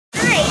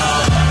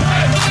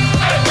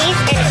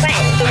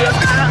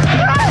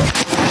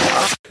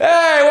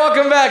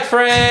back,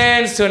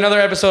 friends, to another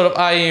episode of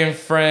I Am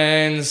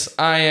Friends.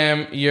 I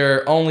am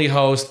your only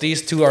host.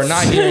 These two are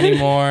not here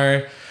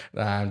anymore.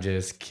 Nah, I'm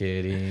just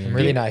kidding. I'm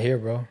really not here,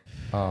 bro.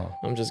 Oh,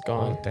 I'm just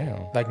gone. oh,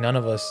 damn. Like, none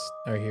of us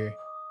are here.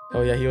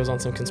 Oh yeah, he was on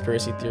some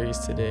conspiracy theories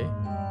today.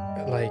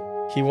 Like,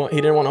 He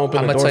didn't want to open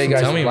I'm the gonna door. tell you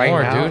guys Tell me right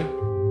more, now,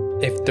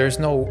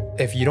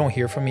 dude. if you don't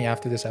hear from me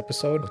after this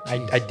episode,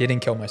 I didn't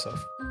kill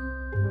myself.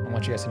 I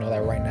want you guys to know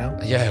that right now.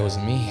 Yeah, it was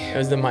me. It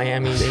was the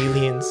Miami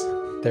aliens.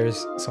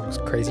 There's some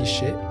crazy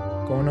shit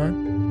going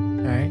on.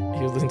 All right.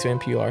 He was listening to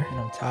NPR. And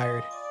I'm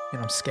tired.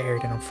 And I'm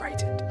scared. And I'm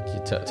frightened.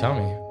 You tell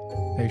me.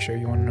 Are you sure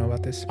you want to know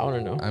about this? I want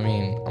to know. I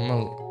mean,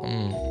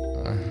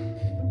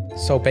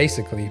 So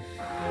basically,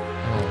 oh,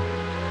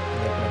 I'm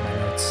looking at my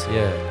notes.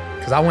 yeah.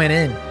 Because I went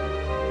in.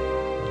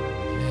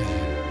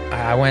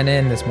 I went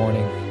in this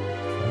morning.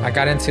 I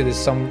got into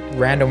some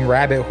random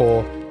rabbit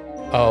hole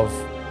of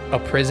a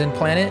prison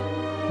planet.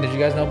 Did you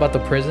guys know about the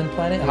prison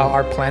planet? How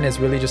our planet is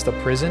really just a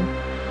prison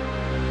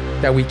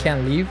that we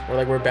can't leave? Or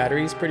like we're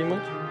batteries, pretty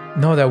much.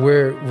 No, that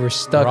we're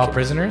stuck. We're all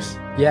prisoners?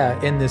 Yeah,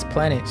 in this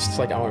planet. It's just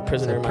like I'm a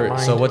prisoner in my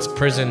mind. So what's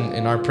prison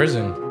in our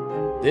prison?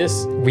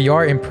 This? We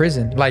are in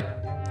prison. Like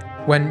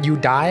when you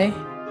die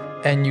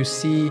and you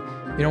see,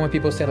 you know, when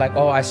people say like,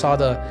 "Oh, I saw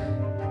the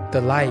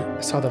light.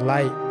 I saw the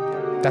light."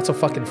 That's a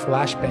fucking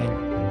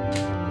flashbang.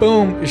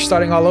 Boom, you're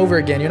starting all over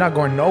again. You're not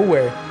going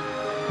nowhere.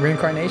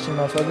 Reincarnation,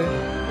 motherfucker.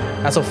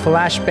 That's a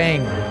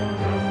flashbang.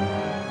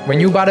 When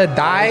you about to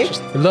die,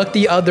 look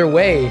the other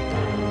way.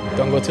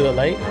 Don't go to the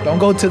light. Don't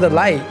go to the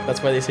light.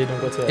 That's why they say don't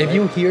go to the light. If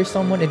you hear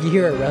someone, if you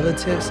hear a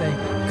relative saying,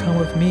 "Come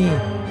with me,"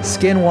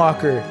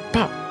 Skinwalker.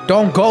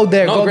 Don't go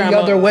there. No, go grandma. the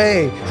other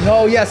way.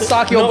 No, yes,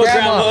 sock your No,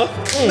 grandma.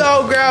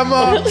 No,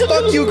 grandma.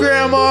 Fuck you,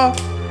 grandma.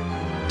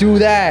 Do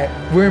that.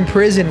 We're in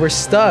prison. We're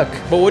stuck.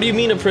 But what do you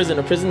mean a prison?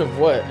 A prison of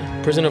what?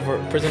 Prison of our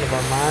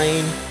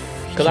mind?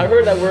 Because I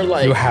heard that we're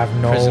like. You have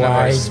no Prison of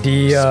our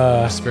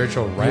idea.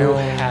 spiritual You realm.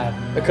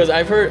 have. Because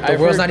I've heard. The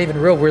world's not even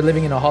real. We're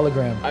living in a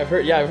hologram. I've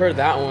heard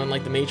that one,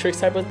 like the Matrix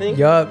type of thing.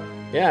 Yup.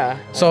 Yeah.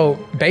 So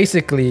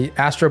basically,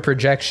 astral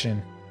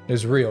projection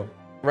is real.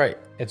 Right.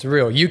 It's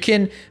real. You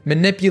can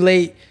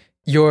manipulate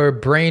your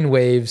brain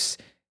waves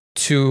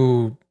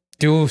to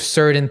do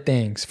certain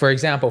things. For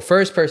example,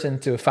 first person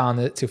to find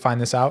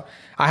this out.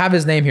 I have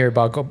his name here,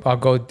 but I'll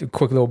go do a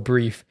quick little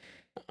brief.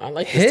 I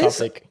like this His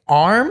topic.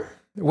 arm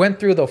went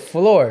through the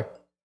floor.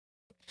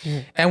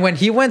 And when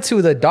he went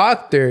to the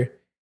doctor,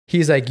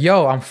 he's like,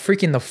 "Yo, I'm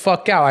freaking the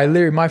fuck out. I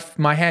literally,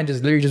 my hand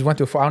just went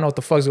through the floor. I don't know what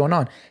the fuck's going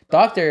on."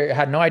 Doctor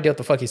had no idea what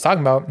the fuck he's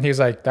talking about. He was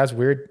like, "That's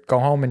weird. Go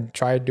home and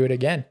try to do it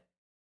again."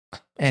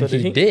 And So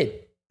he did. And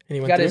he He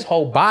went got through? his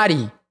whole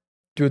body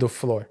through the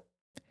floor.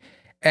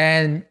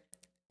 And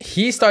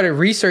he started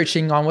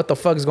researching on what the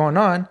fuck's going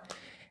on.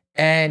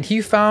 And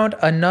he found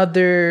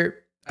another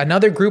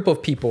group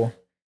of people,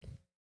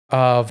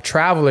 of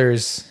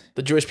travelers.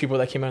 The Jewish people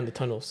that came out in the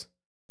tunnels.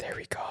 There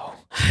we go.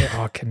 It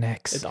all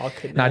connects. It all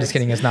connects. No, just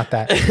kidding. It's not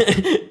that.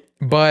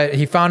 But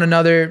he found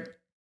another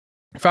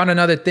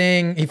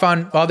thing. He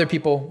found other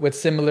people with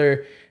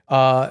similar,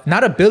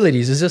 not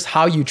abilities. It's just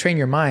how you train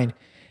your mind.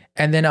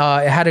 And then it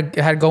had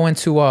to go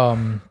into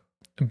freaking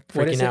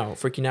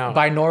out.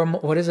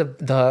 Binaural. What is it?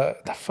 The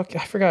fuck?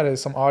 I forgot.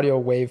 It's some audio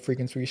wave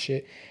frequency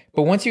shit.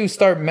 But once you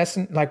start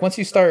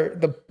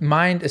the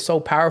mind is so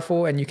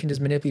powerful and you can just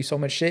manipulate so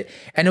much shit.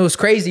 And it was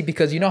crazy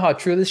because you know how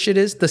true this shit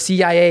is. The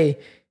CIA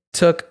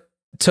took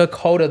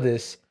hold of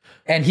this.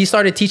 And he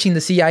started teaching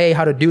the CIA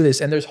how to do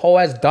this. And there's whole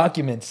ass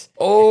documents.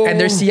 Oh. And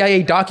there's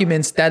CIA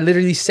documents that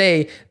literally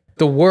say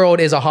the world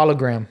is a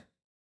hologram.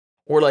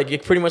 Or like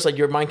it pretty much like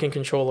your mind can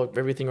control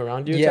everything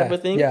around you type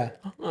of thing. Yeah.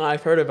 Oh,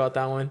 I've heard about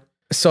that one.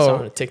 So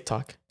on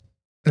TikTok.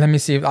 let me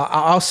see.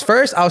 I'll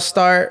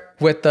start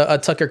with a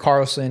Tucker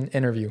Carlson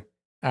interview.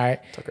 All right.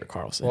 Tucker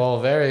Carlson. Well,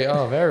 very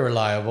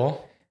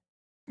reliable.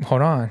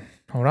 Hold on.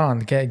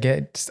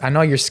 Get. I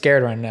know you're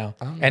scared right now,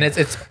 and it's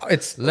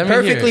Let me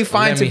hear perfectly it.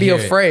 fine Let to me be hear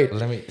it. afraid.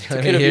 Let me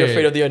Could be hear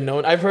afraid it. of the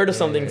unknown. I've heard of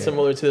something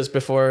similar to this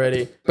before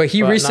already. But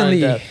he not in recently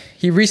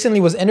depth.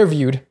 was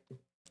interviewed,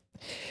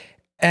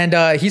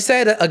 and he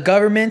said a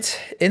government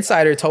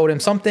insider told him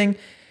something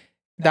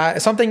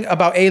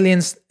about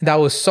aliens that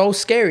was so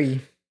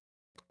scary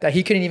that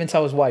he couldn't even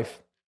tell his wife.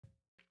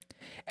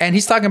 And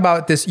he's talking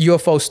about this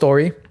UFO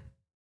story.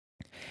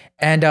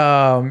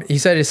 And he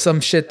said it's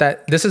some shit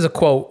that this is a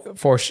quote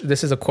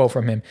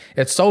from him.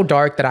 "It's so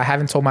dark that I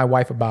haven't told my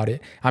wife about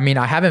it. I mean,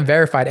 I haven't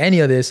verified any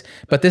of this,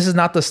 but this is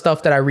not the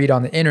stuff that I read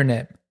on the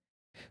internet."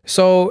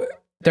 So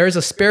there's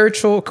a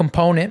spiritual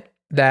component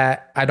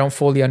that I don't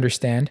fully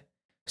understand.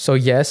 So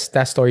yes,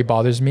 that story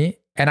bothers me.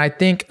 And I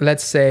think,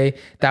 let's say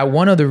that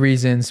one of the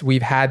reasons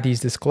we've had these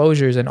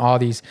disclosures and all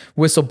these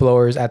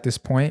whistleblowers at this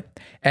point,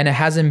 and it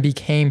hasn't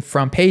became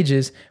front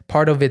pages,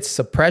 part of it's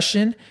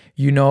suppression,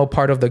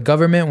 part of the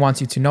government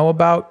wants you to know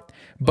about,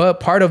 but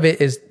part of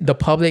it is the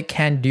public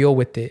can't deal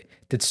with it.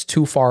 That's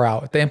too far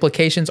out. The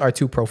implications are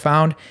too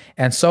profound.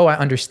 And so I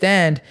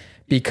understand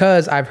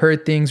because I've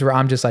heard things where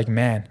I'm just like,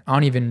 man, I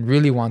don't even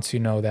really want to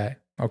know that.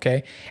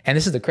 Okay. And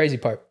this is the crazy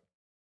part.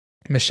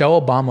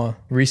 Michelle Obama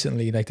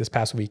recently, like this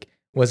past week,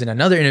 was in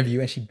another interview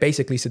and she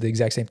basically said the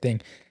exact same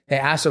thing. They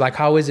asked her, like,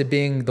 how is it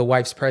being the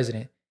wife's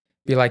president?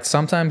 Be like,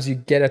 sometimes you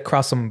get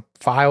across some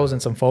files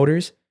and some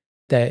folders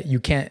that you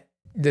can't,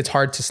 it's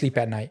hard to sleep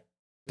at night.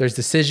 There's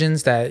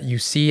decisions that you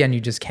see and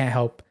you just can't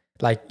help.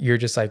 Like, you're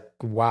just like,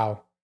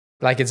 wow.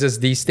 Like, it's just,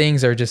 these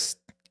things are just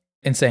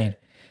insane.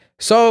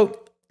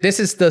 So this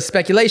is the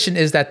speculation,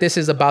 is that this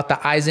is about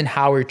the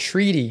Eisenhower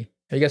Treaty.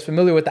 Are you guys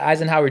familiar with the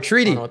Eisenhower I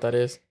Treaty? don't know what that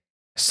is.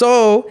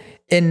 So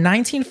in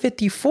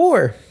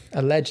 1954,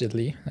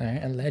 allegedly,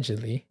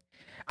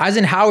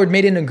 Eisenhower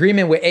made an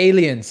agreement with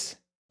aliens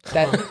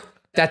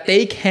that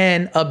they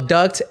can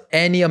abduct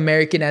any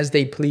American as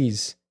they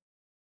please.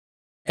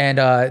 And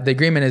the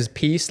agreement is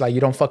peace. Like, you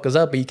don't fuck us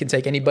up, but you can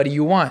take anybody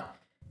you want.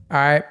 All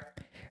right.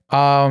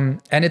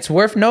 And it's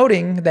worth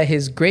noting that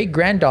his great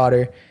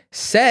granddaughter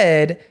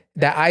said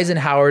that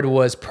Eisenhower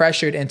was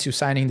pressured into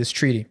signing this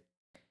treaty.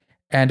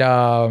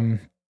 And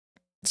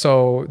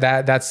so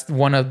that's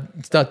one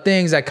of the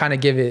things that kind of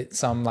give it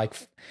some like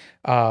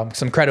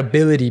some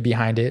credibility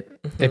behind it,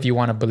 if you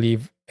want to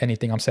believe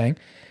anything I'm saying.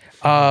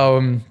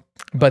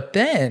 But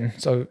then,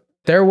 so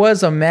there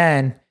was a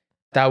man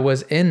that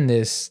was in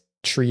this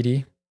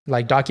treaty,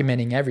 like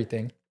documenting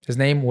everything. His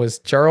name was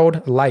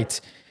Gerald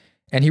Light.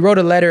 And he wrote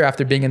a letter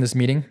after being in this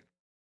meeting,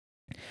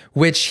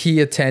 which he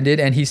attended.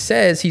 And he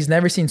says he's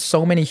never seen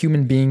so many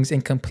human beings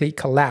in complete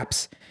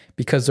collapse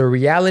because the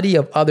reality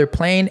of other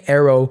plane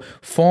arrow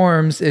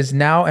forms is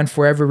now and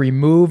forever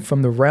removed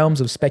from the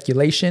realms of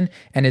speculation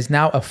and is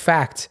now a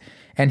fact.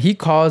 And he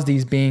calls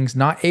these beings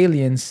not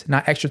aliens,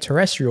 not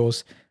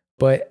extraterrestrials,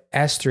 but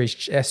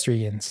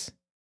Estrians.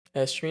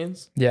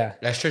 Estrians? Yeah.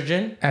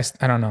 Estrogen?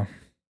 I don't know.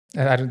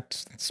 I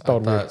don't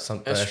spelled weird.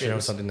 Estrogen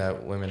was something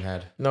that women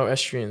had. No,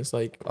 Estrians.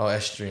 Like, Oh,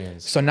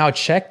 estrians. So now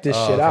check this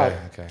shit out.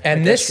 Okay.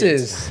 And Like this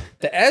Estrians. is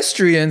the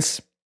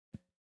Estrians,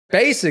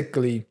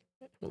 basically,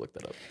 we'll look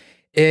that up.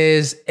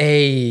 is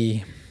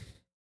a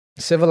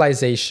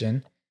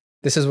civilization.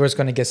 This is where it's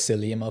gonna get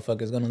silly, and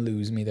motherfuckers gonna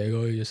lose me. They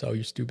go, "Oh,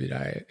 you're stupid."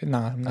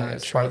 Nah, I'm not.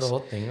 It's part of the whole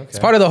thing. Okay. It's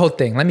part of the whole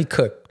thing. Let me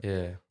cook.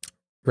 Yeah.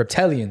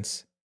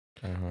 Reptilians.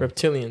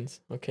 Reptilians.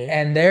 Okay.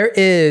 And there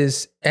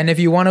is, and if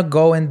you want to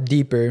go in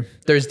deeper,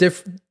 there's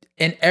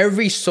in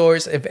every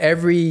source of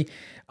every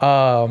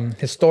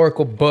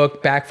historical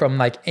book back from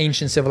like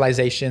ancient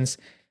civilizations,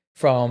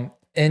 from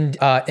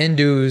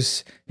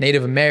Hindus,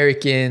 Native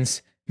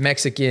Americans,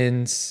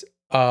 Mexicans,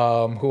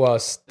 who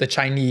else? The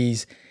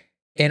Chinese.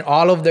 In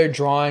all of their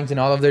drawings and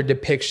all of their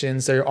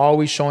depictions, they're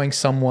always showing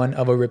someone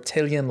of a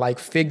reptilian-like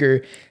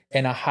figure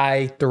in a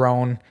high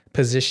throne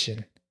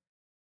position.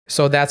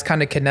 So that's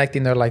kind of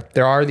connecting. They're like,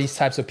 there are these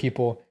types of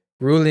people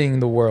ruling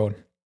the world.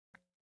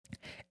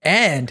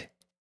 And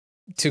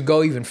to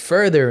go even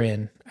further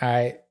in, all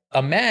right,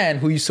 a man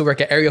who used to work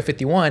at Area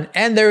 51,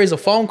 and there is a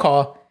phone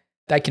call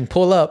that can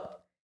pull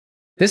up.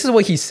 This is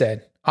what he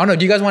said. I don't know.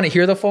 Do you guys want to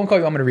hear the phone call?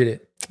 Or you want me to read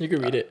it? You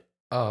can read it.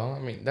 Oh, I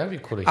mean, that'd be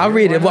cool to hear. I'll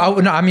read it.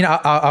 Well,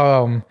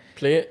 I'll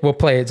Play it. we'll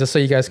play it just so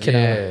you guys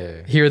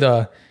can hear the I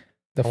want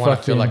to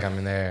fucking. feel like I'm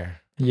in there.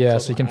 Yeah,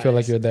 so you can feel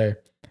like you're there.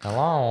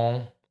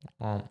 Hello.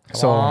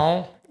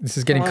 So this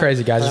is getting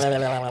crazy, guys.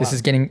 This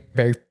is getting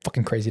very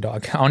fucking crazy,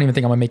 dog. I don't even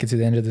think I'm gonna make it to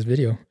the end of this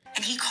video.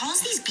 And he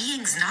calls these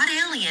beings not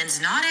aliens,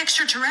 not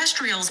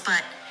extraterrestrials,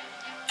 but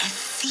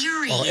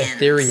Etherians. Oh,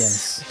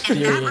 Etherians.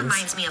 And that Etherians.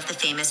 reminds me of the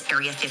famous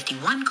Area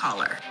 51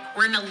 caller,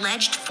 where an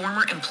alleged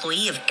former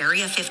employee of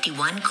Area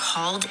 51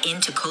 called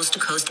into Coast to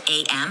Coast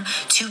AM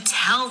to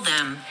tell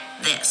them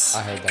this.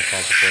 I heard that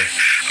call before.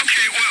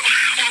 Okay, well,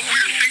 what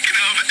we're thinking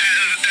of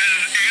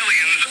as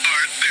aliens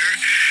are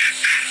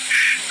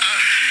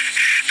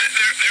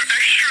they're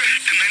extra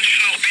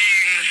dimensional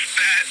beings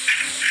that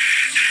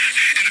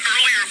an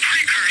earlier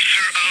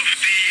precursor of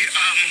the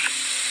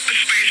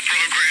space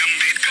program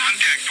made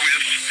contact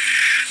with.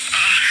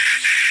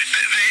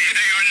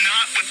 They are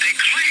not what they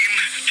claim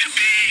to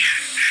be.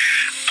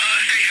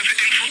 They have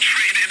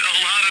infiltrated a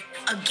lot of.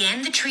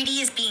 Again, the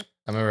treaty is being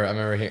I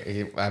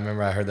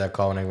remember I heard that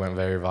call and it went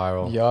very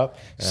viral. Yup.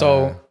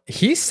 So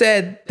he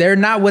said they're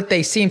not what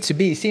they seem to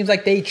be. Seems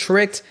like they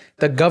tricked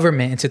the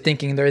government into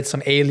thinking there's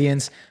some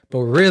aliens, but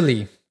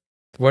really,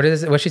 what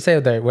she say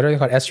there? What are they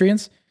called?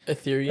 Estrians?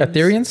 Ethereans.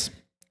 Ethereans?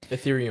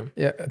 Ethereum.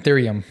 Yeah,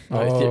 Ethereum. Oh,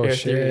 Oh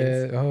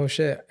shit. Oh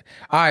shit.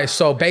 All right,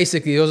 so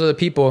basically those are the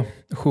people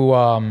who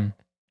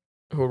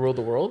Who ruled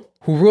the world?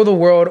 rule the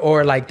world,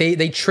 or like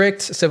they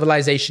tricked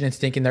civilization into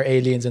thinking they're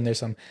aliens and there's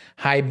some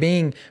high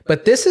being.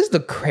 But this is the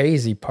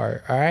crazy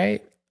part, all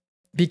right?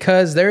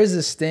 Because there is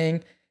this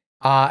thing,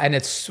 and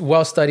it's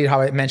well studied,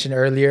 how I mentioned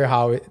earlier,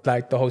 how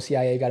like the whole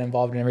CIA got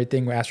involved in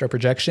everything with astral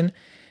projection.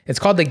 It's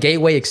called the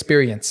Gateway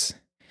Experience.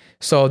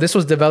 So this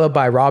was developed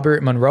by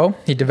Robert Monroe.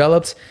 He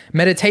developed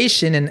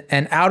meditation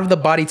and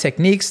out-of-the-body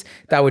techniques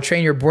that would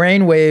train your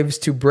brain waves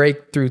to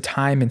break through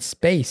time and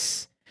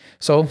space.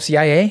 So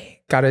CIA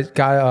got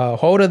a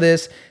hold of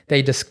this.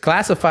 They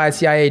declassified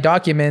CIA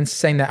documents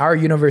saying that our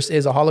universe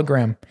is a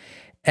hologram.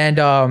 And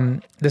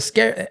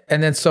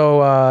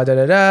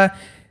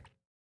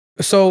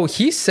so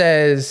he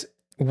says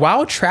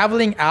while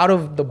traveling out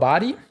of the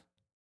body,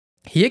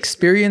 he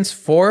experienced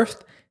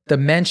fourth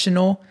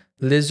dimensional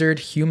lizard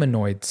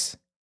humanoids.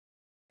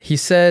 He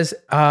says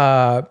he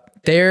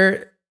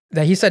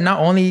said not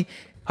only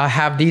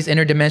have these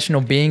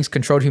interdimensional beings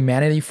controlled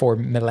humanity for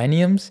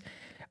millenniums,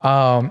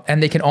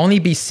 and they can only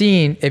be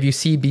seen if you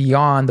see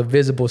beyond the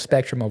visible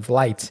spectrum of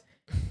light.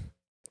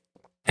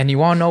 And you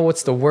want to know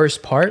what's the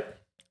worst part?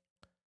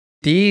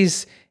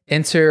 These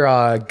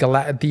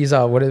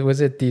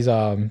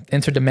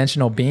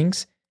interdimensional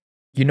beings,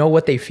 you know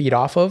what they feed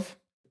off of?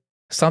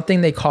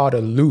 Something they called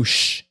a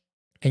loosh.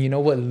 And you know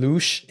what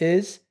loosh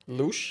is?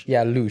 Loosh?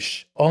 Yeah,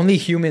 loosh. Only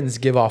humans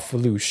give off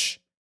loosh.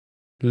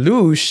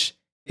 Loosh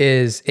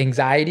is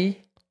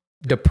anxiety,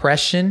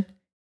 depression,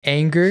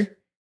 anger,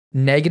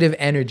 negative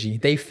energy.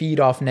 They feed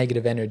off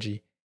negative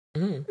energy.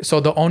 So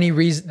the only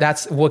reason,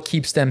 that's what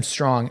keeps them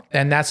strong.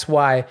 And that's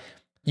why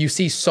you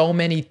see so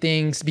many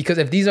things, because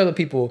if these are the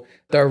people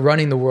that are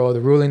running the world,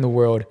 ruling the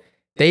world,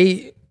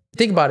 they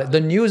think about it. The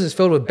news is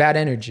filled with bad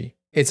energy.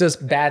 It's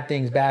just bad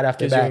things, bad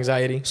after Gives you bad.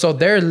 anxiety. So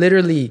they're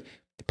literally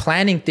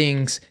planning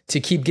things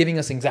to keep giving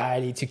us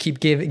anxiety, to keep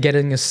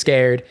getting us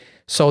scared,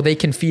 so they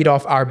can feed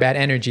off our bad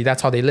energy.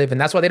 That's how they live. And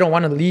that's why they don't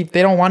want to leave.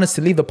 They don't want us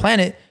to leave the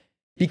planet,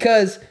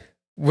 because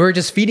we're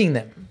just feeding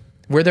them.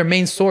 We're their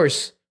main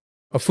source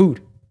of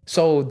food.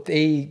 So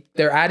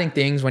they're adding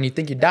things. When you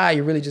think you die,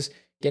 you're really just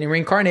getting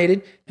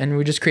reincarnated, and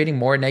we're just creating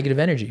more negative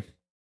energy.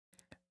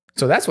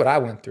 So that's what I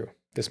went through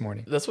this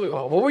morning. That's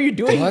what were you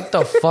doing? What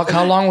the fuck?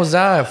 How long was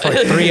that? For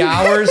like 3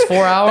 hours,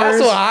 4 hours?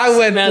 That's what I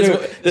went through.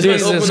 This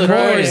man's Jesus opened the door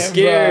and Christ,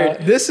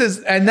 scared. Bro.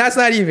 And that's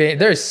not even,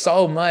 there's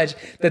so much.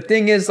 The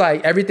thing is,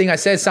 like, everything I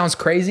said sounds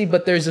crazy,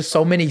 but there's just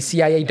so many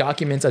CIA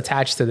documents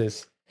attached to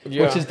this,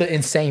 which is the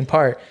insane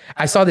part.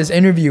 I saw this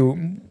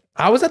interview.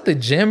 I was at the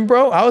gym,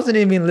 bro. I wasn't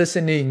even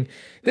listening.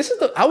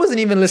 I wasn't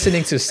even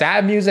listening to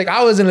sad music.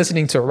 I wasn't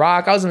listening to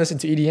rock. I wasn't listening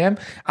to EDM.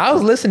 I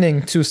was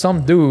listening to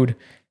some dude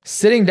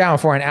sitting down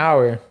for an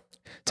hour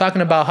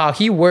talking about how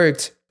he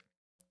worked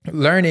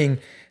learning,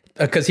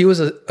 because he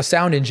was a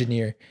sound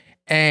engineer.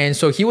 And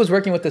so he was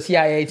working with the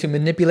CIA to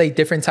manipulate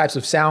different types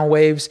of sound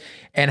waves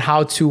and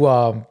how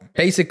to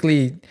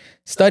basically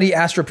study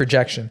astral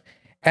projection.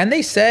 And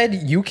they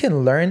said you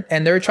can learn,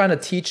 and they're trying to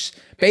teach.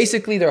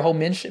 Basically, their whole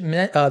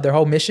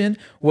mission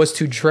was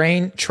to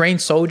train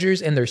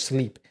soldiers in their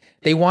sleep.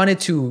 They wanted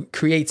to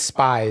create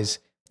spies,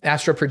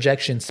 astral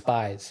projection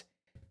spies.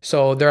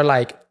 So they're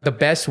like, the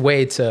best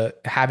way to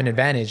have an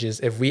advantage is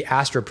if we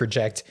astral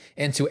project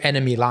into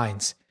enemy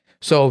lines.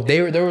 So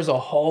there was a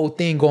whole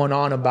thing going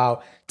on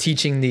about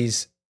teaching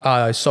these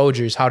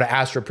soldiers how to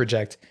astral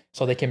project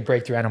so they can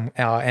break through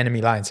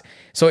enemy lines.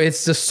 So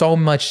it's just so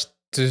much.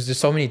 There's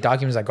just so many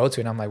documents I go to,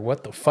 and I'm like,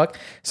 what the fuck?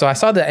 So I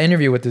saw the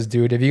interview with this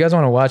dude. If you guys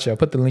want to watch it, I'll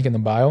put the link in the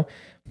bio.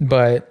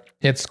 But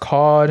it's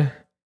called,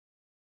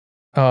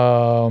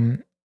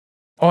 and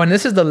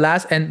this is the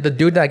last, and the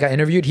dude that I got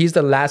interviewed, he's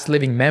the last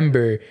living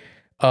member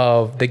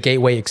of the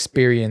Gateway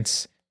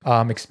Experience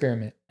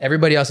experiment.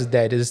 Everybody else is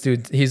dead. This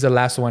dude, he's the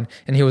last one,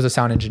 and he was a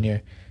sound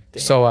engineer.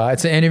 Damn. So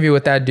it's an interview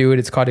with that dude.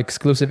 It's called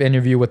Exclusive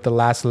Interview with the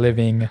Last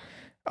Living.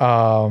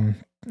 Let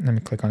me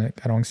click on it.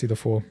 I don't see the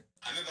full.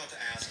 I'm about to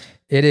ask.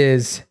 It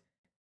is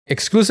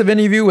Exclusive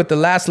Interview with the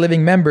Last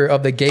Living Member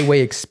of the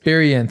Gateway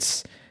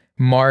Experience,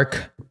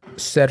 Mark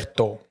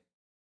Certo.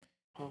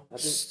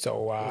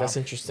 That's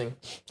interesting.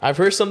 I've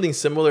heard something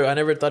similar. I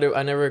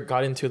never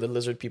got into the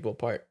lizard people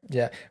part.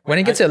 Yeah. When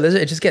it gets to a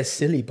lizard, it just gets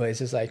silly, but it's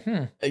just like,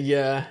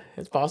 Yeah,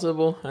 it's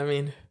possible. I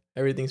mean,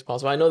 everything's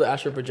possible. I know the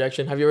astral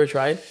projection. Have you ever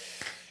tried?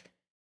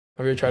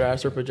 Have you ever tried to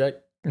astral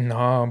project?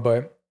 No,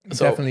 but it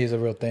definitely is a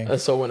real thing.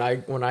 So when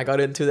I got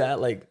into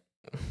that, like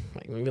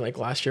maybe like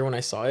last year when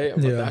I saw it,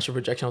 the astral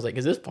projection, I was like,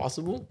 is this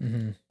possible?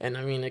 Mm-hmm. And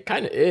I mean, it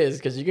kind of is,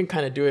 because you can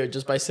kind of do it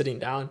just by sitting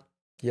down.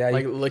 Yeah.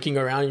 Like looking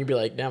around, you'd be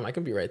like, damn, I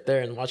can be right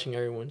there and watching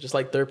everyone. Just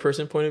like third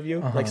person point of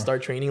view, like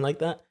start training like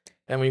that.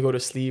 And when you go to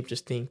sleep,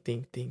 just think.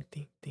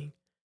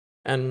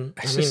 And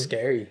it's just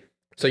scary.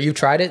 So you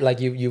tried it? Like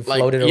you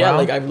floated around? Yeah,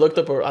 like I looked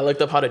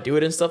up how to do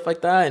it and stuff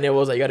like that. And it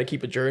was like, you got to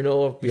keep a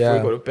journal before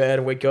you go to bed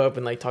and wake up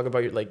and like talk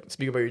about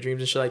speak about your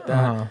dreams and shit like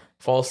that.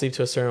 Fall asleep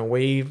to a certain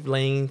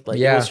wavelength. Like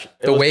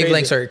the wavelengths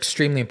crazy. are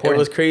extremely important. It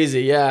was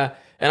crazy, yeah.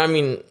 And I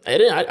mean, I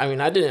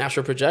didn't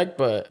astral project,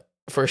 but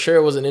for sure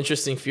it was an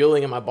interesting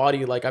feeling in my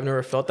body. Like I've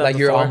never felt that like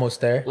before. You're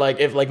almost there. Like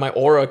if like my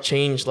aura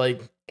changed,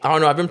 like I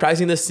don't know, I've been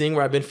practicing this thing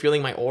where I've been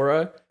feeling my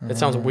aura. It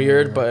sounds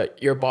weird,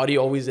 but your body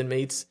always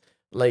emits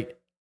like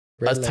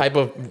a type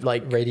of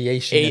like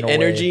radiation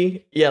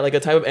energy. Yeah, like a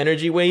type of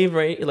energy wave,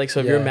 right? Like so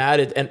if you're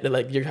mad, and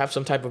like you have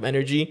some type of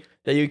energy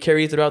that you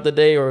carry throughout the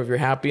day, or if you're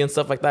happy and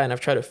stuff like that. And I've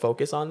tried to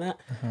focus on that.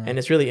 And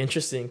it's really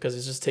interesting because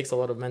it just takes a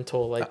lot of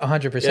mental, like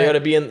 100%.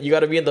 You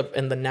gotta be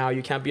in the now.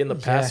 You can't be in the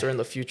past or in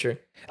the future.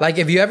 Like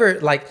if you ever,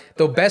 like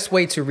the best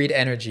way to read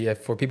energy,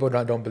 for people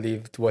that don't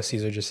believe what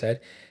Caesar just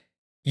said,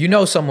 you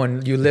know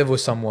someone, you live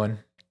with someone,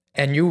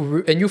 and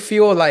you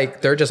feel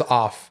like they're just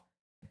off.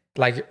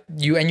 Like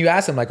you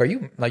ask them, like, are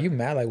you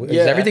mad? Like,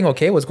 is everything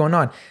okay? What's going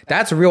on?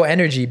 That's real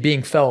energy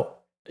being felt.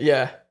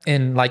 Yeah.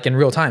 in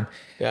real time.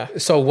 Yeah.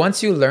 So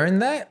once you learn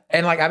that,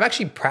 and like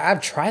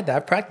I've tried that,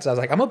 I've practiced. I was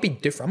like, I'm gonna be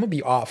different. I'm gonna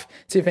be off.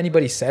 See if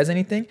anybody says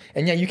anything.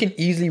 And yeah, you can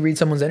easily read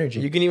someone's energy.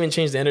 You can even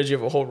change the energy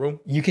of a whole room.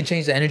 You can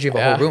change the energy of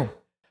a whole room.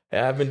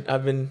 Yeah,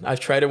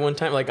 I've tried it one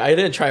time. Like I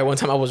didn't try it one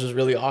time. I was just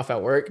really off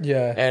at work.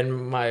 Yeah.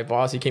 And my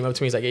boss, he came up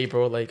to me. He's like, "Hey,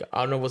 bro, like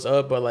I don't know what's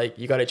up, but like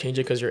you got to change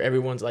it because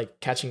everyone's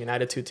like catching an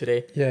attitude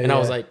today." Yeah. And I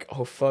was like,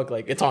 "Oh fuck,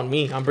 like it's on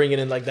me. I'm bringing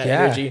in like that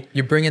energy."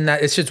 You're bringing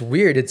that. It's just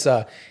weird. It's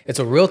a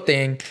real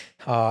thing.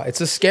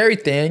 It's a scary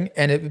thing,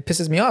 and it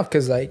pisses me off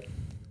because like,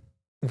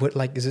 what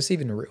like is this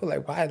even real?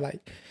 Like why?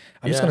 Like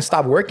I'm just gonna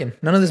stop working.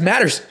 None of this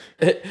matters.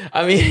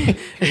 I mean,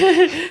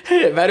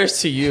 it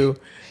matters to you.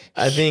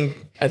 I think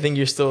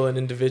you're still an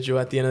individual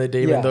at the end of the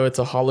day, even though it's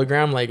a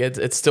hologram. Like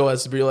it's still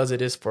as real as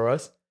it is for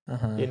us,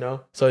 you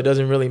know. So it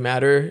doesn't really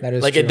matter. That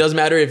is like true. It does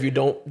matter if you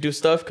don't do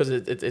stuff because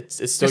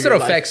it's still. It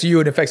affects you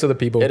and affects other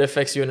people. It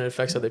affects you and it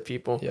affects other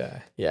people.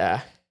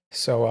 Yeah.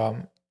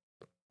 So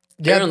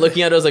Aaron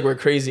looking at us like we're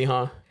crazy,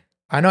 huh?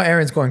 I know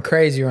Aaron's going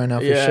crazy right now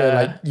for sure.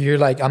 Like you're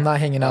like, I'm not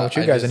hanging out with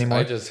you guys anymore.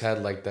 I just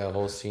had like that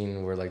whole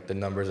scene where like the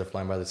numbers are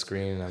flying by the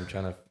screen and I'm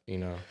trying to, you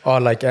know. Oh,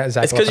 like it's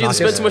because you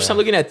spend too much time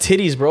looking at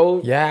titties,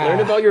 bro. Yeah.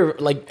 Learn about your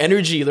like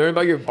energy. Learn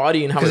about your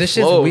body and how it flows. Because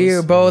it's just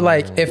weird, bro.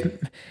 Like if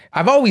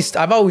I've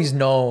always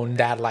known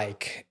that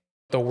like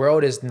the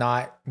world is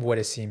not what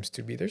it seems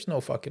to be. There's no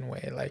fucking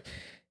way. Like,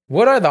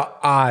 what are the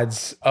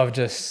odds of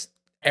just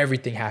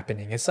everything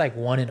happening? It's like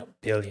 1 in a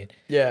billion.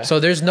 Yeah. So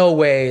there's no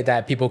way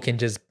that people can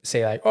just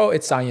say like, oh,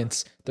 it's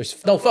science.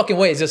 There's no fucking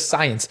way. It's just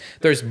science.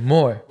 There's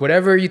more.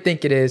 Whatever you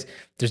think it is,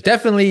 there's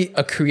definitely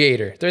a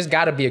creator. There's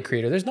got to be a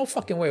creator. There's no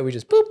fucking way we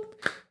just boop.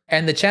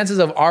 And the chances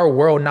of our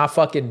world not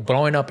fucking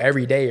blowing up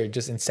every day are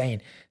just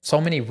insane.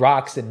 So many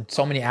rocks and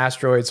so many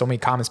asteroids, so many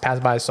comets pass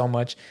by so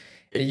much.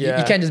 You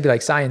can't just be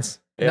like science.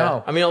 Yeah.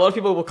 No. I mean, a lot of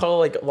people will call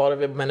like a lot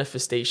of it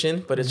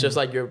manifestation, but it's just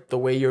like the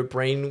way your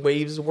brain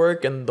waves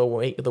work and the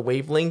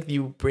wavelength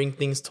you bring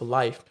things to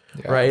life,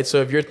 right?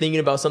 So if you're thinking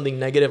about something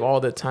negative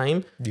all the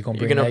time, you're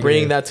gonna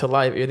bring that to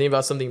life. If you're thinking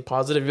about something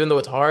positive, even though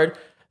it's hard,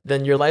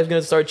 then your life's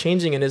gonna start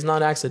changing, and it's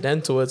not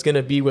accidental. It's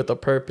gonna be with a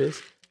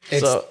purpose.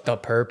 It's the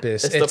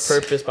purpose. It's the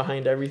purpose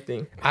behind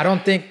everything. I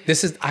don't think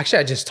this is actually.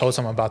 I just told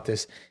someone about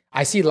this.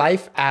 I see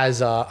life as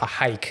a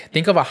hike.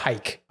 Think of a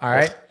hike. All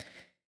right,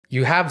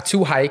 you have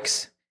 2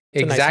 hikes.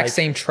 Exact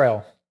same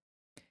trail.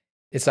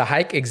 It's a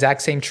hike,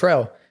 exact same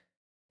trail.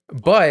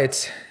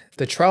 But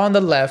the trail on the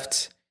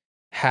left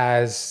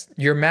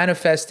you're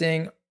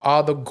manifesting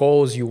all the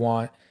goals you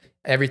want,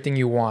 everything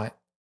you want,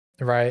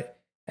 right?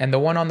 And the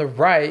one on the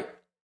right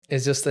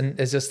is just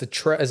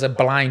a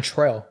blind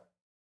trail.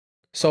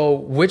 So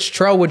which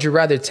trail would you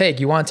rather take?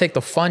 You want to take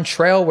the fun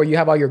trail where you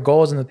have all your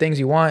goals and the things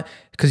you want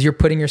because you're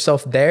putting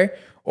yourself there,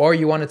 or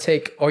you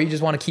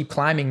just want to keep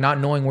climbing, not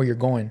knowing where you're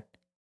going?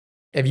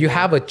 If you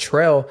have a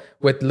trail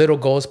with little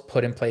goals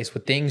put in place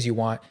with things you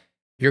want,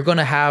 you're going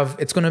to have,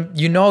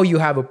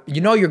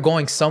 you're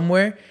going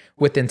somewhere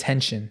with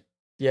intention.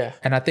 Yeah.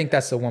 And I think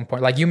that's the one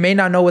point. Like you may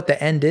not know what the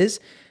end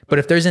is, but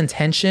if there's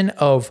intention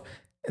of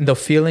the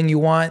feeling you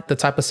want, the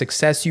type of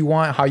success you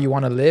want, how you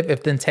want to live,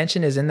 if the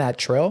intention is in that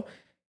trail,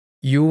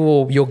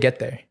 you'll get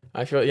there.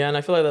 I feel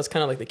like that's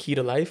kind of like the key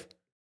to life.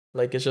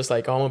 Like, it's just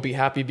like, oh, I'm gonna be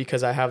happy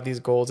because I have these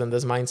goals and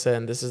this mindset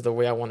and this is the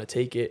way I want to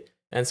take it.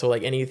 And so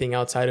like anything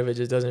outside of it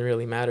just doesn't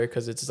really matter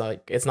because it's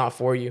like, it's not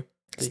for you.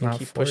 So you can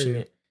keep pushing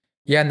it.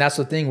 Yeah. And that's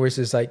the thing where it's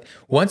just like,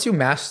 once you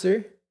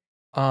master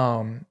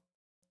 2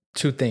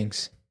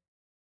 things,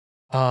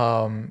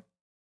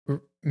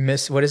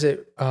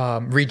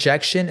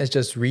 rejection is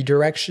just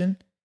redirection.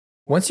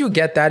 Once you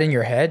get that in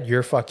your head,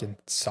 you're fucking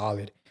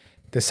solid.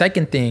 The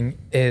second thing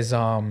is,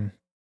 I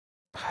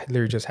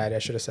literally just had it. I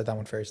should have said that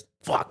one first.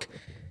 Fuck.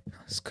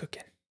 I was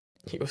cooking.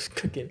 He was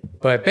cooking.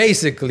 But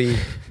basically,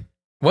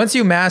 once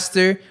you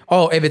master,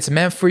 if it's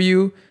meant for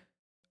you,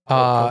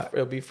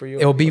 it'll be for you.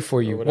 It'll be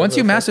for you. Once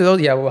you master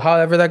those,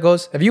 however that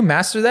goes, if you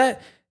master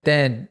that,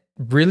 then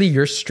really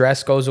your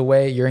stress goes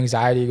away, your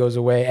anxiety goes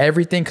away,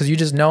 everything, because you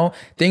just know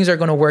things are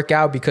going to work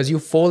out because you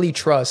fully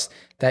trust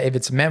that if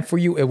it's meant for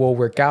you, it will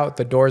work out.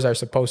 The doors are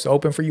supposed to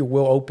open for you,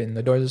 will open.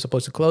 The doors are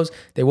supposed to close,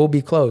 they will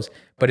be closed.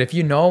 But if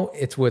you know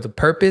it's with a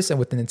purpose and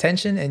with an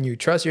intention and you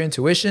trust your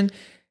intuition,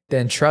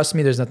 then trust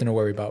me, there's nothing to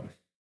worry about.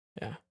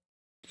 Yeah.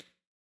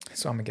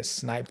 So I'm going to get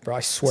sniped, bro.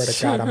 I swear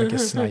to God, I'm going to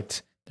get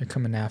sniped. They're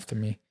coming after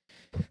me.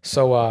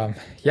 So,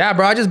 yeah,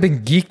 bro, I just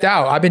been geeked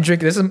out. I've been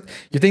drinking. You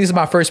think this is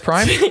my first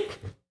prime?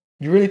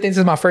 You really think this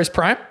is my first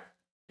prime?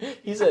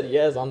 He said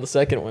yes on the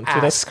second one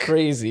too. That's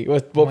crazy.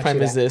 What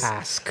prime is this?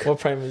 What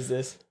prime is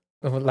this?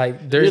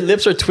 Like, your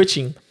lips are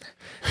twitching.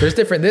 There's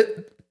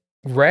different.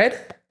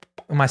 Red,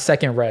 my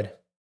second red.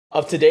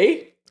 Of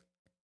today?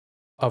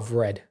 Of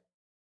red.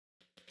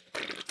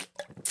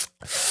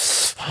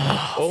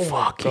 Oh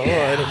my God.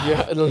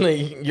 Yeah.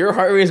 Your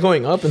heart rate is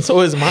going up and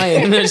so is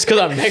mine. Just because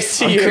I'm next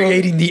to you. I'm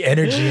creating the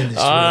energy in this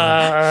room.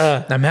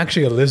 I'm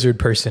actually a lizard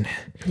person.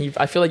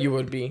 I feel like you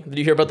would be. Did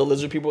you hear about the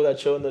lizard people that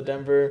show in the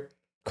Denver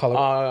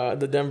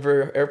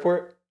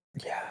airport?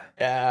 Yeah.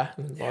 Yeah.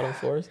 Bottom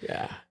floors?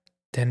 Yeah.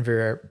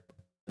 Denver.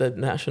 the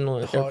national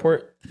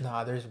airport.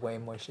 Nah, there's way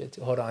more shit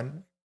too. Hold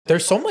on.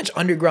 There's so much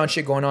underground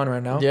shit going on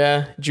right now.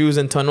 Yeah, Jews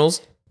in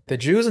tunnels. The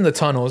Jews in the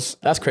tunnels.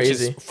 That's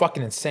crazy. Which is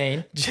fucking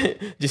insane.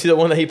 Did you see the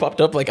one that he popped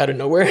up like out of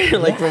nowhere?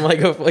 Like from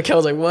like I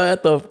was like,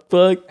 what the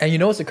fuck? And you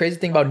know what's the crazy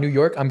thing about New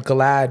York? I'm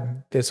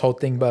glad this whole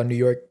thing about New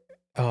York,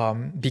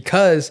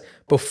 because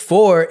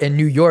before in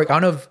New York, I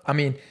don't know if, I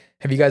mean,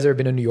 have you guys ever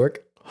been to New York?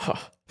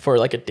 For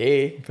like a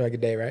day. For like a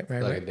day, right?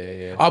 Like a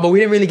day, yeah. Oh, but we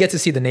didn't really get to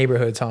see the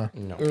neighborhoods, huh?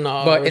 No.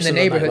 But in the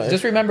neighborhoods,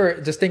 just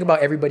remember, just think about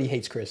Everybody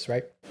Hates Chris,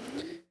 right?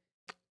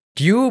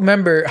 Do you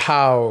remember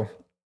how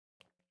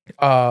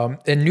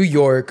in New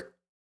York,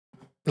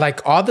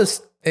 like all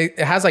this, it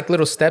has like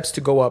little steps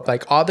to go up.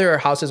 Like all their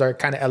houses are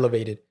kind of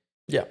elevated.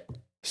 Yeah.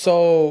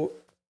 So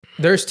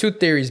there's two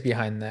theories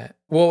behind that.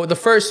 Well, the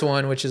first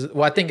one, which is,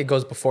 well, I think it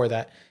goes before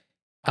that.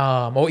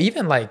 Or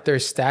even like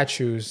there's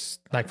statues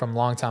like from a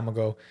long time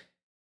ago.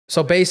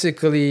 So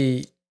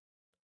basically,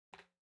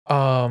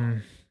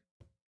 the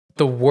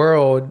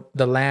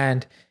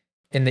land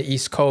in the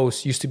East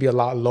Coast used to be a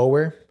lot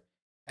lower.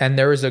 And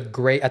there was a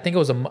great, I think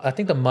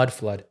the mud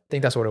flood. I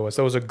think that's what it was.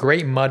 So it was a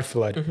great mud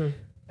flood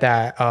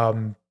that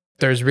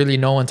there's really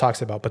no one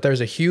talks about. But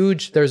there's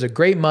a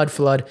great mud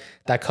flood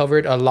that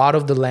covered a lot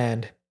of the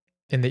land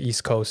in the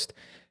East Coast.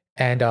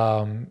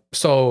 And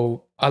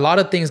so a lot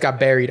of things got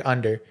buried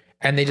under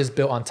and they just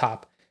built on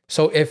top.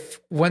 So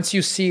once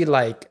you see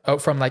like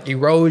from like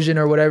erosion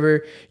or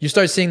whatever, you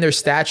start seeing their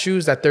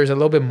statues that there's a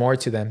little bit more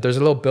to them. There's a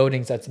little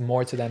buildings that's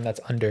more to them that's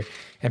under.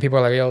 And people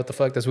are like, yo, what the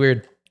fuck? That's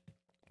weird.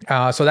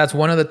 So that's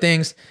one of the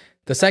things.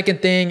 The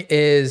second thing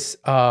is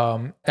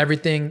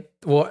everything.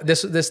 Well,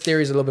 this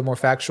theory is a little bit more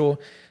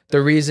factual.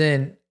 The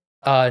reason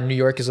New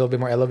York is a little bit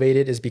more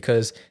elevated is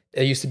because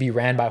it used to be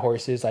ran by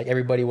horses. Like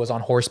everybody was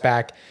on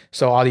horseback.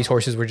 So all these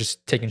horses were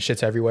just taking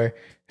shits everywhere.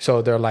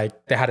 So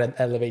they had to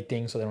elevate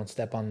things so they don't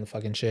step on the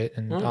fucking shit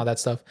and all that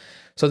stuff.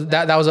 So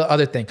that was the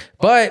other thing.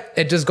 But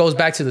it just goes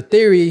back to the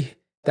theory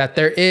that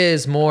there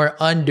is more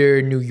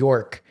under New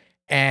York.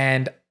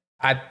 And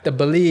I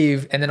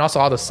believe, and then also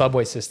all the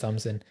subway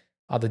systems and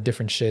all the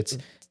different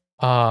shits.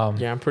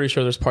 Yeah, I'm pretty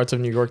sure there's parts of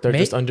New York that are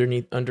just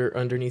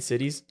underneath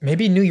cities.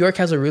 Maybe New York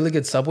has a really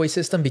good subway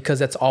system because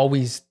they've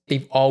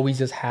always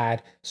just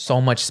had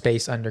so much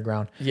space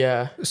underground.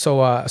 Yeah.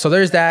 So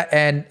there's that,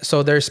 and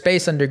so there's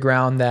space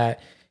underground that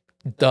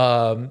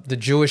the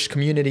Jewish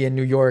community in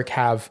New York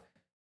have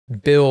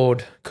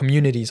built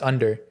communities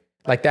under,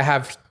 like they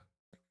have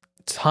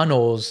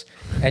tunnels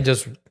and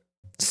just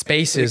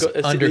spaces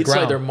underground. It's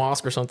like their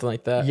mosque or something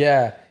like that.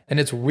 Yeah, and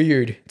it's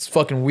weird. It's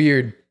fucking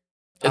weird.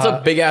 It's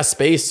a big ass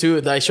space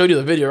too. I showed you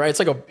the video, right? It's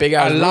like a big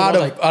ass.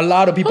 A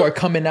lot of people are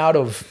coming out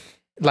of,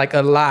 like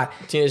a lot.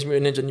 Teenage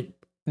Mutant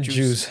Ninja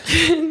Jews.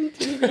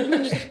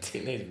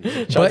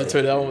 Shout out to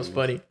Twitter. That one was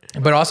funny.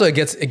 But also it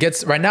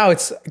gets right now.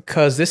 It's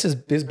because this is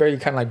barely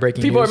kind of like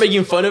breaking. People news. Are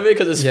making fun of it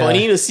because it's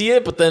funny to see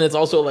it, but then it's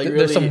also like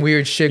there's some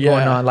weird shit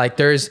going on. Like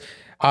there's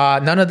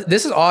none of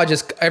this is all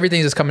just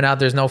everything's just coming out.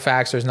 There's no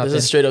facts. There's nothing.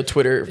 This is straight up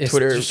Twitter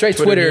Twitter sources.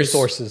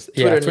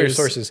 Twitter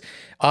sources.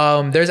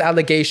 There's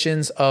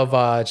allegations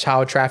of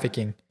child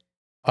trafficking,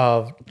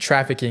 of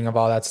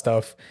all that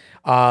stuff.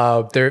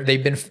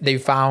 They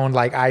found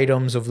like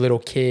items of little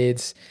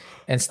kids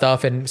and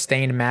stuff and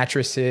stained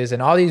mattresses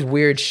and all these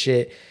weird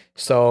shit.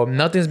 So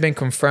nothing's been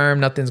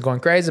confirmed. Nothing's going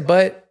crazy.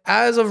 But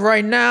as of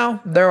right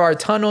now, there are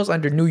tunnels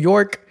under New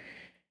York.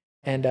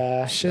 And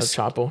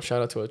Chapo.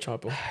 Shout out to El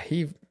Chapo.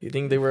 You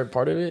think they were a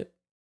part of it?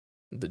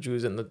 The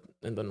Jews and the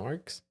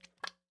narcs?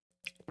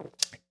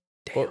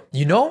 Damn. Well,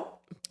 you know,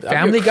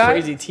 Family Guy.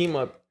 Crazy team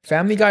up.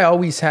 Family Guy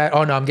always had.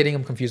 Oh no, I'm getting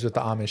them confused with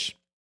the Amish.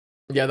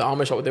 Yeah, the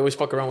Amish. They always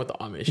fuck around with the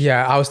Amish.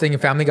 Yeah, I was thinking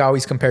Family Guy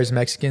always compares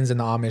Mexicans and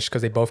the Amish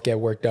because they both get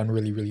work done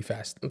really, really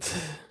fast.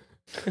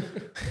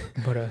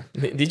 But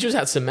they just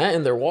had cement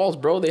in their walls,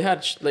 bro. They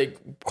had like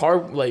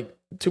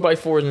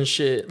 2x4s and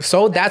shit.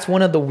 So that's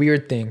one of the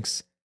weird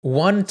things.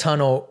 One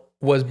tunnel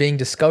was being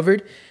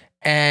discovered,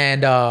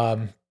 and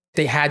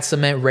they had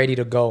cement ready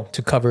to go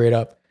to cover it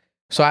up.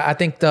 So I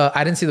think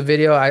I didn't see the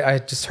video. I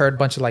just heard a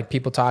bunch of like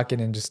people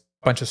talking and just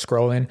a bunch of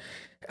scrolling.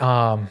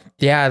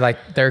 Yeah,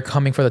 like they're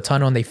coming for the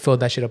tunnel and they filled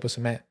that shit up with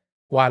cement.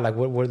 Why? Like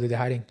what are they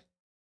hiding?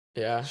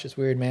 Yeah, it's just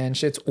weird, man.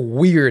 Shit's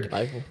weird.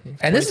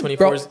 And this,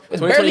 bro, it's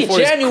barely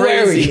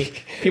January.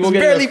 It's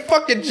barely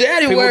fucking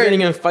January. People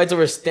getting in fights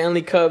over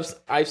Stanley Cups.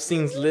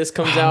 Epstein's list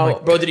comes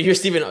out. Bro, did you hear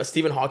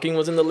Stephen Hawking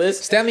was in the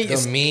list? The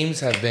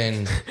memes have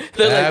been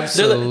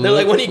they're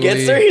like when he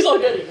gets there, he's all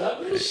getting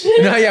up and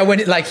shit. No, yeah, when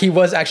he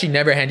was actually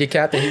never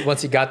handicapped, and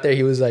once he got there,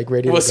 he was like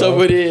ready to go. What's up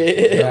with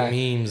it? Yeah.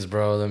 The memes,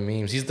 bro. The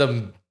memes. He's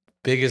the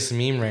biggest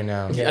meme right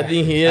now. Yeah. I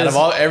think he is.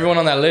 Out of everyone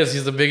on that list,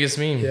 he's the biggest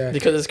meme. Yeah.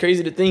 Because it's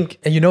crazy to think.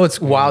 And you know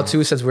it's wild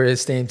too, since we're in the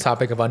same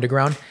topic of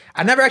underground.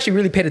 I never actually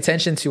really paid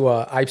attention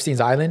to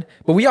Epstein's Island,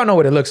 but we all know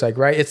what it looks like,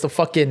 right? It's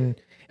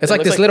it's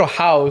like this little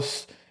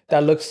house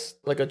that looks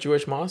like a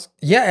Jewish mosque.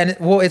 Yeah, and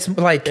it's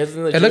like it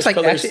looks like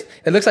colors. Actually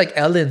it looks like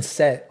Ellen's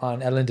set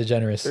on Ellen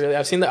DeGeneres. Really,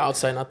 I've seen the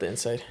outside, not the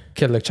inside.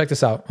 Okay, look, check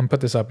this out. I'm gonna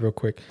put this up real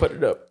quick. Put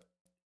it up.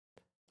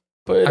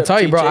 I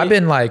tell you, bro, I've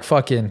been like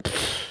fucking.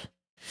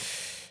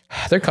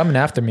 They're coming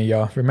after me,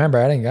 y'all. Remember,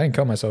 I didn't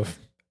kill myself.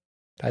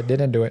 I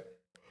didn't do it.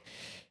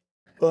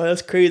 Well,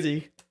 that's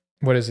crazy.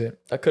 What is it?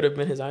 That could have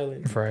been his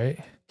island. Right.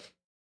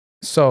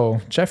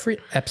 So Jeffrey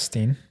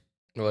Epstein.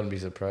 I wouldn't be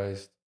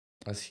surprised.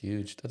 That's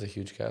huge. That's a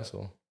huge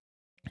castle.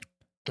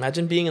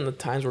 Imagine being in the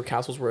times where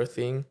castles were a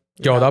thing.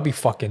 Yo, that'd be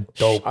fucking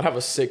dope. I'd have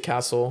a sick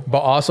castle. But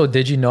also,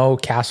 did you know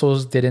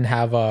castles didn't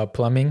have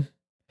plumbing?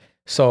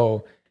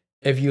 So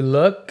if you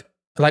look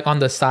like on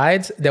the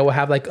sides, they will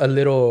have like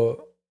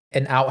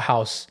an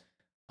outhouse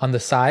on the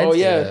sides. Oh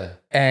yeah.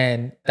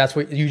 And that's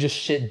where you just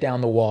shit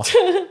down the wall.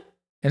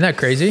 Isn't that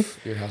crazy?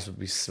 Your house would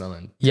be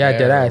smelling. Yeah,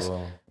 dead ass.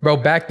 Bro,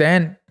 back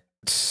then,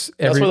 that's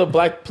where the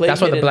Black Plague.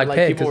 That's where the Black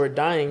Plague. People were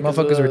dying.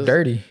 Motherfuckers were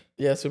dirty.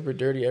 Yeah, super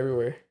dirty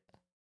everywhere.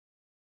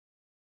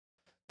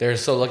 They're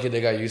so lucky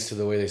they got used to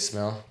the way they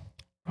smell.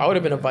 I would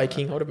have been a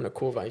Viking. I would have been a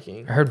cool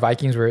Viking. I heard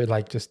Vikings were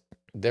like just.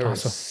 They were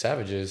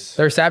savages.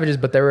 They were savages,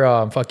 but they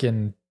were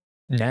fucking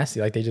nasty.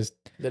 Like they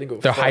didn't go.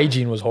 Their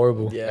hygiene was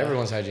horrible. Yeah,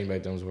 everyone's hygiene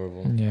back then was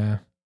horrible. Yeah.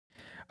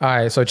 All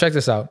right, so check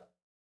this out.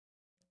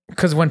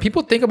 Because when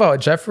people think about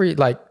Jeffrey,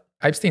 like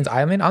Epstein's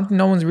island, I don't think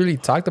no one's really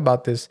talked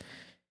about this.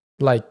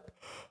 Like,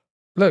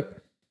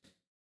 look,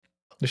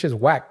 this shit's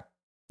whack.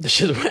 This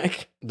shit's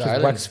whack. The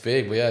island's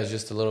big, but yeah, it's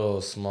just a little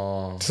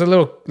small. It's a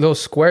little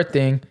square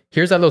thing.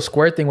 Here's that little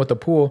square thing with the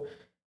pool,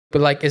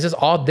 but like, it's just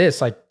all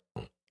this. Like,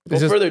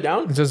 go further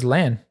down. It's just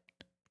land.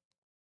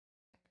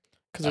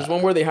 Because there's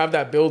one where they have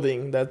that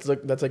building that's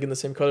like in the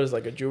same color as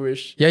like a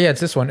Jewish. Yeah,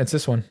 it's this one. It's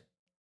this one.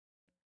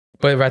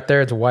 But right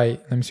there, it's white.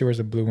 Let me see where's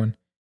the blue one.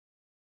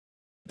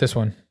 This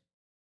one.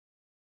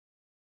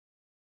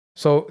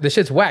 So this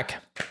shit's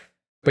whack.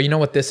 But you know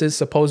what this is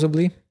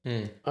supposedly?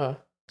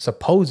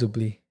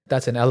 Supposedly,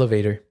 that's an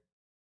elevator.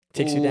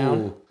 Takes you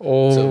down.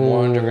 Oh, some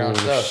more underground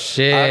stuff.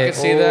 Shit. I can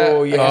see that.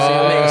 Oh, yeah,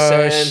 that makes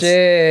sense.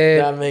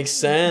 Shit. That makes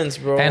sense,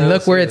 bro. And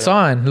look where it's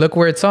on. Look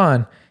where it's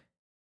on.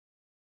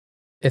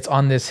 It's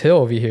on this hill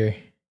over here.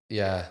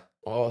 Yeah.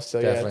 Oh, so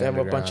yeah, they have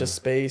a bunch of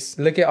space.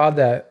 Look at all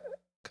that.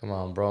 Come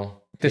on, bro.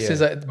 This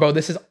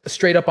is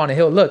straight up on a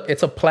hill. Look,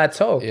 it's a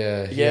plateau.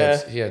 Yeah.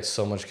 He had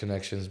so much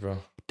connections, bro.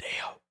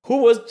 Damn.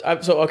 Who was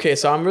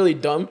so I'm really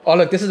dumb. Oh,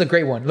 look, this is a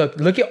great one.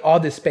 Look at all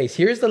this space.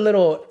 Here's the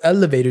little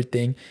elevator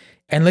thing.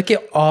 And look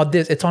at all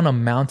this. It's on a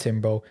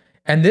mountain, bro.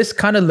 And this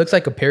kind of looks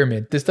like a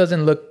pyramid. This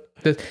doesn't look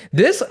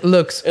this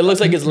looks It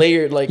looks like it's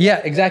layered like yeah,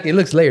 exactly. It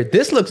looks layered.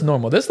 This looks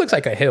normal. This looks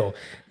like a hill.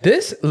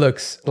 This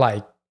looks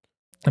like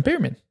a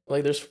pyramid.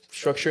 Like there's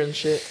structure and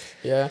shit.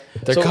 Yeah.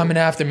 They're coming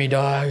after me,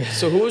 dog.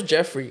 So who was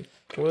Jeffrey?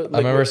 I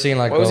remember seeing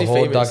like a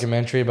whole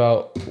documentary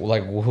about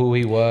like who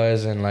he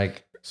was and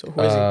like. So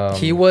who is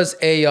he? He was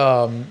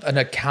an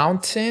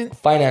accountant, a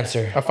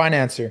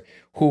financer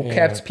who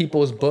kept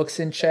people's books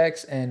and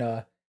checks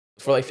and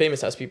for like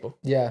famous ass people.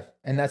 Yeah,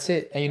 and that's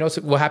it. And you know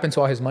what happened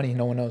to all his money?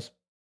 No one knows.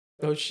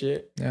 Oh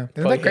shit! Yeah,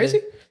 isn't that crazy?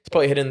 It's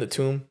probably hidden in the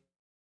tomb.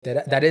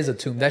 That is a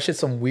tomb. That shit's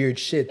some weird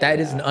shit. That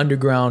is an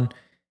underground.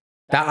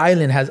 That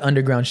island has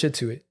underground shit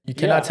to it. You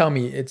cannot tell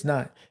me it's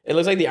not. It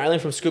looks like the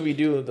island from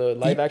Scooby-Doo, the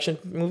live action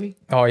movie.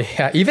 Oh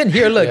yeah. Even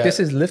here, look, this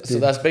is lifted. So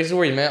that's basically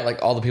where he met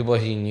like all the people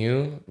he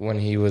knew when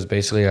he was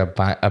basically a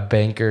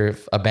banker,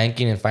 a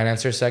banking and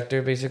financer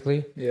sector,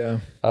 basically. Yeah.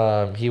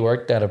 He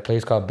worked at a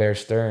place called Bear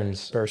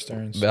Stearns.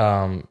 Bernstein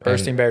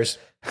Bears.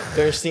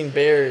 Bernstein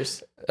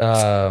Bears.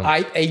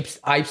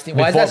 Epstein.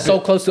 Why is that so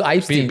close to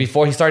Epstein?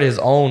 Before he started his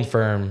own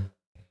firm.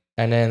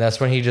 And then that's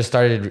when he just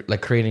started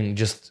like creating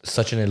just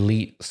such an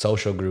elite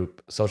social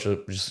group,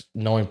 just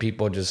knowing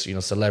people, just, you know,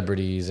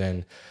 celebrities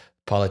and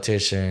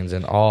politicians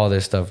and all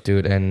this stuff,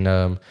 dude. And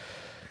I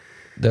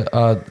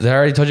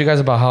already told you guys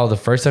about how the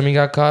first time he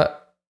got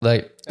caught,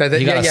 like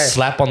he got a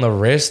slap on the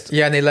wrist.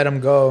 Yeah, and they let him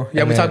go.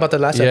 Yeah, we talked about the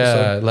last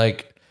episode. Yeah,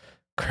 like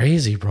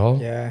crazy, bro.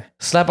 Yeah,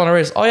 slap on the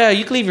wrist. Oh yeah,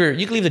 you can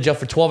leave the jail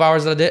for 12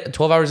 hours a day,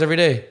 12 hours every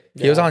day.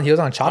 Yeah. He was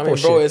on Chapo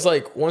shit. Bro, it's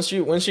like once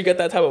you get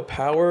that type of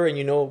power and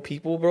you know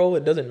people, bro,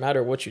 it doesn't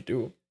matter what you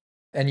do.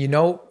 And you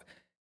know,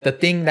 the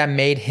thing that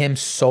made him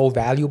so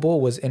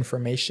valuable was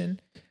information.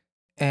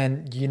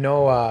 And you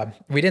know,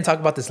 we didn't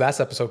talk about this last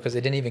episode because it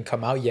didn't even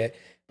come out yet.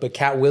 But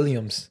Cat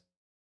Williams.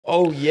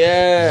 Oh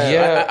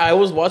yeah. I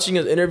was watching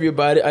his interview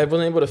about it. I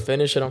wasn't able to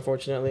finish it,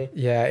 unfortunately.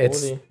 Yeah,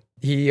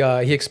 he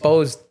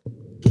exposed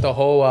the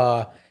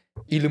whole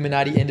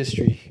Illuminati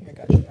industry. I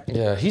got you.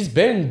 Yeah, he's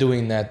been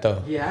doing that though.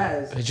 He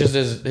has. It's just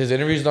his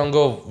interviews don't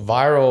go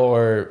viral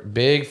or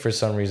big for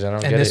some reason.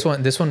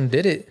 This one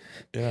did it.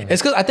 Yeah.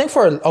 It's because I think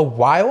for a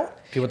while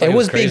it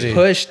was being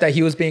pushed that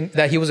he was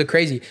a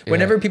crazy.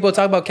 Whenever people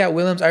talk about Cat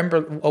Williams, I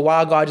remember a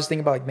while ago I just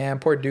think about like, man,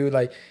 poor dude,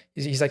 like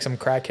he's like some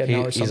crackhead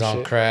now or something. He's on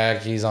shit.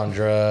 Crack. He's on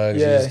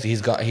drugs. Yeah.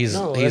 He's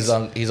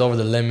over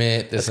the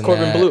limit. This that's and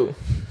Corbin that. Blue.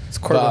 It's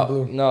Corbin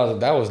Blue. No,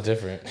 that was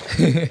different.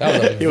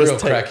 That was a real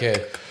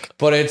crackhead.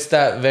 But it's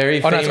that very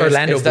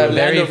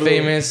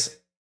famous.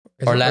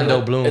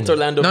 Orlando Bloom. It's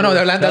Orlando Bloom. No,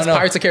 that's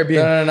Pirates of the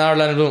Caribbean. No, not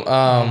Orlando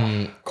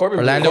Bloom.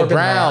 Orlando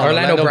Brown.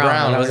 Orlando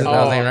Brown. Was his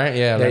name, right?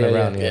 Yeah, Orlando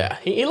Brown. Yeah.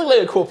 He looked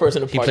like a cool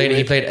person to party with.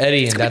 He played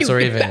Eddie, and that's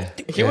Raven.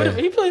 He played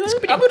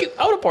that. I would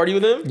have partied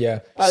with him.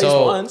 Yeah. At least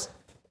once.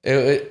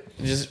 it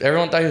just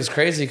everyone thought he was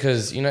crazy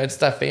because you know it's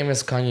that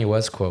famous Kanye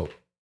West quote.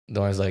 The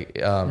one's like,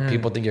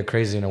 people think you're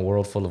crazy in a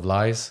world full of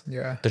lies.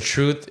 Yeah. The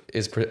truth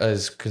is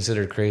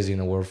considered crazy in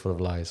a world full of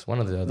lies. One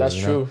of the other. That's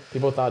true.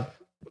 People thought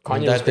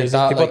Kanye was crazy.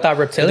 People thought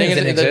reptilians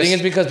didn't exist. The thing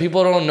is because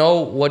people don't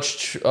know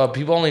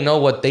people only know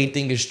what they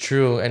think is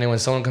true, and then when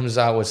someone comes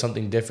out with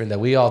something different that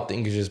we all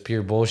think is just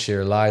pure bullshit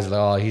or lies, like,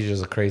 oh, he's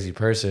just a crazy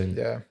person.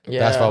 Yeah.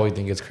 That's why we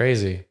think it's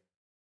crazy.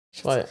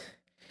 But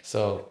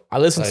so I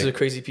listen to the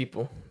crazy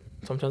people.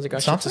 Sometimes I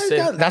got shit to say.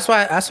 That's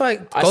why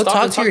go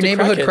talk to your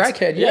neighborhood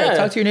crackhead. Yeah,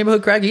 talk to your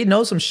neighborhood crackhead. He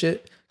knows some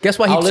shit. Guess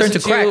why he turned to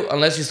crack?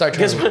 Unless you start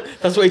trying.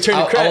 That's why he turned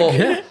to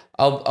crack.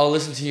 I'll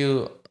listen to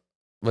you,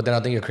 but then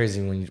I think you're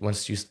crazy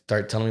once you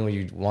start telling me what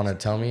you want to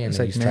tell me, and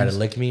then you try to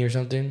lick me or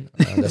something.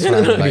 That's when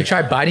I'm like, you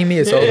try biting me,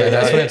 it's over.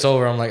 That's when it's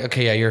over. I'm like,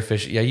 okay, yeah, you're a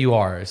fish. Yeah, you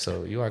are.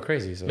 So you are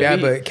crazy. So yeah,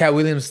 but Cat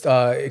Williams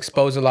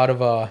exposed a lot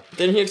of.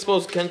 Didn't he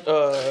expose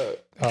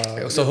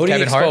so who did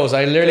he expose?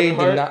 I literally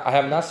did not. I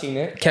have not seen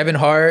it. Kevin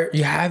Hart.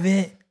 You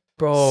haven't,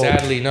 bro?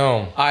 Sadly, no.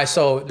 All right,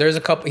 so there's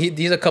a couple.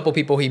 These are a couple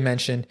people he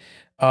mentioned.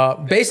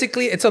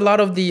 Basically, it's a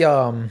lot of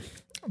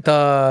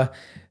the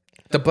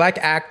black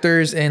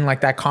actors in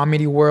like that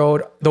comedy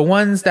world. The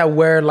ones that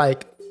wear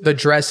like the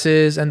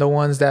dresses and the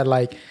ones that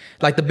like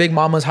the Big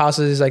Mama's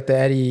houses, like the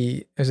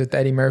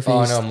Eddie Murphy?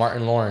 Oh no,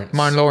 Martin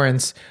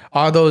Lawrence.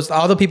 All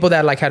the people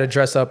that like had to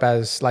dress up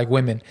as like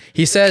women.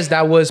 He says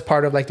that was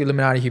part of like the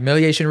Illuminati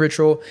humiliation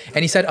ritual.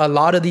 And he said a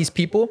lot of these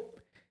people,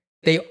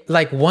 they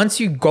like once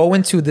you go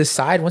into this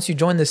side, once you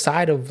join the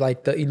side of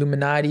like the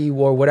Illuminati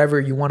or whatever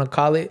you want to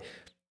call it,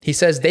 he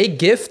says they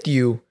gift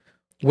you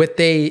with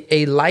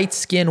a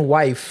light-skinned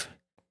wife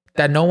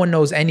that no one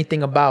knows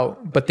anything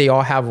about, but they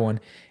all have one.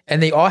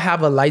 And they all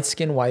have a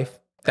light-skinned wife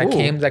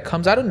that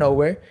comes out of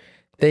nowhere.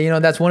 They,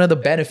 that's one of the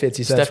benefits.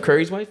 He says. Steph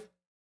Curry's wife?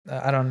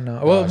 I don't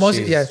know. Well,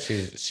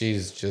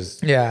 she's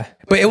just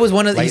but it was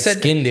one of the, he said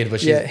skinned,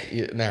 but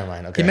never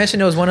mind. Okay. He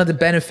mentioned it was one of the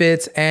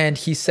benefits, and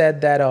he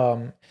said that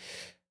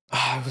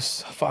it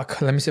was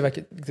fuck. Let me see if I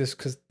can this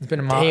because it's been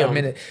a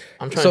minute.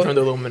 I'm trying to turn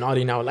the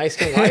Illuminati now. Light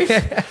skin wife.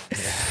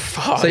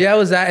 Fuck. So yeah, it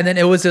was that, and then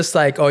it was just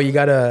like, oh, you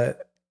gotta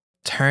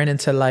turn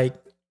into like.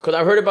 Because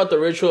I've heard about the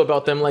ritual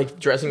about them like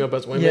dressing up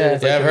as women. Yeah,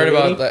 like, I've heard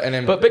about that. And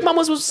then, but Big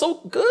Mama's was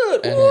so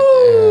good. I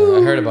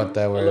heard about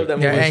that. Where I love that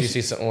movie.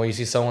 when you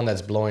see someone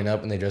that's blowing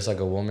up and they dress like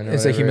a woman.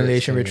 It's a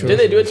humiliation ritual. Did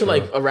they do it to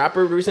like a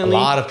rapper recently? A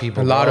lot of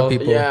people.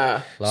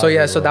 Yeah.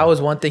 So that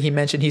was one thing he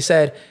mentioned. He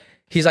said.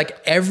 He's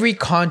like every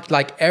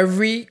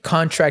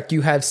contract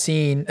you have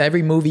seen,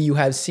 every movie you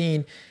have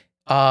seen,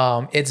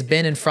 it's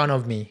been in front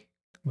of me.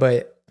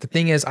 But the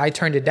thing is, I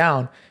turned it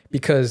down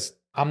because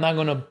I'm not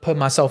gonna put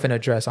myself in a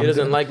dress. He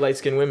doesn't like light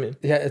skinned women.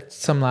 Yeah, it's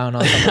some line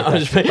on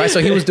something. Right, so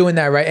he was doing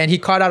that, right, and he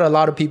caught out a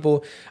lot of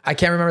people. I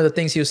can't remember the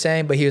things he was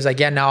saying, but he was like,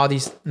 yeah, now all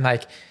these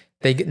like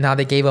they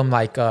gave him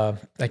like a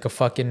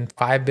fucking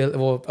 $5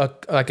 billion,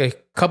 like a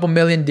couple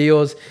million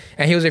deals,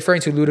 and he was referring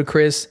to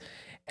Ludacris.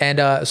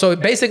 And so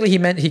basically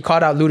he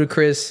called out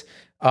Ludacris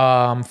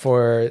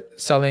for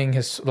selling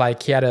his,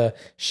 like he had to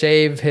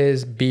shave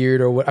his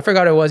beard or what, I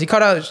forgot what it was. He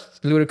called out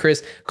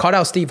Ludacris, called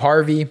out Steve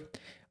Harvey.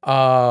 He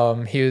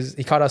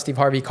called out Steve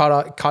Harvey,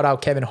 called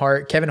out Kevin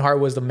Hart. Kevin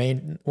Hart was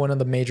one of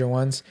the major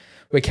ones.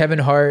 With Kevin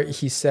Hart,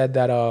 he said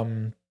that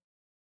totally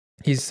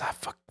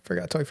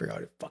forgot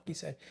what the fuck he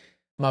said.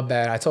 My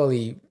bad.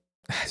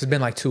 It's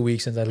been like 2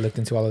 weeks since I looked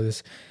into all of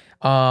this.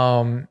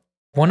 One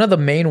of the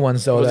main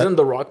ones though. Wasn't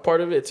The Rock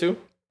part of it too?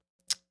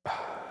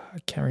 I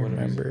can't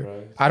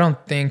remember. I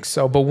don't think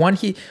so. But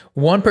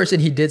one person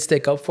he did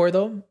stick up for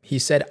though, he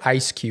said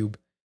Ice Cube.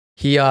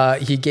 He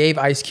gave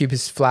Ice Cube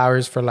his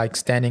flowers for like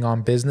standing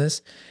on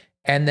business.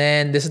 And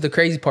then this is the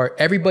crazy part.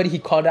 Everybody he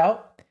called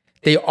out,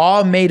 they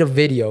all made a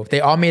video.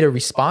 They all made a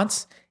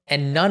response,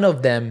 and none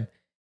of them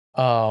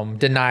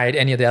denied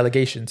any of the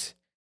allegations.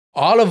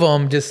 All of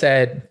them just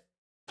said,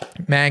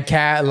 man,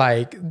 Cat,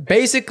 like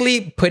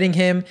basically putting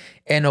him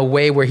in a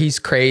way where he's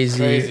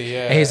crazy.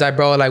 Yeah. And he's like,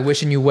 bro, like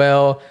wishing you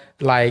well.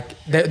 Like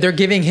they're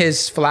giving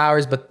his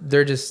flowers, but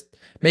they're just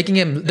making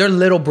him, they're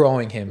little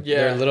broing him.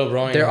 Yeah. They're little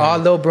broing They're him. all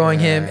little broing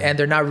him, and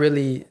they're not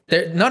really,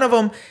 none of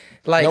them,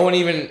 like. No one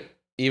even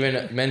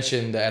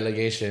mentioned the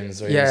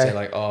allegations or even say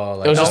like, oh,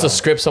 like, it was just a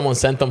script someone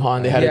sent them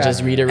on. They had to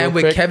just read it real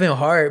quick. And with Kevin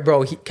Hart,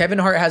 bro, Kevin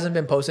Hart hasn't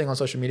been posting on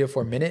social media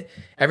for a minute.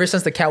 Ever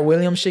since the Cat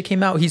Williams shit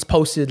came out, he's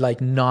posted like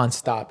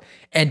nonstop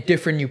and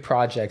different new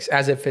projects,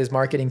 as if his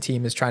marketing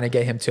team is trying to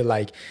get him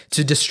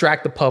to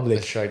distract the public.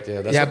 That's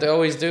what they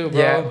always do, bro.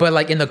 Yeah, but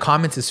like in the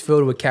comments, it's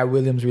filled with Cat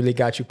Williams really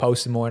got you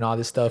posting more and all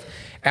this stuff.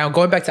 And I'm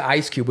going back to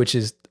Ice Cube, which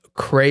is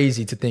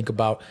crazy to think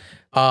about.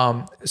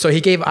 So he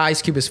gave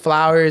Ice Cube his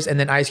flowers, and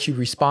then Ice Cube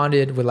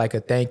responded with like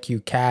a thank you,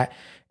 Cat.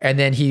 And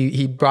then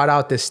he brought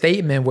out this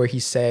statement where he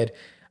said,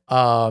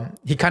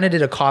 he kind of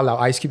did a call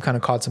out. Ice Cube kind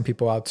of called some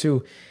people out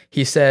too.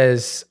 He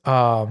says,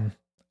 I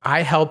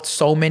helped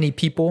so many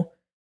people.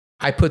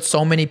 I put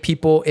so many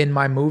people in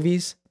my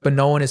movies, but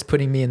no one is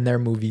putting me in their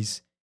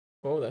movies.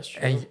 Oh, that's true.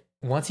 And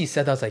once he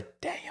said that, I was like,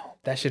 damn,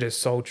 that shit is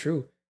so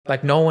true.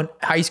 Like no one,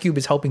 Ice Cube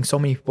is helping so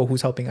many people.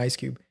 Who's helping Ice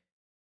Cube?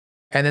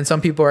 And then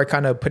some people are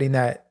kind of putting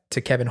that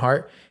to Kevin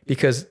Hart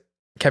because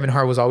Kevin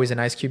Hart was always in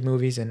Ice Cube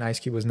movies and Ice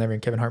Cube was never in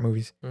Kevin Hart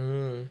movies.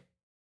 Mm.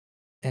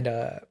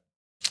 And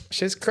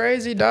shit's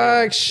crazy,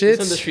 dog. This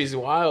Shit's industry's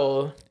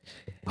wild.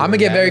 I'm gonna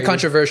get very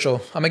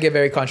controversial.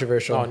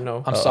 Oh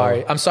no. I'm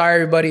sorry. I'm sorry,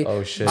 everybody.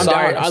 Oh shit. I'm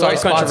sorry. down. I'm I sorry, love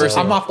sponsors. controversy.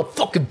 I'm off the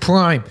fucking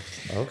prime.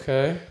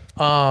 Okay. This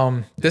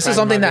Prime is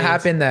something my that veins.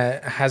 happened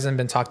that hasn't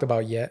been talked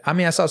about yet. I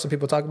mean, I saw some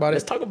people talk about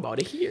Let's it. talk about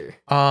it here.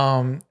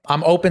 I'm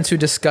open to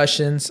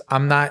discussions.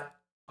 I'm not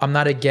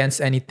against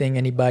anything,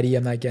 anybody.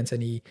 I'm not against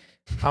any.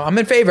 I'm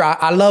in favor.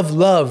 I love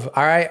love.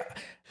 All right.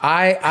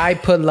 I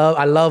put love.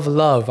 I love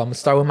love. I'm gonna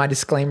start with my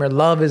disclaimer.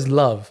 Love is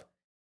love.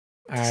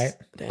 All right.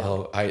 Damn.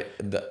 Oh, I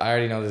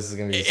already know this is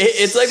gonna be.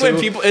 It's like when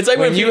people. It's like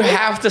when you people,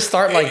 have to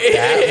start like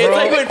that, It's bro.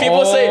 like when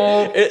people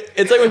say.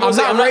 It's like when people I'm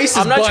say, not "I'm not racist,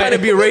 I'm not but-" trying to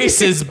be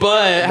racist,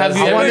 but have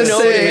you I ever wanna say-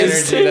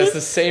 noticed?" energy. That's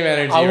the same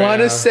energy. I right want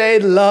now. to say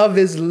love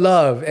is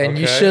love, and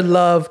you Okay. should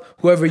love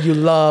whoever you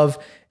love.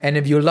 And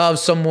if you love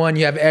someone,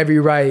 you have every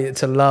right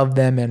to love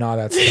them and all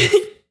that stuff.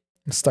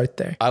 Let's start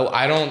there.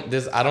 I don't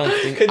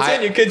think.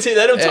 Continue.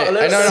 Let him talk. No,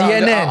 Let him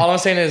no, CNN. all I'm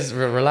saying is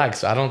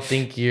relax. I don't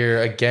think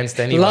you're against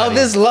anybody. Love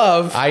is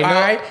love. I know. All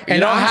right? You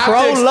And don't I'm have to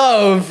pro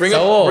love.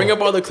 Bring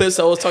up all the clips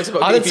that always talks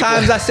about. Other gay people.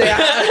 times I say,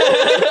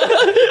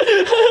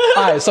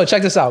 all right. So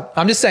check this out.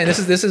 I'm just saying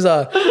this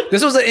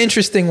was an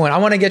interesting one. I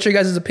want to get your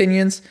guys'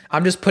 opinions.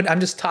 I'm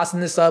just tossing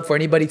this up for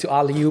anybody to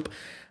alley-oop.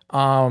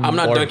 I'm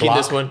not Or dunking block.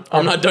 this one.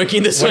 I'm not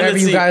dunking this one. Whatever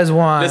Let's you see. guys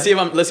want Let's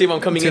see if I'm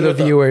coming to in the with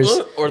viewers.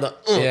 the or the.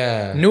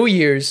 Yeah. New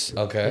Year's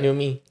Okay. New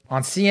me.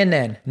 on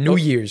CNN. New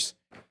Year's.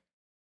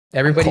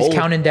 Everybody's cold.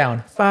 counting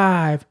down.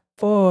 5,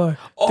 4,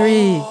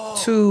 3,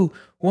 2,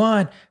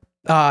 1.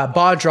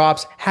 Ball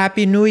drops.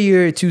 Happy New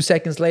Year. 2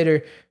 seconds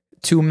later,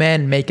 2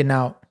 men making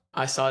out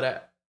I saw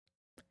that.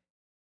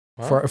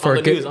 for On a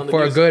the good news, on the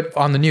for news. a good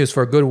on the news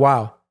for a good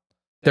while.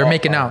 They're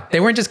making out. They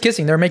weren't just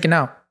kissing. They were making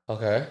out.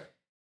 Okay.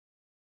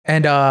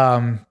 And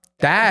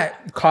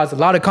that caused a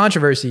lot of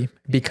controversy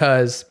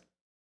because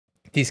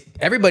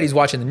everybody's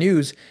watching the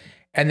news,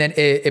 and then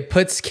it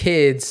puts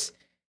kids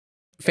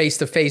face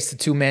to face to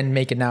 2 men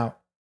making out,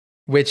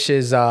 which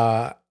is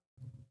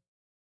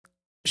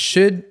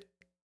should,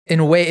 in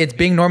a way, it's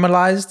being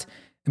normalized,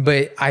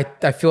 but I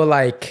feel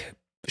like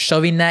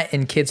shoving that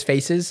in kids'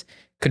 faces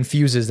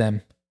confuses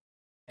them,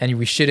 and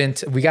we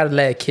got to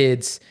let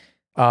kids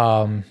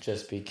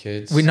Just be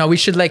kids. we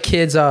should let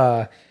kids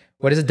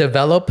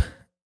develop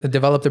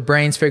their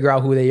brains, figure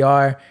out who they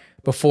are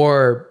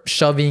before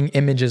shoving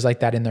images like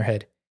that in their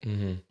head.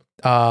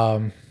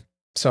 Mm-hmm.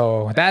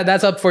 So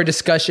that's up for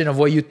discussion of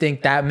what you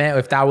think that meant,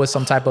 if that was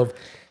some type of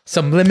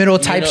subliminal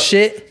type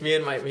shit. Me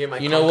and my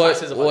You know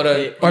what?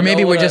 Or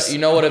maybe we're just- You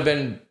know what would have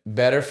been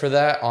better for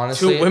that,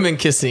 honestly. 2 women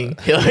kissing.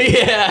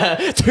 Yeah,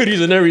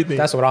 titties and everything.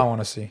 That's what I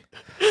want to see.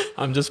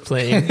 I'm just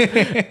playing.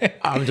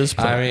 I'm just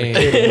I playing.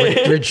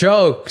 mean, We're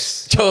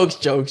jokes.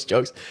 jokes.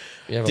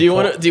 have Do you a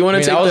want to? quote. Do you want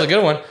I to mean, take that was a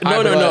good one. No.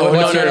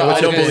 I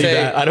I don't believe say-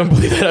 that. I don't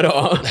believe that at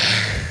all.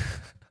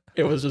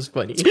 It was just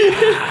funny.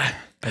 I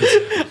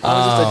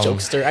was just a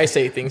jokester. I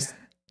say things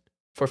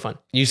for fun.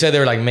 You said they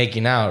were like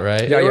making out,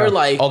 right? They were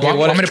like, Okay,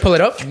 Want me to pull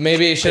it up?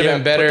 Maybe it should Yeah,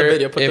 have been put the better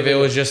video, put the if it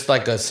video. was just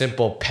like a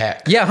simple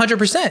peck. Yeah, 100%.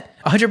 100% You should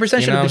know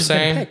what have I'm just been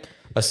saying? peck.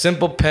 A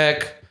simple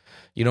peck.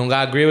 You don't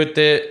gotta agree with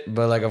it,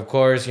 but like, of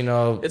course, you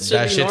know It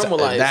should be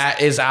normalized.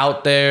 that is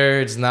out there.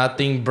 It's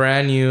nothing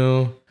brand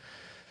new. so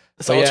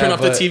But I'll yeah, turn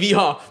off the but- TV,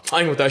 huh? I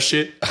ain't with that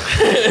shit.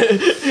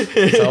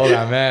 So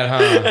got mad,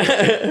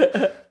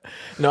 huh?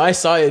 No, I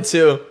saw it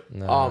too.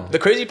 The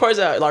crazy part is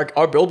that like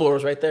our billboard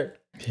was right there.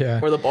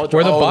 Yeah. Where the ball dropped.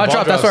 Where the Oh, ball ball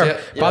dropped. That's drops, where.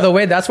 yeah. By the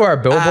way, that's where our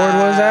billboard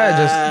was at.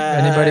 Just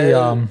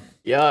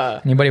Yeah.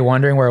 anybody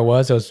wondering where it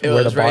was? It was It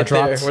where was the ball right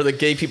there dropped. where the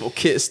gay people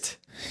kissed.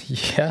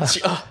 Yeah.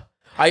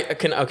 I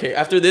can okay.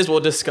 After this, we'll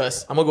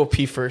discuss. I'm gonna go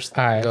pee first.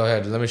 All right. Go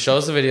ahead. Let me show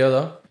us the video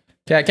though.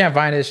 Yeah, I can't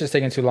find it. It's just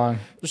taking too long.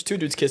 There's 2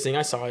 dudes kissing.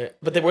 I saw it,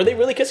 but were they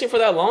really kissing for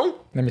that long?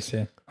 Let me see.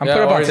 I'm Yeah,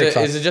 put up or on is it,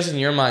 TikTok. is it just in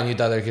your mind you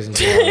thought they were kissing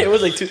too long? It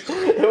was like 2.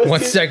 It was 1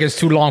 second is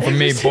too long for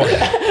me, boy.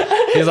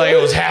 He's like,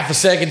 it was half a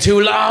second too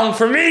long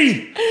for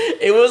me.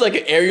 It was like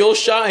an aerial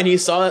shot, and he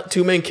saw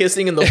 2 men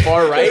kissing in the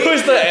far right. It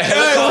was the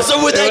Hey, what's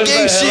up with that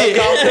gay shit?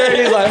 And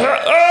he's like,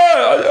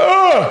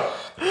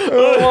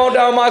 on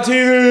down my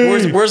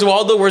TV. Where's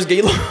Waldo? Where's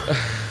Gaylord?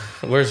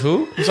 Where's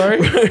who? I'm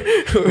sorry.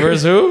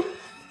 Where's who?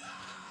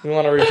 You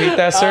want to repeat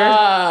that, sir?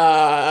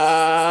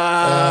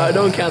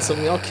 Don't cancel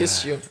me. I'll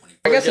kiss you.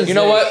 I guess You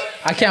know what?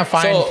 I can't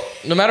find. So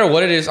no matter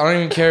what it is, I don't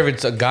even care if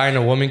it's a guy and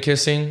a woman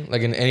kissing,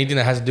 like in anything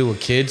that has to do with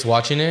kids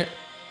watching it.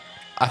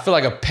 I feel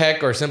like a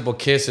peck or a simple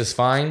kiss is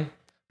fine,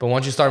 but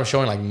once you start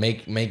showing like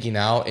making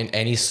out in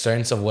any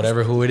sense of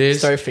whatever who it is,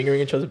 Start fingering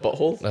each other's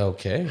buttholes.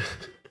 okay,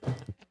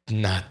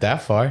 not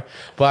that far.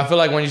 But I feel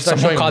like when you start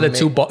Someone showing called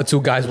it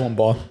two guys, one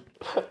ball.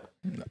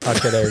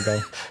 Okay, there you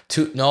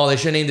go. no, they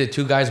should have named it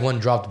 2 guys, 1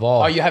 dropped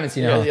ball. Oh, you haven't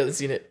seen it? Yeah, huh? you haven't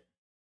seen it.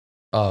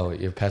 Oh,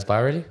 you passed by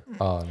already?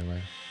 Oh, never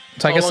mind.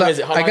 So I How guess long is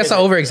it? How I long guess is I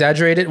it? over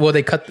exaggerated. Well,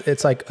 they cut.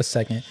 It's like a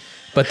second,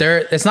 but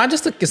it's not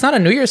just. It's not a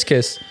New Year's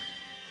kiss.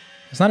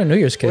 It's not a New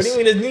Year's What kiss. do you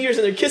mean? It's New Year's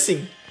and they're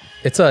kissing.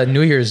 It's a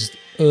New Year's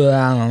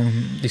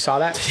You saw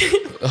that?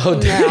 Oh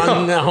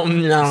damn!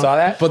 No. Saw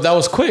that? But that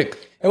was quick.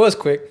 It was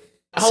quick.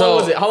 How long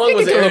was it? How long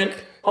was it, Aaron?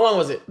 How long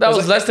was it? That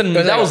was less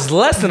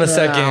than a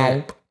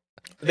second.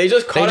 They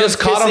just caught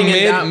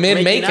him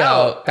mid make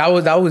out. That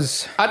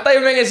was. I thought you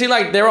were making it seem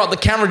like they were the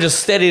camera just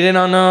steadied in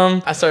on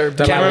them. I started.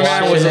 The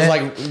cameraman was just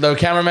like the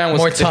cameraman was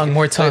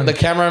more tongue. The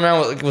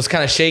cameraman was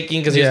kind of shaking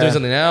because he was doing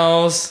something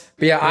else.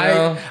 But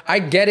yeah, I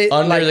get it.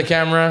 Under the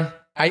camera.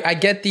 I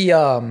get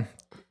the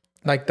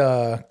like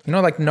the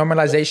like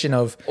normalization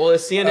of. Well,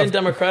 is CNN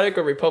Democratic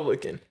or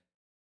Republican?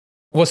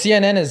 Well,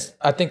 CNN is.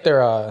 I think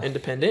they're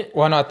independent.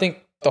 Well, no, I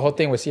think the whole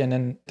thing with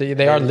CNN,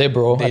 they are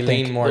liberal. They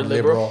lean more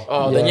liberal.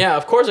 Oh, then yeah,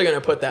 of course they're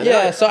gonna put that.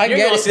 Yeah, so you're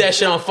gonna see that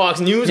shit on Fox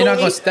News. You're not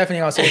gonna definitely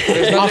gonna see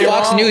it. On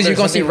Fox News. You're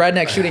gonna see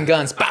rednecks shooting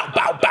guns. Bow,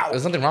 bow, bow.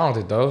 There's nothing wrong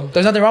with it though.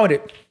 There's nothing wrong with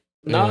it.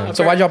 No.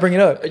 So why'd y'all bring it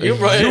up? You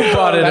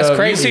brought it That's up.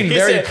 crazy. You seem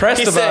very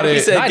pressed about it. He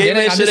said, "Gay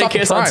men shouldn't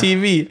kiss on Prime.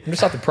 TV." I'm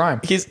just off the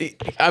Prime.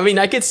 I mean,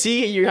 I could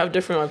see you have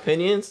different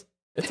opinions.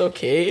 It's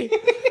okay,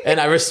 and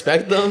I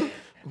respect them.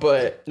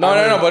 But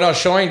no.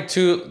 Showing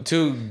two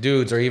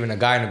dudes, or even a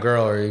guy and a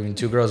girl, or even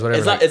two girls,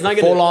 whatever. It's not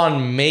gonna, full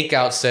on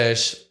makeout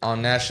sesh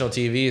on national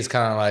TV is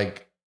kind of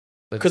like.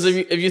 Because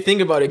if you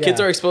think about it,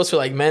 kids are exposed to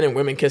like men and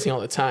women kissing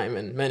all the time,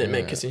 and men and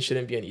men kissing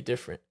shouldn't be any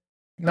different.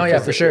 No, yeah,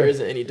 for sure. There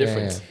isn't any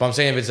difference. Yeah. But I'm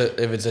saying if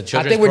it's a children's,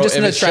 I think we're just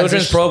in a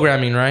children's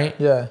programming, right?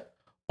 Yeah.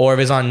 Or if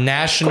it's on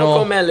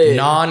national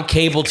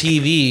non-cable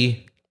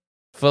TV.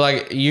 Feel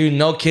like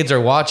kids are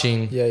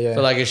watching. Yeah.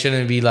 Feel like it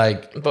shouldn't be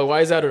like. But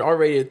why is that an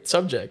R-rated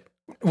subject?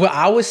 Well,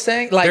 I was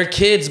saying like they're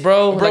kids,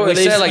 bro. Like we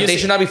said, like they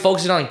should not be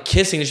focusing on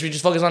kissing. They should be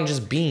just focused on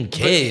just being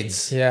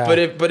kids. Yeah. But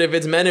if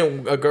it's men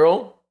and a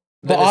girl,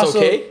 then it's also,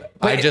 okay.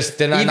 I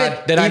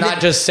not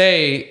just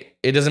say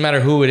it doesn't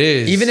matter who it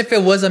is. Even if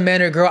it was a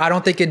man or girl, I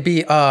don't think it'd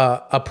be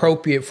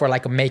appropriate for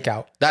like a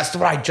makeout. That's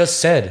what I just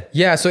said.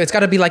 Yeah, so it's got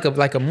to be like a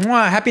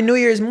mwah, Happy New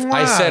Year's. Mwah.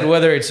 I said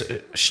whether it's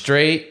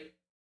straight,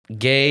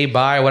 gay,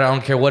 bi, what I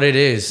don't care what it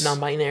is.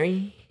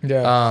 Non-binary.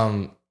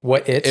 Yeah.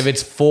 If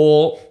it's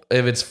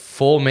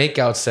full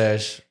makeout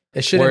sesh,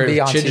 it shouldn't be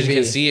on children TV.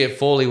 can see it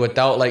fully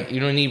without you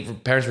don't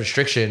need parents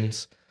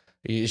restrictions.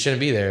 You shouldn't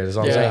be there. That's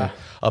what I'm saying.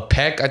 A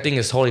peck, I think,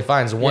 is totally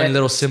fine. It's one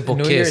little simple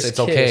kiss. It's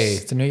okay.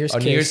 It's a New Year's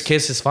kiss. A New Year's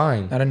kiss is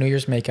fine. Not a New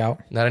Year's makeout.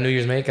 Not a New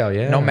Year's makeout.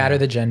 Yeah. No matter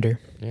the gender.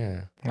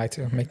 Yeah. I like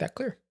to make that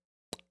clear.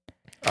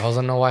 I was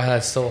don't know why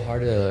that's so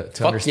hard to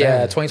understand.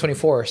 Yeah,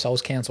 2024. So I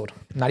was canceled.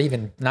 Not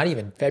even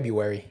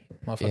February.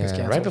 Motherfuckers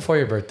canceled. Right before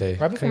your birthday.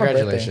 Right before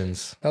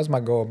Congratulations. That was my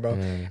goal, bro.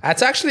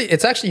 It's actually,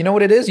 you know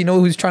what it is? You know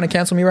who's trying to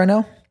cancel me right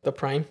now? The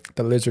Prime.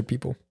 The lizard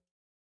people.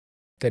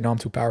 They know I'm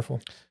too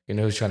powerful. You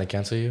know who's trying to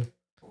cancel you?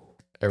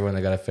 Everyone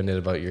that got offended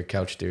about your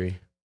couch theory.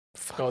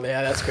 Oh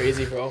yeah, that's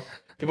crazy, bro.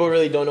 People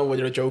really don't know what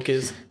their joke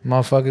is.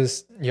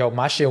 Motherfuckers,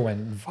 my shit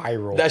went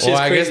viral. That shit's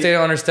crazy. I guess they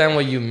don't understand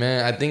what you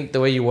meant. I think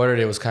the way you worded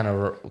it was kind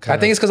of. I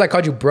think it's because I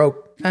called you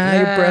broke.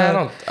 You're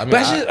broke.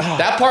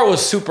 That part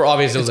was super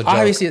obvious. It was a joke.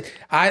 Obviously,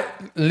 I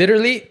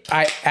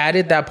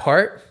added that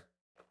part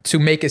to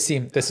make it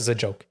seem this is a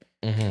joke.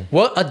 Mm-hmm.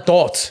 What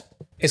adult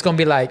is gonna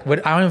be like?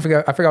 What I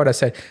forgot what I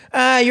said.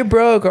 You're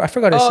broke. Or I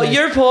forgot what I said. Oh,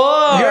 you're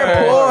poor. You're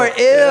poor.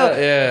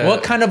 Ew. Yeah.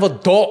 What kind of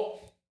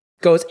adult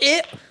goes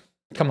ew?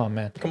 Come on,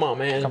 man. Come on.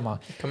 I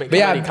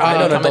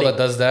know an adult that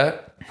does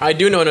that. I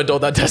do know an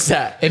adult that does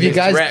that. If you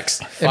guys,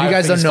 Rex. If you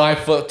guys don't know,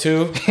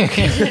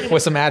 5'2"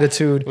 with some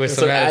attitude, with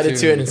some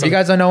attitude. And if you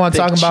guys don't know what I'm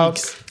talking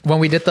cheeks. about, when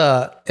we did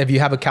if you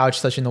have a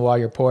couch touching the wall,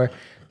 you're poor.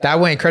 That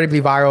went incredibly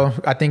viral.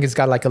 I think it's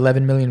got like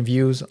 11 million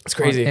views. It's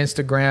crazy. On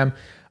Instagram.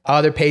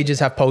 Other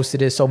pages have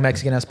posted it. So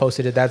Mexican has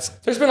posted it.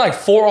 There's been like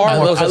 4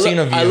 articles I've seen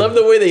of you. I love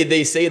the way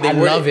they say it. I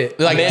love it.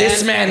 Like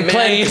this man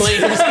claims.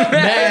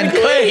 Man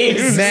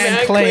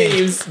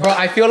claims. Bro,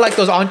 I feel like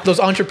those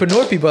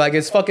entrepreneur people. Like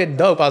it's fucking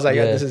dope. I was like,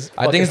 this is.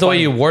 I think it's the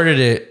way you worded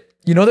it.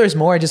 You know, there's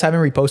more. I just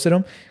haven't reposted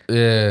them.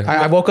 Yeah.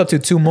 I woke up to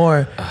 2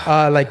 more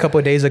like a couple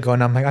of days ago,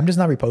 and I'm like, I'm just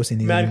not reposting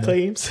these. Man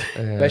claims.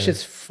 That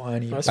shit's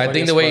funny. I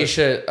think the way you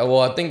should. Well,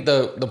 I think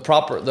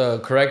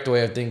the correct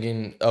way of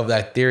thinking of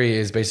that theory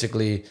is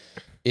basically,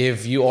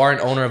 if you are an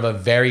owner of a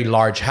very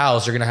large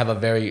house, you're going to have a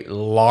very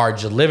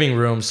large living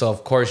room. So,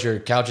 of course, your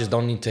couches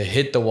don't need to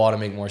hit the wall to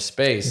make more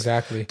space.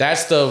 Exactly.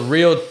 That's the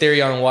real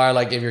theory on why,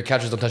 like, if your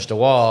couches don't touch the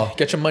wall.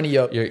 Get your money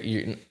up.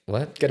 You're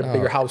what? Get a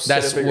bigger house.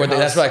 That's where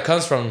it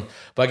comes from.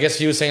 But I guess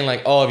he was saying,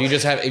 like,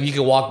 if you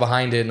can walk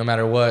behind it no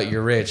matter what,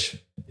 you're rich.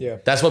 Yeah.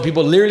 That's what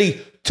people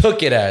literally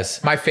took it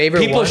as. My favorite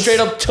people ones, straight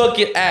up took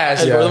it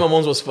as. Brother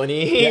Mamon's was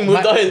funny. He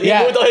moved all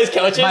his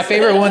couches. My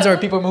favorite ones are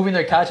people moving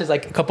their couches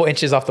like a couple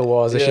inches off the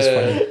walls. It's just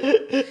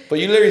funny. But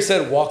you literally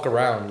said walk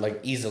around like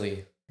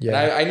easily. Yeah.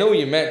 And I know what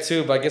you meant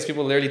too, but I guess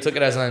people literally took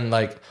it as in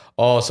like,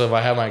 so if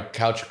I have my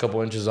couch a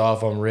couple inches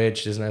off, I'm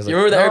rich. This and that. You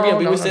remember the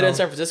Airbnb we stayed in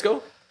San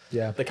Francisco?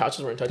 Yeah. The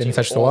couches weren't touching. Didn't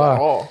touch the wall. At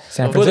all.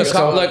 San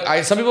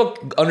Francisco. Some people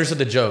understood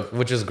the joke,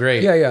 which is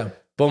great. Yeah.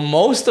 But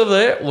most of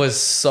it was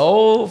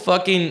so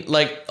fucking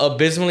like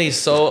abysmally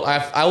so.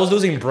 I was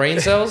losing brain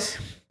cells.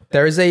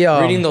 There is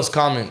a reading those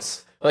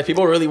comments. Like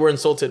people really were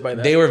insulted by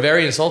that. They were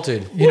very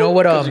insulted. You know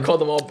what? You called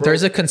them all broke.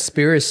 There's a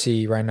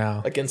conspiracy right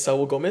now against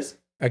Saul Gomez.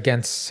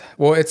 against.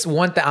 Well, it's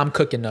one that I'm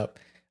cooking up.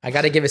 I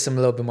got to give it some a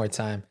little bit more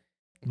time.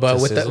 But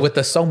To with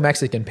the So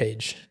Mexican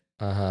page,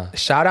 Uh-huh.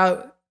 shout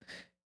out.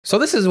 So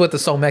this is with the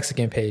So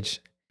Mexican page.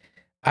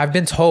 I've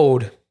been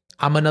told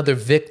I'm another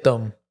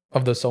victim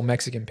of the So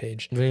Mexican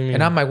page, What do you mean?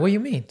 and I'm like, what do you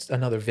mean it's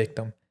another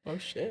victim? Oh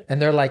shit.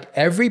 And they're like,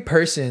 every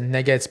person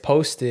that gets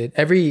posted,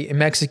 every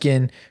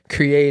Mexican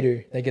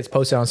creator that gets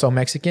posted on So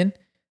Mexican,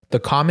 the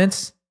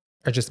comments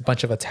are just a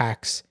bunch of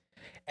attacks,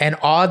 and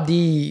all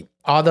the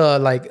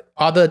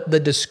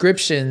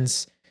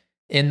descriptions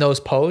in those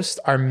posts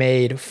are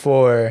made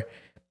for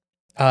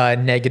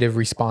negative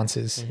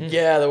responses.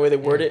 Yeah, the way they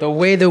word it. The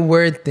way they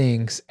word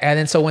things. And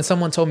then so when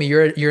someone told me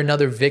you're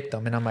another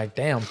victim, and I'm like,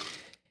 damn.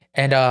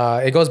 And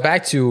it goes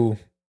back to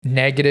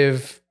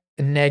negative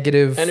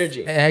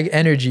Energy.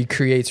 energy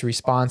creates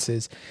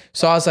responses.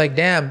 So I was like,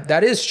 damn,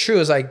 that is true.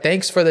 It's like,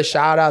 thanks for the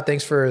shout out,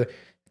 thanks for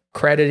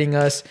crediting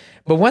us.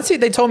 But once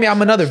they told me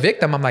I'm another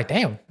victim, I'm like,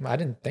 damn, I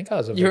didn't think I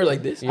was a victim. You were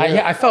like this.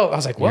 I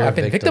was like, well, You're a I've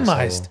been victim,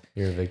 victimized. so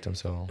you're a victim,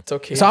 so It's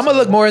okay. So I'm gonna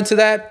look more into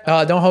that.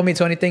 Don't hold me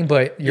to anything,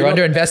 but you're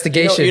under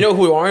investigation. You know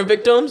who aren't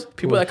victims?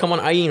 People that come on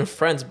IE and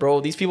Friends,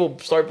 bro. These people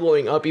start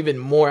blowing up even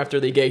more after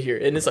they get here,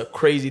 and it's a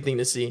crazy thing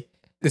to see.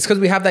 It's because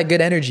we have that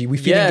good energy. We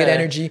feed good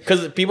energy.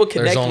 Because people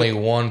connect. there's only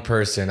one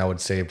person I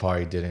would say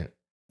probably didn't.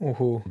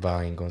 Who? But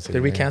I ain't gonna say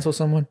Did we the name. cancel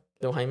someone?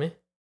 No, Jaime.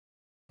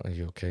 Are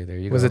you okay? There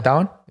you go. Was it that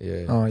one?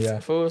 Yeah. Oh yeah.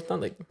 So it's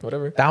not like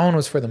whatever. That one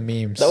was for the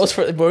memes. That was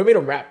for. But we made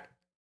a rap.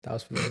 That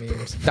was for the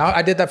memes.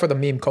 I did that for the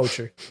meme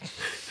culture.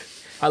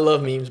 I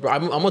love memes, bro.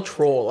 I'm a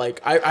troll.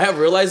 Like I have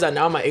realized that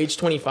now at my age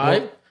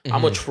 25,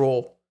 I'm a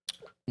troll.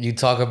 You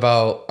talk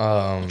about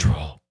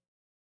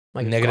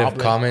Like negative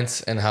goblin.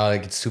 comments and how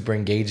like it's super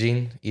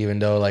engaging, even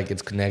though like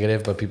it's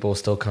negative, but people will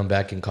still come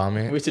back and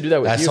comment. We used to do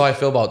that with That's you. how I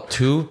feel about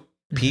two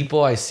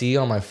people I see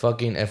on my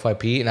fucking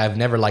FYP, and I've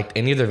never liked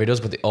any of their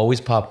videos, but they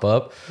always pop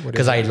up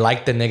because I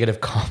like the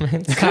negative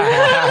comments.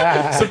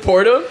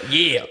 Support them.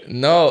 Yeah.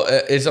 No,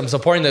 I'm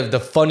supporting the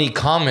funny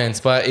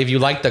comments, but if you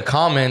like the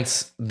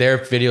comments, their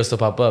videos still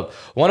pop up.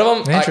 One of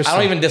them, I Interesting.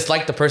 don't even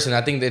dislike the person.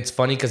 I think it's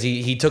funny because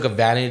he took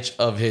advantage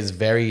of his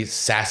very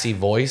sassy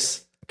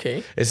voice.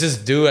 Okay. It's this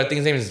dude, I think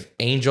his name is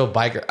Angel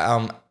Biker,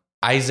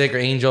 Isaac or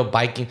Angel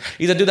Biking.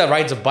 He's a dude that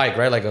rides a bike,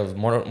 right? Like a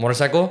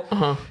motorcycle.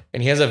 Uh-huh.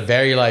 And he has a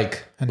very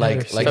like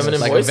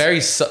feminine a voice?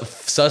 very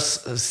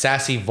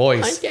sassy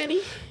voice. Hi,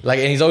 Danny. Like,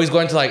 and he's always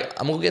going to like,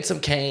 I'm gonna get some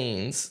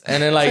canes,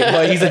 and then like,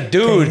 but he's a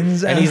dude,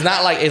 Canes, and he's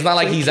not like, it's not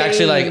like he's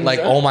actually like, canes,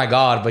 oh my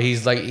god, but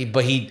he's like,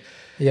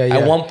 Yeah.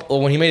 At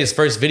when he made his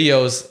first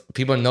videos,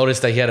 people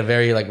noticed that he had a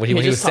very like when he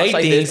was just talks saying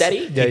like things, this,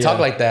 Daddy? he talked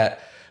like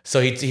that. So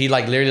he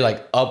like literally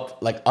like up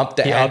the upped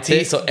ante.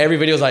 it. So every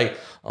video is like,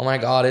 oh my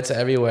god, it's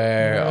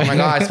everywhere. Oh my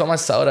god, I spilled my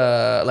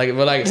soda. Like,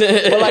 but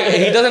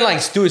he doesn't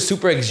like do it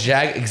super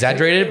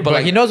exaggerated. But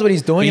like he knows what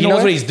he's doing. he in a knows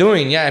way. what he's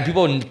doing. Yeah, and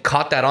people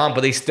caught that on,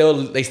 but they still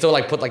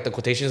like put like the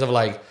quotations of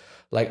like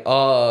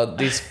oh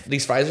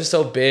these fries are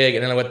so big,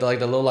 and then with the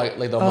little like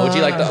the emoji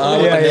with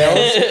the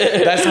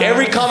nails. That's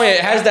every comment.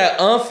 It has that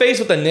face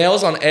with the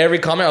nails on every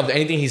comment of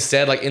anything he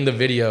said like in the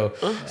video.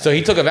 So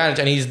he took advantage,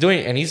 and he's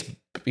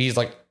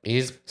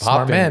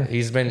Smart popping. man.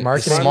 He's been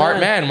Marketing. smart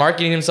man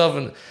marketing himself,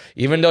 and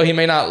even though he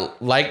probably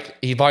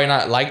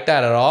not like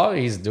that at all,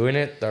 he's doing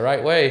it the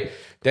right way.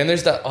 Then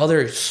there's the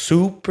other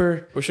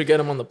super We should get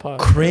him on the pod.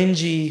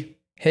 cringy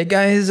Hey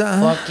guys,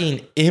 fucking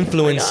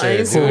influencer.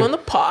 Guys, dude. on the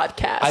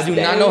podcast. I do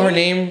not know her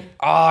name.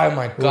 Oh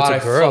my god, a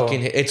girl?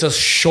 it's a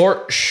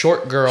short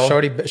girl.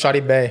 Shorty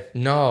Bay.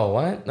 No,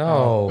 what?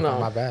 No. No.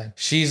 My bad.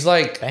 She's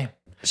like Damn.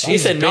 He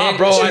said, "Nah,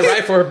 bro. I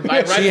write for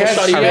she has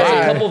Shawty a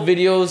Bay." couple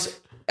videos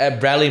at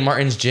Bradley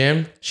Martin's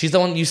gym. She's the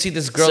one you see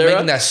this girl Sarah?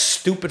 making that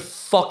stupid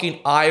fucking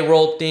eye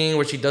roll thing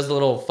where she does the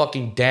little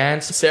fucking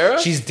dance. Sarah?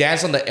 She's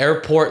danced on the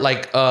airport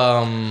like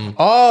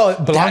Oh,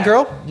 blonde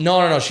girl?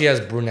 No, she has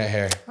brunette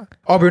hair.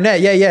 Oh, brunette.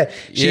 Yeah.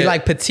 She's Yeah.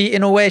 like petite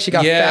in a way. She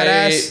got fat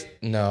ass.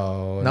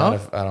 No, No? not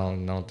if- I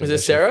don't know. Is it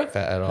Sarah?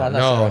 Fat at all? not No,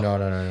 Sarah.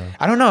 no.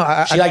 I don't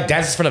know. She like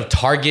dances in front of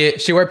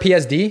Target. she wear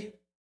PSD.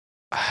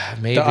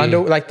 Maybe. The under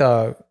like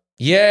the.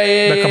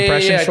 Yeah. the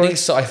compression I think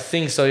shorts? so. I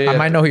think so. Yeah. I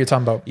might know who you're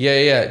talking about.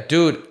 Yeah.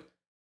 Dude,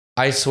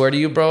 I swear to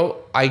you, bro,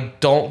 I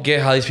don't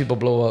get how these people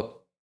blow up.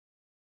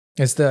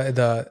 It's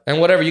the.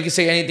 And whatever, you can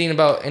say anything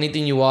about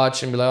anything you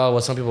watch and be like, oh,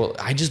 well, some people,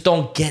 I just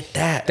don't get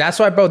that. That's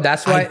why, bro.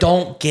 That's why I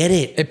don't get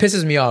it. it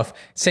pisses me off.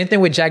 Same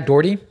thing with Jack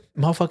Doherty.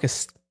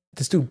 Motherfuckers,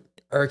 this dude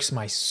irks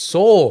my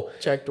soul.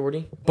 Jack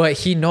Doherty. But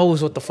he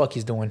knows what the fuck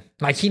he's doing.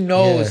 Like he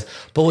knows. Yeah.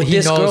 But with he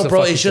this knows girl, the bro,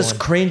 fuck it's he's just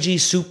doing. cringy,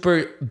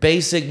 super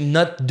basic,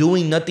 not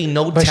doing nothing,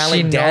 no But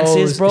talent she dances,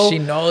 knows, bro. She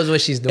knows what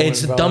she's doing.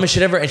 It's bro. the dumbest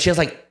shit ever. And she has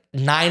like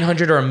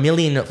 900 or a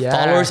million Yeah.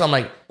 followers. I'm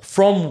like,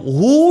 from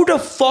who the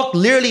fuck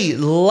literally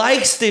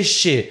likes this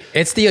shit?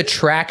 It's the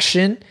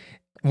attraction,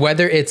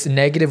 whether it's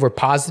negative or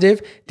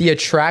positive. The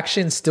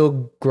attraction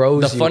still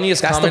grows. The you.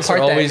 funniest That's comments the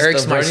part are always that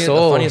irks my the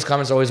soul. funniest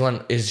comments are always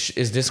one is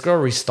this girl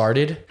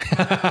restarted?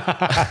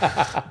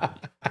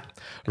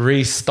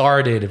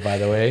 Restarted, by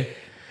the way.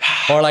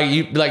 Or like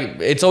you like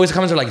it's always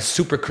comments are like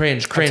super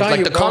cringe. Like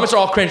you, the comments are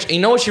all cringe. And you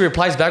know what she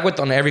replies back with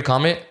on every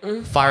comment?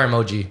 Fire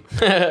emoji.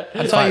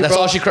 That's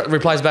all she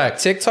replies back.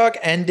 TikTok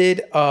ended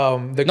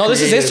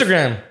This is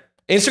Instagram.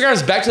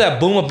 Instagram's back to that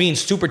boom of being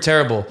super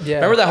terrible. Yeah.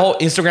 Remember that whole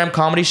Instagram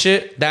comedy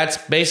shit? That's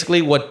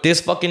basically what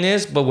this fucking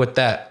is, but with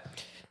that.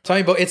 Tell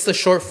me, bro, it's the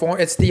short form.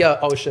 It's the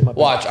oh shit, my bad.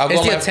 Watch. I'll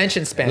it's go the on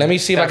attention span. Let me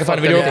see if I can find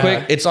a video real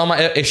quick. It's on my.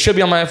 It should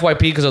be on my FYP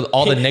because of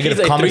all the negative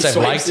like comments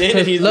 3 I've swipes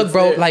liked. in. Look,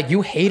 bro, like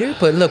you hate her,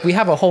 but look, we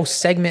have a whole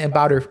segment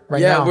about her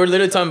right now. Yeah, we're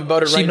literally talking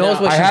about it right now. She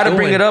knows what I she's had to doing.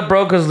 bring it up,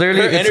 bro, because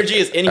literally Her energy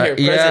is in here.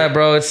 yeah, present.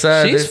 bro, it's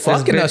sad. She's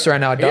fucking us right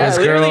now, dog. Yeah, This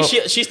literally, girl-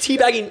 she's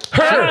teabagging.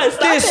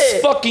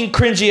 This fucking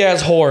cringy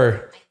ass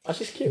whore. Oh,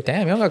 she's cute.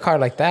 Damn, you don't got caught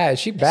like that.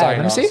 She bad.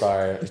 Let me see.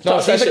 Sorry. No,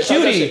 Toss that she's a shit, toss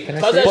that cutie. shit.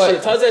 Toss that But-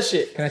 shit. Toss that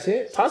shit. Can I see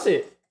it? Toss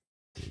it.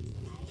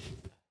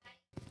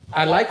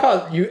 I like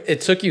how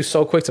it took you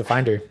so quick to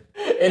find her.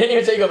 It didn't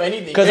even take up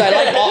anything. Because I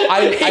like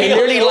I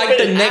literally Open like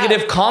the an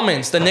negative app.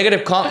 comments. The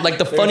negative like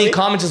the funny see?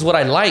 comments is what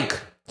I like.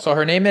 So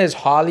her name is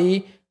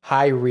Holly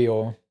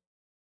Hyreal.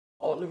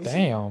 Oh, let me see.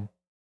 Damn.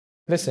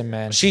 Listen,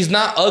 man. She's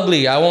not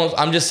ugly.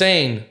 I'm just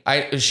saying.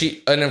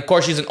 And of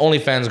course she's an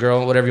OnlyFans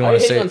girl, whatever you Why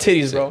want you to hating say. on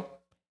titties, bro?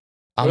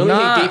 I'm We only hate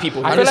not. gay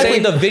people. I'm I just feel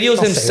saying like the videos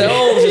don't say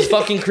themselves is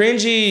fucking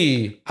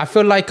cringy. I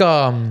feel like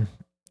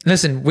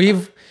listen,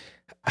 we've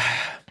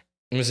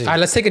Let me see. all right,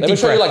 let's take a Let me deep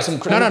show breath. you like some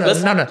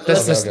no.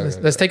 Let's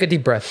Okay. let's take a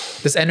deep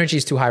breath. This energy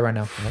is too high right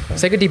now.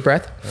 Let's take a deep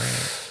breath.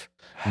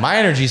 My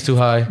energy's too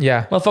high.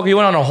 Yeah. Motherfucker, you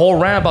went on a whole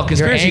rant about You're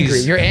conspiracies. angry.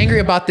 You're angry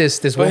about this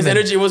But woman. his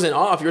energy wasn't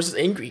off. Yours is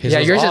angry. His Yeah,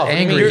 was yours is off. What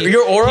do you angry. mean?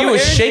 Your aura, He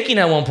was Aaron? shaking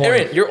at one point.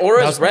 Aaron, your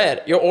aura is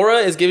red. Your aura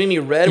is giving me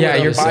red. yeah,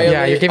 with you're a violet.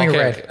 yeah, you're giving Okay,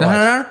 red. okay,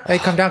 No. Hey,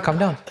 calm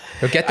down.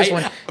 You'll get this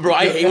one. Bro,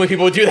 I hate when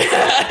people do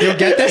that. You'll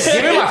get this.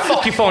 Give me my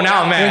fucking phone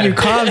out, man. When you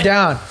calm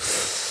down.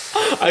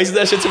 I used to do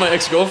that shit to my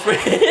ex-girlfriend.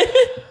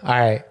 All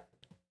right.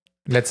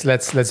 Let's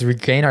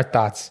regain our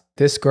thoughts.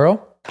 This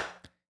girl,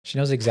 she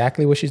knows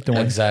exactly what she's doing.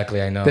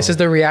 Exactly, I know. This is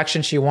the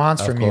reaction she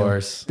wants from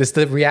course. you. This is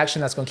the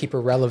reaction that's gonna keep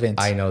her relevant.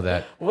 I know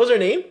that. What was her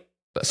name?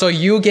 So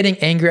you getting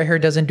angry at her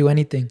doesn't do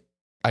anything.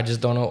 I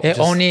just don't know. It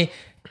only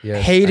Yes,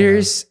 I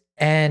haters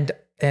and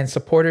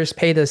supporters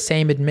pay the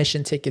same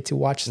admission ticket to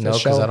watch the No,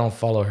 show. because I don't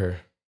follow her.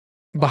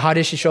 But how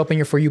did she show up in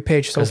your For You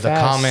page so Because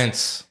fast? the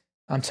comments.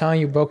 I'm telling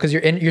you, bro, because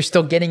you're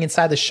still getting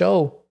inside the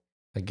show.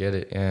 I get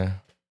it. Yeah.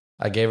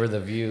 I gave her the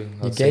view.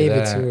 You gave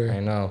it to her. I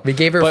know. We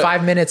gave her But-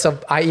 5 minutes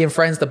of IE and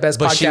Friends, the best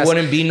But podcast. she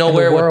wouldn't be in the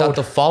nowhere world. without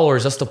the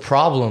followers. That's the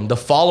problem. The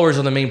followers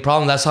are the main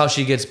problem. That's how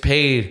she gets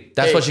paid.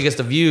 That's Hey. why she gets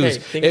the views.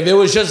 Hey, think- If it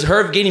was just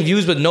her getting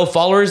views with no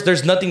followers,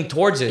 there's nothing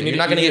towards it. You're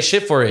not gonna get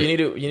shit for it. You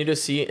need to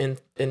see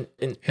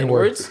in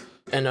words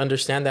and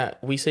understand that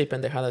we say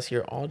pendejadas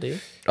here all day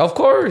Of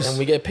course. and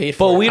we get paid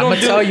But for we it. I'm don't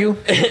gonna tell you,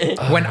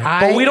 when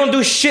But we don't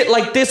do shit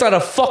like this at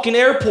a fucking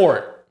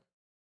airport.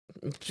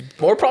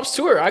 More props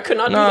to her. I could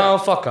not do No,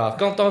 that. fuck off.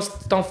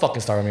 Don't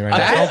fucking start with me right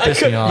now. I Don't piss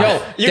could- me off.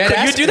 Yo,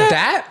 could you do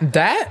that?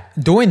 That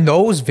doing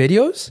those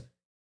videos,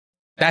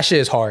 that shit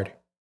is hard.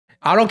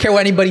 I don't care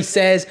what anybody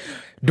says.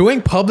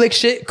 Doing public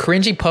shit,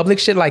 cringy public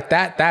shit like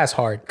that, that's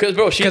hard. Because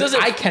bro, she Because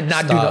doesn't. I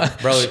cannot do Stop.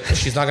 that. Bro,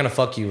 she's not gonna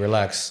fuck you.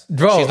 Relax.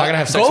 Bro, she's not gonna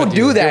have sex go with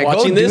do you. that. You're Go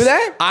watching do this?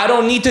 that. I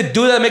don't need to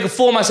do that to make a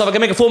fool of myself. I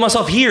can make a fool of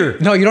myself here.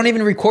 No, you don't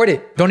even record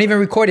it. Don't even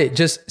record it.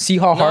 Just see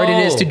how hard it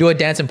is No. to do a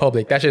dance in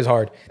public. That shit is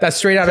hard. That's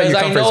straight out of Because your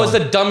I comfort know it's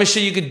zone. the dumbest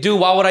shit you could do.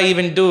 Why would I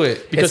even do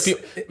it? because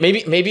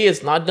maybe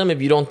it's not dumb if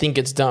you don't think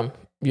it's dumb.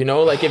 You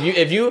know, like if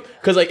you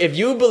because like if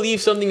you believe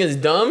something is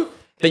dumb,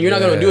 then you're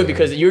not gonna do it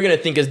because you're gonna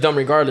think it's dumb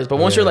regardless. But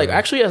once you're like,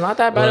 actually, it's not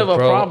that bad of a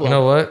Bro, problem. You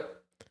know what?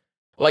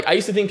 Like I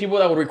used to think people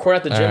that would record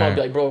at the gym, I'd be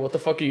like, bro, what the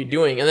fuck are you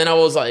doing? And then I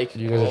was like,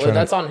 You guys are well, trying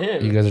that's to, on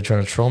him. You guys are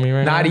trying to troll me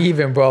right now. Not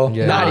even, bro.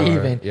 Yeah, Not you are.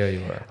 even. Yeah,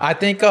 you are. I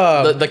think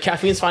the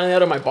caffeine's finally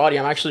out of my body.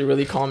 I'm actually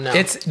really calm now.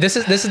 this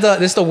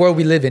is the world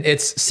we live in.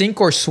 It's sink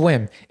or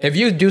swim. If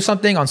you do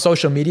something on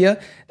social media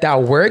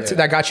that worked,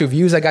 that got you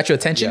views, that got you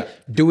attention,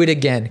 do it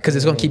again because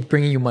it's gonna keep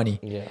bringing you money.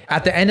 Yeah.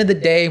 At the end of the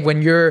day,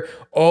 when you're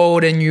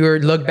old and you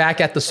look back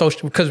at the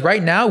social, because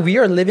right now we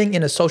are living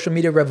in a social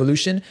media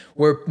revolution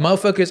where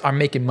motherfuckers are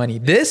making money.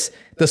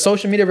 The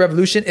social media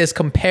revolution is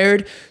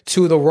compared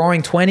to the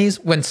Roaring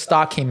 20s when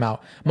stock came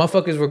out.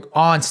 Motherfuckers were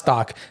on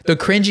stock. The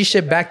cringy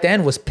shit back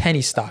then was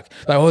penny stock.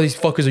 Like, oh, these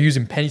fuckers are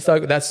using penny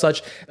stock. That's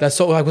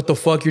so like, what the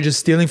fuck? You're just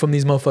stealing from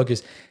these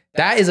motherfuckers.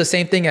 That is the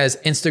same thing as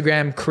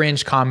Instagram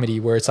cringe comedy,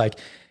 where it's like,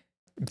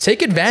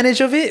 take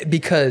advantage of it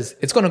because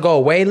it's gonna go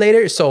away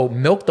later. So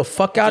milk the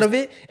fuck out of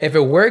it. If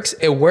it works,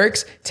 it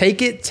works.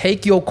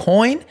 Take your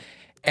coin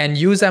and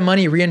use that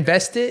money,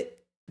 reinvest it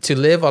to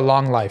live a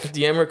long life.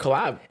 DM or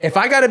collab. If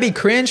I gotta be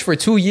cringe for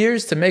 2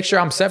 years to make sure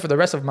I'm set for the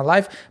rest of my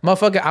life,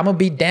 motherfucker, I'm gonna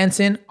be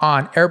dancing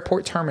on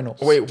airport terminals.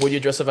 Wait, would you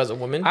dress up as a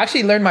woman? I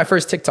actually learned my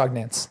first TikTok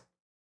dance.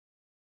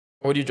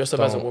 Or would you dress up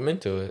as a woman?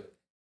 Do it.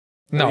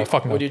 No,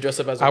 fuck no. Would you dress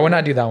up as a I would woman?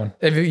 not do that one.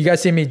 If you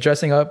guys see me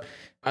dressing up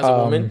As a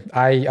woman?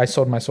 I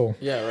sold my soul.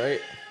 Yeah,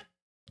 right.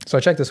 So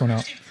check this one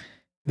out.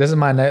 This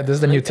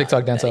is the new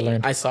TikTok dance I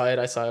learned. I saw it.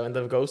 In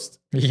the Ghost.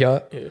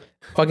 Yeah. Yeah.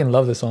 Fucking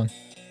love this song.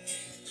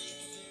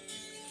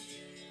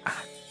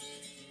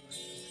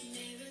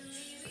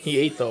 He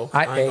ate though.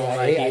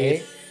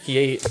 He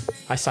ate.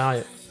 I saw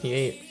it. He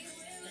ate.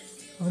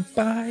 I'm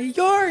by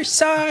your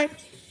side.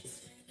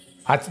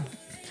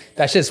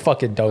 That shit's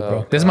fucking dope,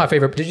 bro. This is my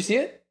favorite. Did you see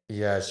it?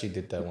 Yeah, she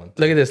did that one.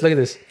 Look at this. Look at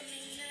this.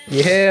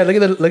 Yeah, look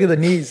at the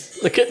knees.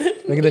 Look at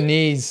it. Look at the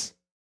knees.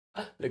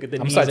 Look at the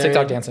I'm knees. sorry,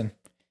 TikTok dancing.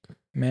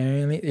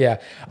 Yeah.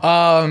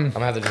 I'm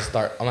gonna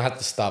have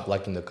to stop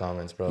liking the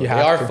comments, bro. You They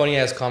have are to. funny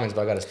ass comments,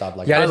 but I gotta stop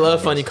liking. I the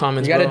love comments. funny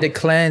comments. You gotta bro.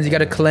 cleanse. You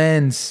gotta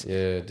cleanse.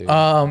 Yeah, dude.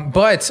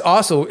 But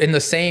also in the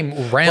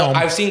same realm.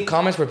 But I've seen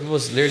comments where people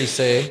literally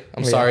say,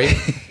 "I'm sorry,"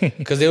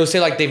 because they will say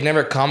like they've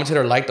never commented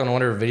or liked on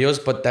one of her videos,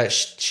 but that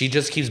she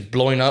just keeps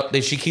blowing up.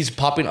 She keeps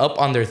popping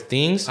up on their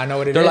things. I know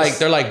what it they're is.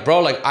 They're like, bro,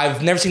 like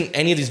I've never seen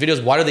any of these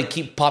videos. Why do they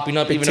keep popping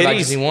up even if I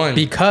just see one?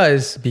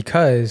 Because Big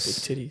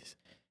titties.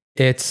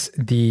 it's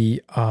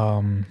the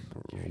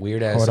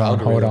weird ass.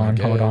 Hold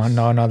on.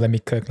 No, let me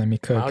cook.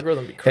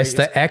 Algorithm be crazy. It's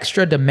the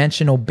extra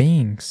dimensional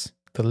beings,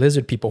 the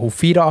lizard people who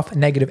feed off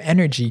negative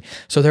energy.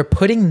 So they're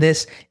putting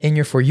this in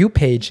your For You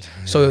page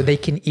so they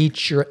can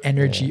eat your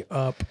energy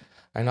up.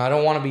 I know I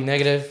don't want to be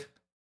negative,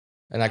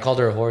 and I called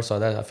her a whore, so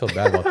I feel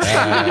bad about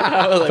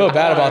that. I feel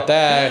bad about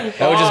that.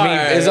 That was just me.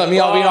 It's me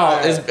all being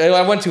all.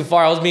 I went too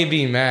far. It was me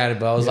being mad,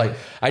 but I was like,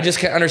 I just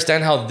can't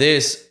understand how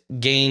this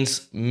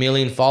gains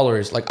million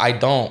followers. Like I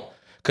don't,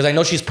 because I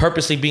know she's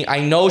purposely being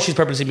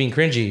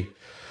cringy.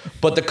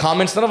 But the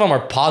comments, none of them are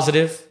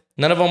positive.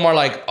 None of them are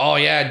like, oh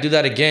yeah, do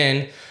that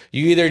again.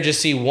 You either just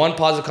see one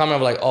positive comment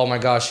of like, oh my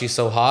gosh, she's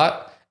so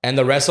hot, and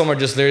the rest of them are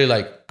just literally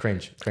like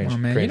cringe, Oh,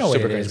 man, cringe, you know what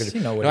super it cringe. is. cringe.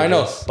 You know what no, it I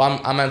know, is.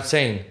 but I'm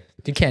saying,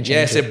 You can't change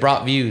yes, it. it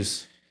brought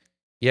views.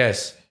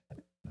 Yes.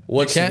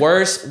 What's can't-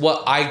 worse,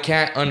 what I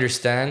can't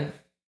understand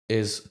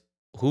is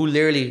who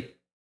literally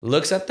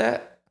looks at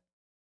that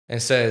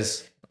and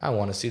says, I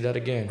want to see that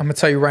again. I'm gonna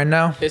tell you right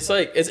now. It's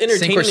like it's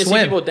entertaining or to see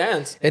swim. people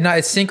dance.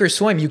 It's sink or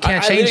swim. You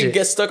can't I change literally it.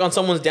 get stuck on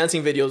someone's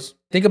dancing videos.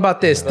 Think about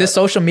this. This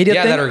social media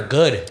Yeah, thing. that are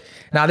good.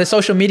 Now, this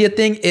social media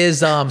thing is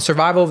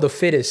survival of the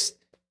fittest.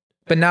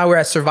 But now we're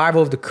at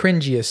survival of the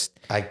cringiest.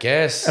 I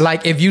guess.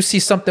 Like if you see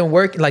something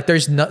work, like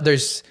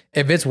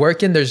if it's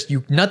working, there's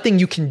nothing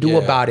you can do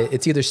about it.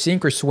 It's either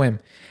sink or swim.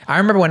 I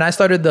remember when I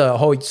started the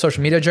whole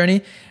social media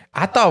journey,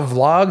 I thought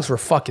vlogs were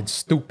fucking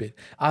stupid.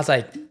 I was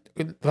like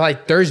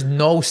there's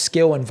no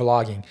skill in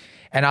vlogging.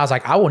 And I was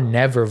like, I will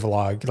never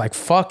vlog. Like,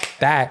 fuck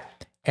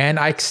that. And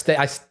I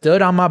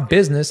stood on my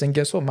business, and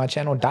guess what? My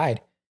channel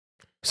died.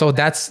 So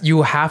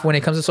when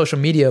it comes to social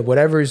media,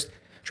 whatever is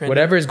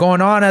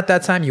going on at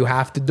that time, you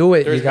have to do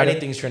it. There's many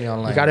things trending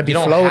online. You gotta be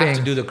don't floating. have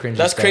to do the cringe.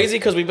 That's stuff. crazy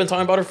because we've been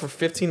talking about it for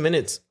 15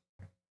 minutes.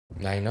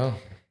 I know.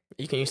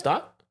 Can you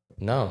stop?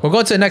 No. We'll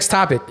go to the next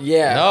topic.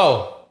 Yeah.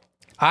 No.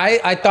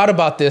 I thought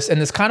about this, and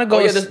this kind of Oh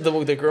goes. yeah,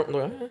 the girl.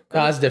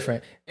 No, it's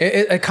different.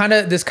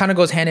 This kind of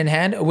goes hand in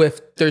hand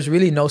with there's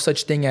really no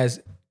such thing as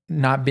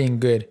not being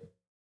good.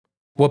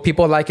 What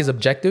people like is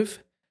objective.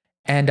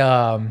 And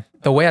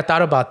the way I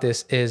thought about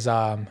this is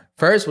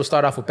first we'll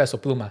start off with Peso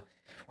Pluma.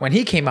 When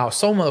he came out,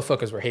 so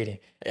motherfuckers were hating.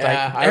 Yeah,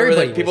 Like, I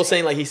remember was- people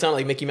saying like he sounded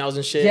like Mickey Mouse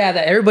and shit. Yeah,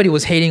 that everybody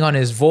was hating on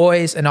his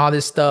voice and all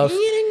this stuff.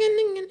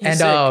 He's And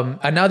sick.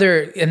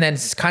 and then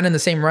it's kind of in the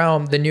same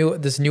realm,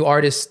 this new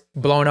artist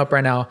blowing up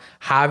right now,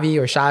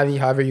 Xavi,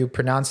 however you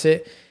pronounce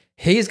it.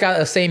 He's got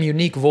the same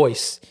unique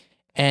voice.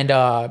 And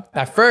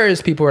at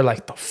first, people were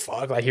like, the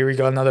fuck? Like, here we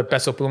go, another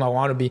Peso Pluma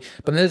wannabe.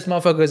 But this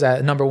motherfucker's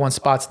at #1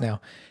 spots now.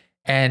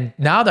 And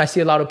now that I see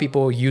a lot of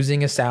people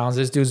using his sounds,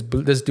 this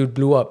dude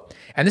blew up.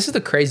 And this is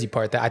the crazy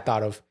part that I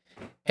thought of.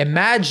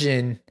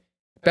 Imagine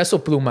Peso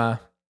Pluma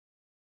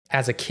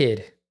as a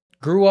kid.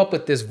 Grew up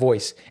with this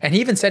voice. And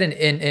he even said in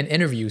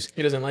interviews,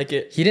 He doesn't like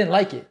it. he didn't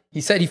like it. He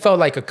said he felt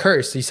like a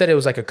curse. He said it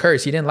was like a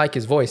curse. He didn't like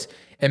his voice.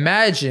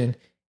 Imagine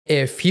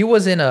if he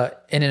was in an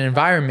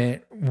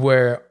environment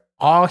where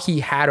all he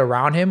had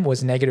around him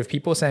was negative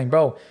people saying,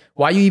 bro,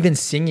 why are you even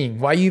singing?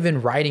 Why are you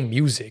even writing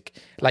music?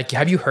 Like,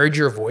 have you heard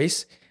your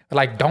voice?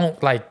 Like,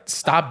 don't, like,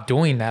 stop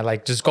doing that.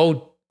 Like, just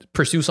go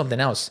pursue something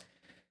else.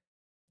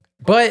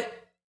 But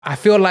I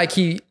feel like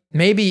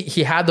maybe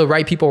he had the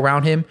right people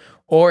around him,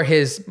 or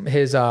his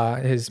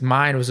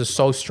mind was just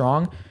so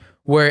strong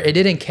where it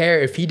didn't care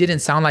if he didn't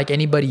sound like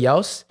anybody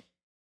else.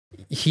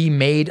 He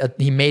made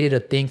it a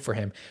thing for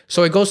him.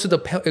 So it goes to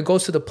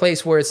the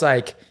place where it's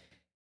like,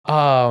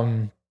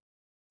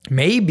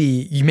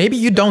 maybe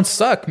you don't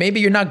suck. Maybe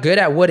you're not good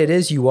at what it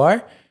is you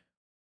are.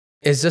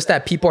 It's just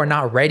that people are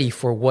not ready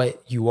for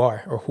what you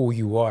are or who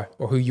you are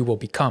or who you will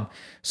become.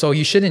 So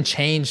you shouldn't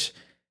change,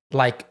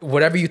 like,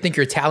 whatever you think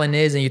your talent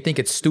is and you think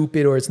it's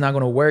stupid or it's not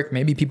going to work.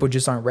 Maybe people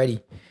just aren't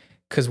ready.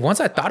 Because once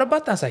I thought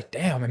about that, I was like,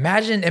 damn,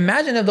 imagine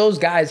if those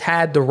guys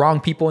had the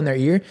wrong people in their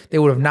ear, they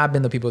would have not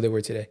been the people they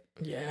were today.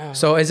 Yeah.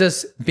 So it's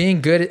just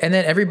being good. And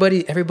then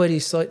everybody's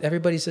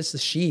just a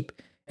sheep.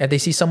 If they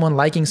see someone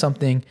liking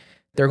something,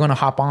 they're going to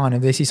hop on.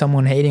 If they see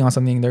someone hating on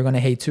something, they're going to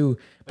hate too.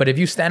 But if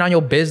you stand on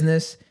your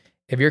business,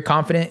 if you're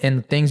confident in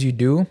the things you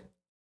do,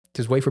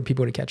 just wait for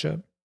people to catch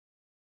up.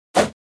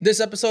 This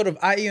episode of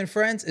IE and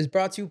Friends is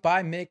brought to you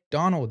by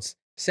McDonald's.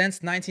 Since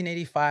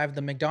 1985,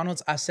 the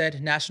McDonald's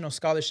ACED National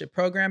Scholarship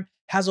Program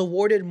has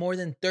awarded more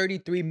than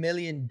 $33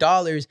 million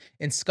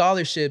in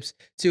scholarships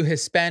to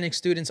Hispanic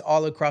students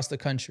all across the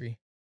country.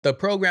 The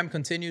program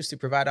continues to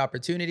provide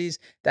opportunities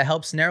that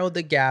helps narrow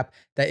the gap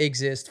that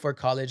exists for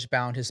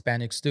college-bound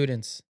Hispanic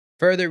students,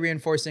 further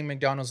reinforcing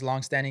McDonald's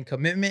longstanding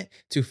commitment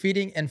to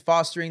feeding and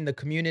fostering the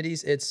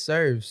communities it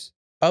serves.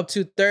 Up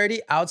to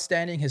 30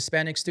 outstanding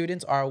Hispanic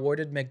students are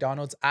awarded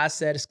McDonald's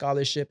ASED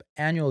Scholarship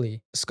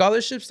annually.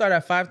 Scholarships start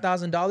at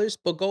 $5,000,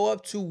 but go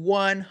up to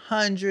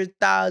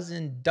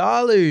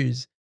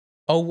 $100,000,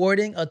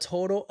 awarding a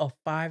total of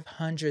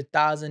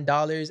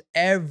 $500,000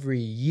 every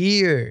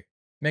year.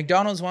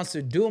 McDonald's wants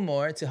to do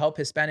more to help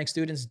Hispanic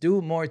students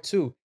do more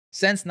too.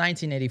 Since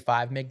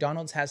 1985,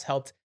 McDonald's has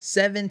helped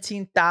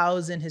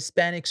 17,000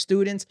 Hispanic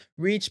students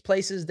reach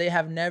places they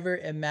have never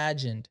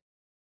imagined.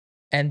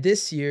 And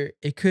this year,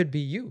 it could be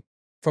you.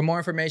 For more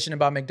information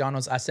about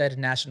McDonald's ASED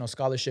National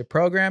Scholarship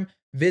Program,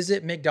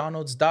 visit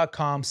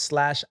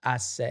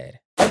mcdonalds.com/ASED.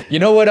 You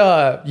know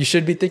what you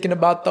should be thinking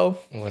about though?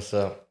 What's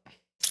up?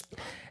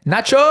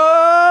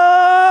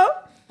 Nacho!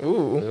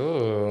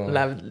 Ooh.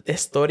 La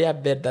historia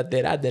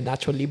verdadera de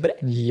Nacho Libre.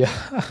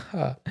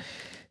 Yeah.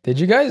 Did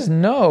you guys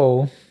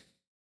know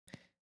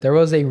there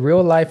was a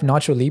real life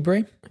Nacho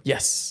Libre?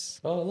 Yes.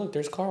 Oh, look,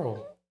 there's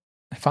Carl.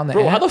 I found the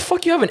Bro, ant. how the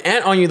fuck you have an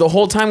ant on you the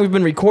whole time we've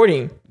been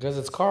recording? Because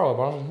it's Carl,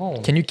 bro. I'm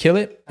home. Can you kill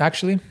it,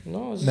 actually?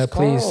 No, it's No,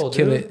 please Carl,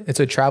 kill dude. it. It's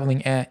a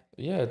traveling ant.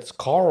 Yeah, it's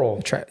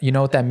Carl. You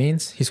know what that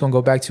means? He's going to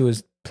go back to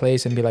his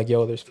place and be like,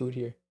 yo, there's food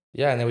here.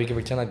 Yeah, and then we can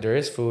pretend like there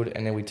is food,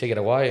 and then we take it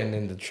away, and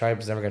then the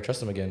tribe's never gonna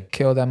trust him again.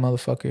 Kill that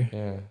motherfucker.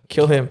 Yeah.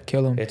 Kill him.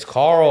 Kill him. It's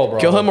Carl, bro.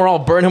 Kill him or I'll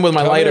burn him with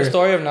my Tell me lighter. the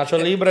story of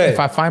Nacho Libre. If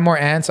I find more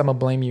ants, I'm going to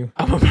blame you.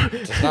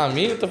 It's not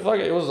me. What the fuck?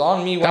 It was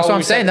on me. That's what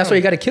I'm saying. That's why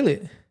you got to kill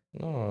it.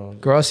 No.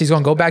 Or else he's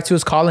going to go back to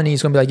his colony.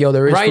 He's going to be like, yo,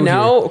 there is Right food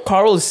now,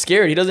 Carl is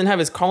scared. He doesn't have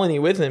his colony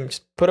with him.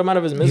 Just put him out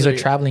of his here. He's misery. a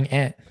traveling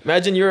ant.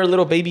 Imagine you're a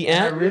little baby I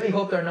ant. really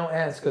hope there are no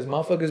ants because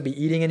motherfuckers be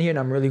eating in here and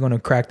I'm really going to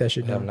crack that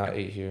shit I have down. not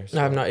ate here. I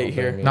have not ate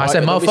here. No, I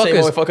said Don't be saying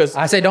motherfuckers.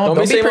 I said don't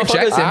be saying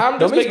projecting. motherfuckers. I'm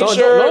just Don't be- making don't-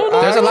 sure.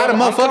 no. There's a lot of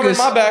I'm covering motherfuckers.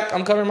 my back.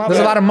 I'm covering my There's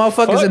a back. lot of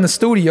motherfuckers Fuck. in the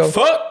studio.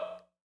 Fuck.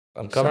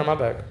 I'm covering my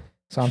back.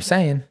 So I'm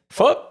saying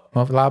Fuck.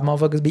 a lot of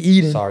motherfuckers be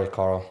eating. Sorry,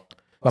 Carl.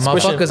 But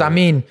Squish him. motherfuckers, I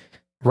mean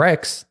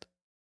Rex.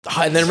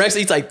 And then Rex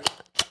eats like,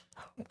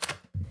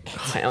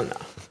 hell no.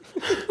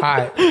 All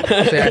right.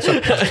 So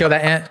let's kill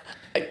that ant.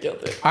 I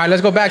killed it. All right,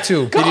 let's go back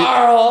to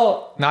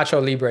Carl.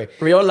 Nacho Libre.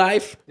 Real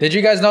life? Did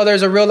you guys know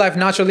there's a real life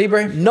Nacho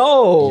Libre?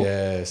 No.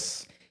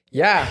 Yes.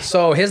 Yeah.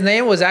 So his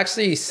name was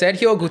actually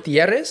Sergio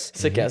Gutierrez,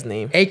 Sick ass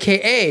name.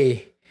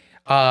 aka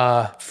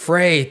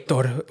Frey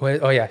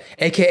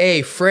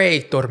aka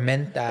Frey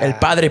Tormenta. El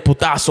Padre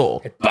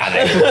Putazo.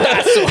 Padre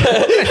Putazo.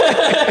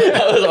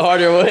 That was a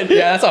harder one.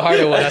 Yeah, that's a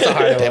harder one. That's a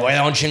harder Te one. voy a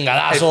dar un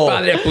chingadazo.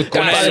 Padre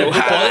Putazo.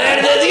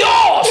 Poder de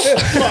Dios.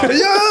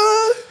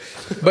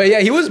 But yeah,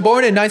 he was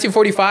born in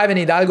 1945 in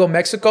Hidalgo,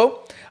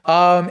 Mexico.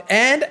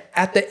 And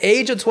at the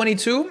age of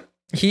 22,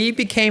 he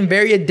became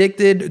very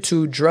addicted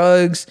to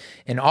drugs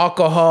and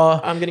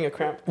alcohol. I'm getting a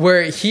cramp.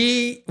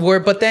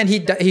 But then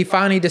he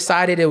finally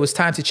decided it was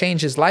time to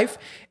change his life,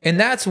 and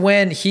that's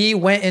when he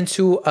went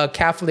into a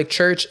Catholic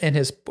church in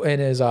his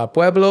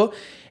pueblo,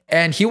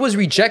 and he was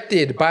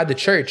rejected by the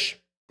church.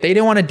 They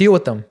didn't want to deal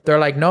with him. They're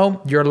like,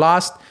 no, you're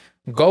lost,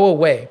 go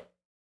away.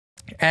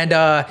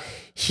 And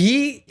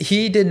he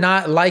did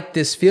not like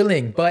this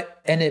feeling,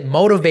 and it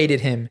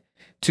motivated him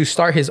to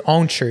start his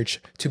own church,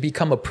 to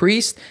become a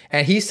priest.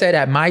 And he said,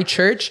 at my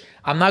church,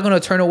 I'm not going to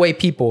turn away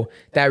people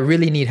that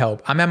really need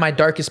help. I'm at my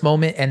darkest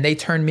moment and they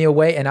turned me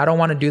away, and I don't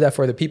want to do that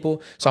for the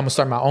people. So I'm going to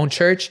start my own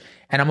church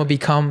and I'm going to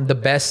become the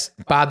best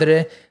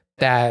padre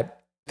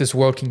that this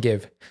world can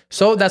give.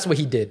 So that's what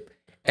he did.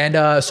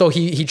 And so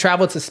he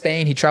traveled to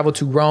Spain. He traveled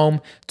to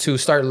Rome to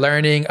start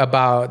learning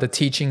about the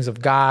teachings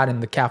of God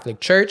and the Catholic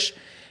Church.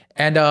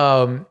 And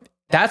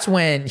that's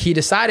when he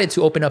decided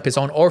to open up his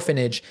own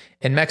orphanage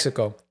in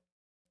Mexico.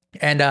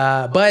 And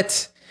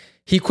but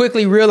he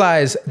quickly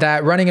realized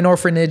that running an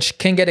orphanage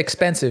can get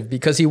expensive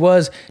because he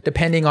was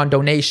depending on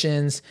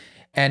donations.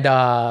 And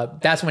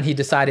that's when he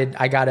decided,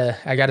 I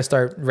gotta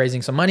start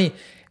raising some money.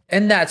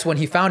 And that's when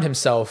he found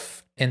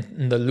himself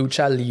in the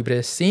lucha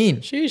libre scene.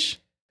 Sheesh.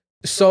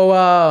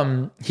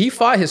 So he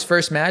fought his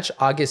first match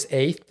August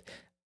 8th,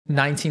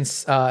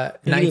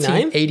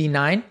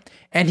 1989,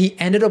 and he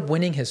ended up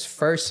winning his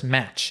first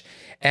match.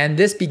 And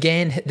this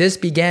began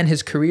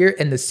his career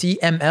in the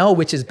CML,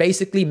 which is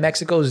basically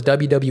Mexico's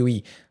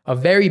WWE, a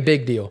very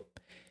big deal.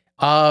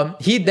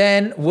 He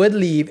then would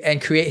leave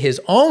and create his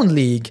own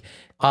league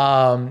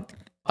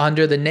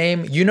under the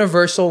name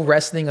Universal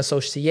Wrestling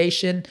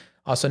Association,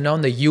 also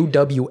known the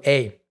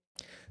UWA.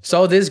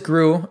 So this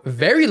grew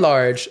very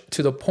large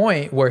to the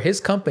point where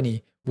his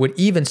company would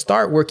even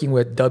start working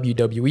with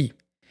WWE.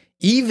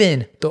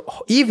 Even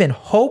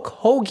Hulk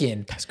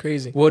Hogan, That's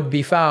crazy. would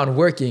be found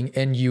working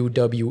in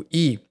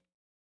UWE.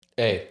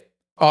 Hey,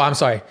 Oh, I'm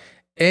sorry,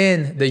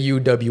 in the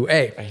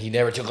UWA. he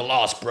never took a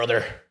loss,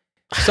 brother.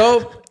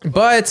 So,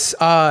 but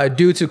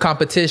due to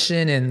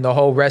competition and the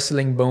whole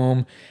wrestling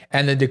boom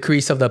and the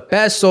decrease of the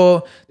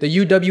peso, the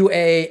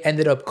UWA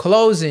ended up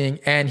closing,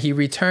 and he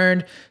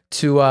returned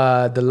to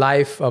the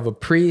life of a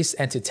priest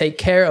and to take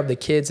care of the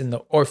kids in the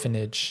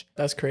orphanage.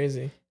 That's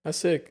crazy. That's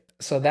sick.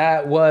 So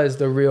that was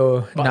the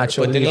real Nacho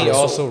But did Libre. he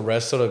also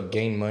wrestle to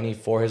gain money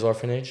for his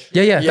orphanage?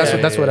 Yeah, that's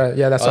what That's what why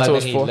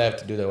it he was for. left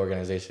to do the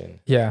organization.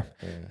 Yeah.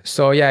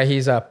 So yeah,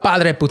 he's a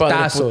Padre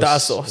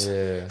Putazos.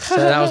 Yeah. So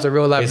that was the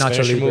real life His Nacho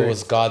finisher move Libre.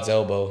 was God's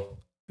elbow.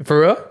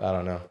 For real? I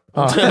don't know.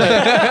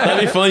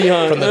 That'd be funny,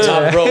 huh? From the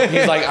top rope,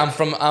 he's like, I'm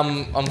from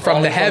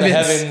the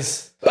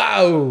heavens.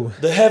 Wow.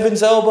 The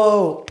heavens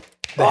elbow.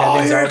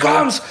 Here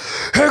comes.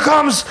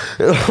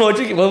 What was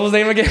his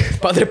name again?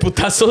 Padre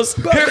Putazos.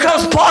 Here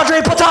comes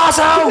Padre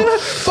Putazo.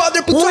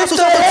 Padre With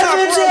the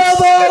heavens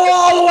elbow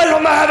all the way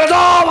from the heavens.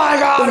 Oh my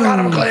God, got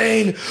him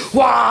clean.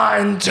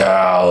 1,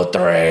 2,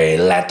 3.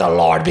 Let the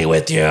Lord be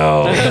with you.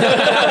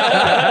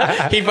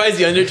 He fights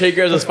the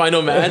Undertaker as his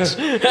final match.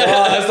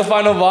 That's the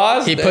final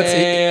boss. He puts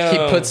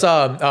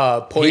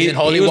poison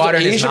holy water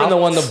in He his should have mouth. the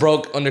one that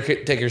broke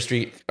Undertaker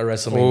Street at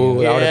WrestleMania.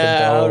 Ooh, that would've been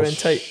That dope. would have been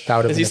tight. That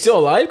would've Is been he still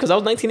alive? Because that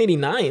was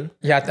 1989.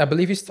 Yeah, I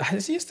believe is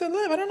he still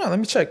alive? I don't know. Let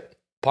me check.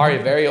 Probably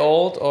very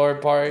old or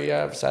probably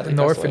sadly In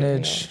the passed away,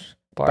 orphanage.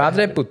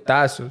 Probably. Padre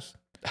Putazos.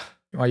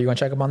 Are you gonna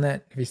check him on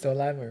that? If he's still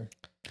alive, or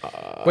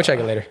we'll check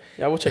it later.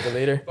 Yeah, we'll check it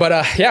later.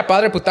 But yeah,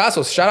 Padre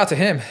Putazos. Shout out to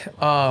him.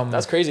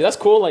 That's crazy. That's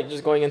cool. Like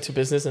just going into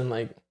business and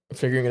like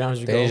figuring it out as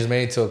you Then he go. just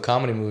made it to a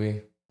comedy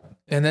movie.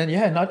 And then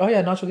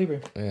Nacho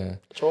Libre. Yeah.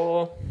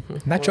 Nacho.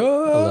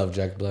 Nacho. I love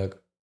Jack Black.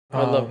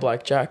 I love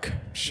Blackjack.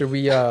 Should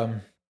we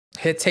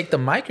take the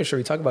mic, or should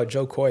we talk about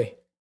Joe Coy?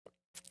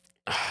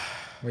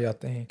 What y'all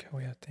think?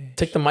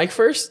 Take the mic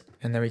first,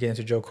 And then we get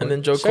into Joe Coy. and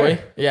then Joe Sure. Coy.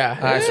 Yeah.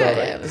 All right,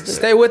 so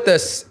stay with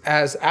us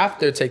as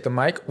after Take the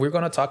Mic, we're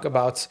going to talk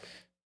about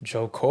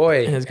Joe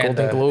Coy And his Golden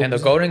the, Globes. and the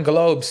Golden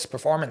Globes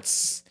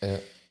performance. Yeah.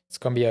 It's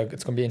gonna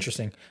be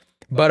interesting.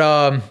 But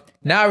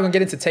now we're gonna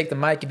get into Take the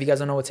Mic. If you guys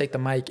don't know what Take the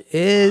Mic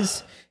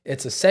is,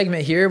 it's a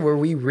segment here where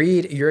we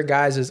read your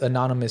guys'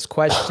 anonymous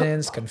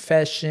questions,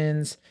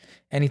 confessions,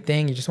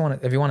 anything you just want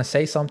to. If you want to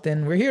say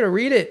something, we're here to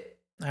read it.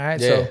 All right,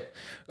 Yeah. so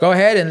go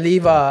ahead and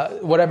leave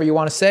whatever you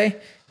want to say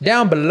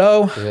down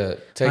below. Yeah.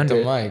 Take under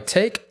the mic.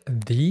 Take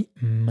the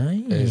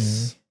Mic.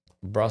 Is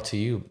brought to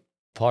you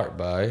part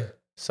by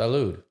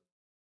Salud.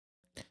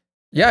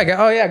 Yeah,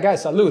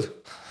 guys, salud.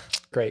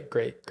 Great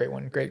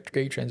one.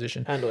 Great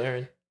transition. Handle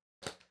Aaron.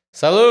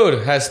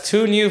 Salud has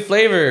 2 new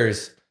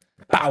flavors.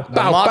 Bow,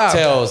 The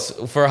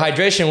mocktails. For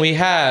hydration, we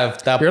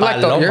have the You're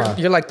Paloma.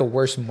 you're like the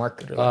worst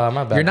marketer.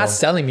 My bad, You're not bro.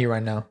 selling me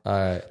right now. All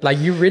right. Like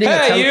you're reading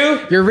Hey,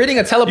 you're reading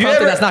a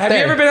teleprompter that's not have there.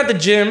 you ever been at the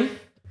gym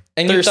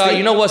and you Thirsty? thought,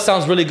 you know what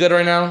sounds really good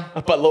right now?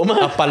 A Paloma?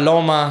 A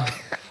Paloma,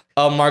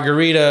 a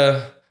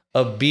margarita,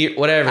 a beer,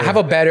 whatever. I have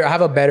a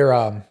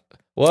better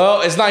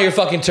Well, it's not your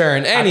fucking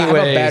turn. Anyways. I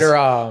have a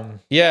better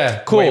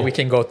Yeah, cool. way we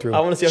can go through. I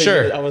want to see how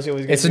Sure. I want to see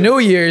what he's It's gonna do. New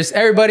Year's.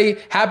 Everybody,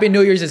 happy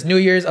New Year's. It's New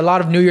Year's. A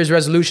lot of New Year's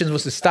resolutions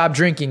was to stop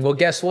drinking. Well,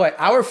 guess what?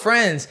 Our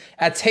friends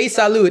at Taste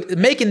Salud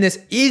making this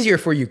easier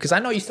for you because I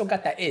know you still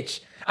got that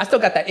itch. I still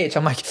got that itch.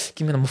 I'm like,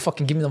 give me them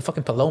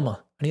fucking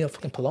Paloma. I need a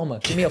fucking Paloma.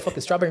 Give me a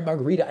fucking strawberry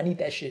margarita. I need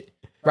that shit.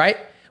 Right?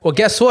 Well,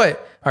 guess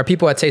what? Our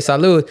people at Taste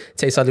Salud,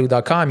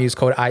 tastesalud.com, use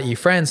code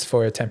IEFriends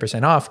for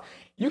 10% off.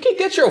 You can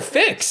get your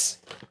fix.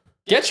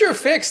 Get your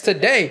fix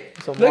today.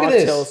 So Look at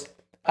this. mocktails.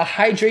 A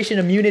hydration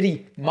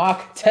immunity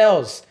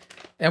mocktails.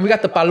 And we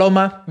got the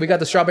Paloma. We got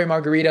the strawberry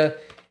margarita.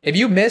 If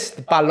you missed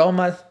the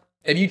Paloma,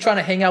 if you're trying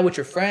to hang out with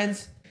your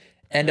friends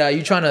and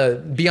you're trying to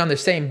be on the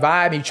same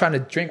vibe, you're trying to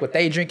drink what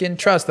they drinking,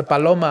 trust the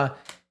Paloma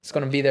is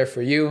going to be there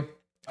for you.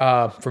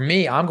 For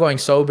me, I'm going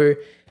sober.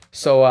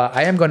 So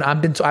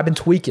I've been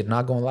tweaking,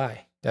 not going to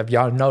lie. If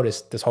y'all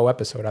noticed this whole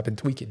episode, I've been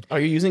tweaking. Are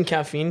you using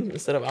caffeine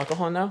instead of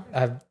alcohol now?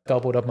 I've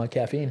doubled up my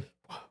caffeine.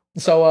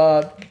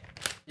 So,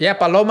 yeah,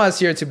 Paloma is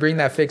here to bring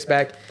that fix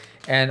back.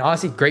 And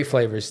honestly, great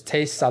flavors.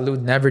 Taste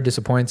Salud never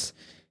disappoints.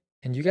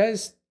 And you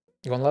guys,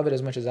 you're going to love it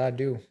as much as I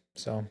do.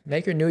 So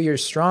make your New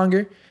Year's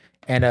stronger.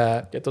 And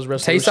Get those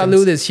Taste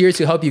resolutions. Salud is here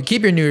to help you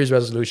keep your New Year's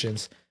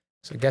resolutions.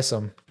 So get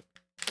some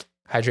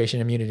hydration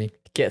immunity.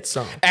 Get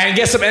some. And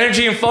get some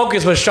energy and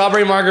focus with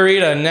strawberry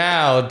margarita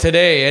now,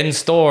 today, in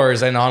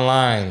stores and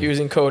online.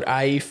 Using code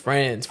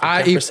IEFriends for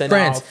IE 10%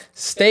 Friends, off.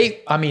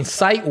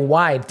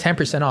 site-wide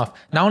 10% off.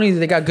 Not only do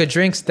they got good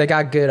drinks, they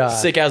got good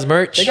Sick ass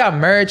merch. They got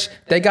merch.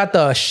 They got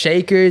the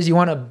shakers. You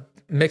want to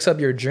mix up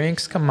your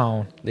drinks? Come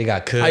on. They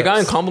got cups. I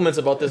gotten compliments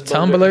about this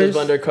Tumblers.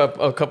 blender cup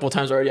a couple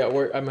times already at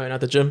work. I mean,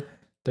 at the gym.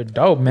 They're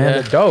dope, man.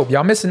 Yeah. They're dope.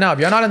 Y'all missing out. If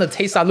y'all not in the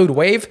Taste Salud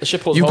wave, This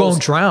shit pulls you're holes. going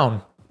to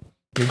drown.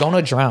 You're going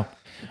to drown.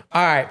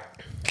 All right.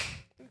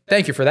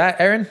 Thank you for that,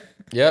 Aaron.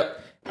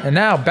 Yep. And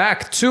now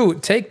back to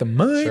Take the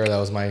Mic. Sure, that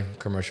was my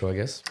commercial, I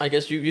guess. I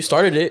guess you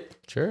started it.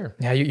 Sure.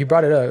 Yeah, you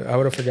brought it up. I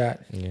would have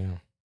forgot. Yeah.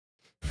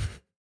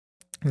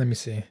 Let me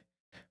see.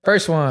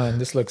 First one.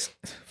 This looks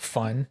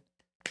fun.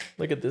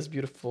 Look at this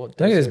beautiful.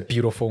 Look at this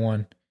beautiful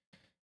one.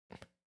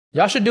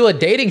 Y'all should do a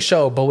dating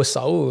show, but with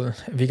Saul.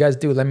 If you guys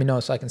do, let me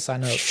know so I can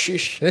sign up.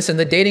 Listen,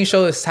 the dating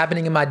show is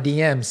happening in my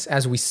DMs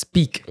as we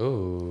speak.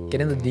 Ooh. Get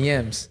in the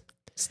DMs.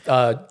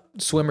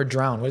 Swim or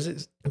drown. What is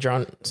it?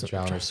 Drown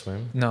or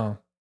swim? No.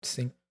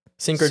 Sink or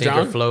Sink or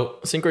drown?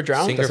 float. Sink or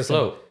drown? Sink or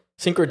float.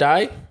 Sink or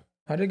die?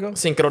 How'd it go?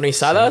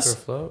 Sincronizadas? Sink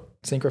or float.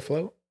 Sink or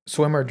float?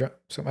 Swim or drown?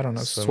 I don't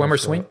know. Swim Swim or or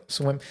swing?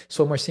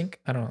 Swim or sink?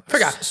 I don't know. I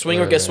forgot. Swing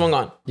or get swung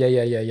on.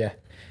 Yeah.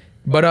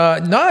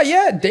 But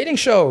dating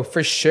show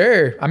for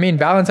sure. I mean,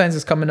 Valentine's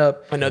is coming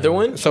up. Another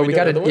one? So we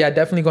gotta,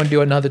 definitely gonna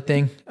do another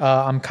thing.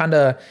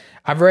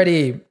 I've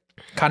already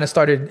kind of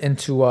started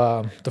into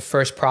the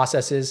first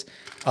processes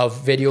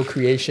of video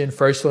creation.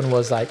 First one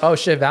was like, oh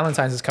shit,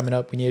 Valentine's is coming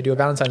up. We need to do a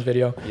Valentine's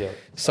video. Yeah.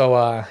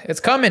 So it's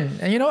coming,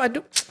 and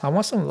I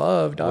want some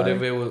love, dog.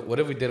 What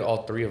if we did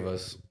all three of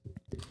us?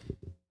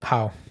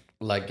 How?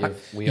 Like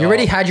if we you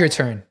already had your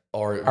turn.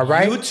 Or all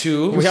right? you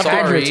two. We have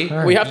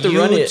to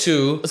run it.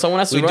 Someone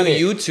has to run it.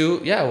 You two.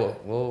 Yeah.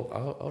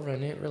 Well, I'll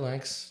run it.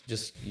 Relax.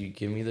 Just you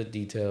give me the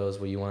details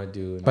what you want to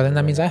do. But then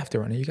that means I have to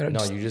run it. You gotta.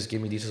 No, you just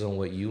give me details on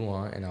what you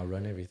want, and I'll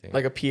run everything.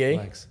 Like a PA.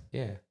 Relax.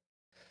 Yeah.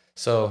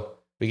 So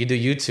we can do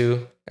you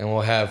two, and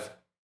we'll have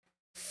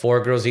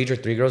 4 girls each or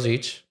 3 girls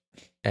each,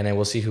 and then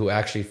we'll see who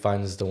actually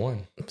finds the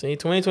one. See,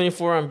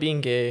 2024, I'm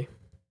being gay.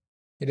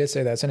 He did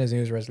say that's in his New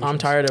Year's resolution. I'm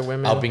tired of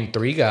women. I'll bring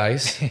 3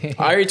 guys. I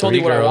already told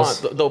you what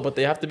girls. I want, though, but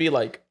they have to be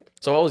like.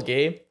 So I was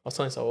gay. I was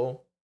telling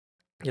Saul,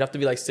 you'd have to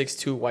be like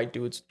 6'2" white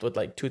dudes with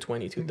like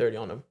 220, 230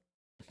 on them.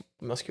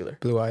 Muscular.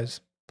 Blue eyes.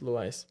 Blue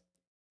eyes.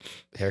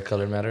 Hair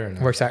color matter or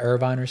no? Works at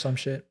Irvine or some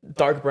shit.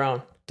 Dark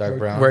brown. Dark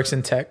brown. Works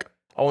in tech.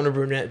 I want a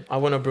brunette. How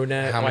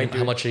white dude.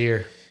 How much a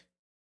year?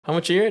 How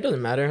much a year? It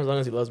doesn't matter as long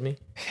as he loves me.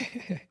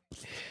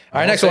 All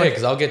right, next one.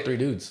 Because I'll get 3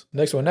 dudes.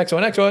 Next one.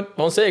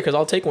 Don't say it because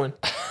I'll take one.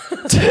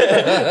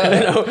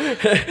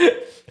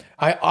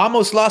 I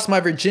almost lost my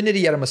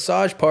virginity at a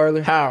massage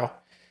parlor. How?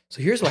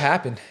 So here's what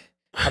happened.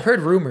 I've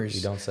heard rumors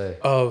You don't say.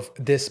 of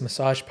this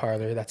massage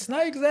parlor. That's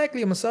not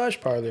exactly a massage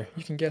parlor.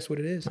 You can guess what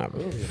it is. Not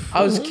really.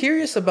 I was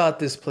curious about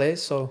this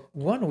place. So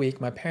one week,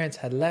 my parents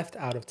had left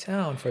out of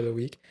town for the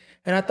week.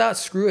 And I thought,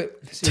 screw it.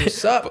 See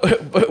what's up.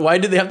 But why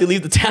did they have to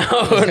leave the town?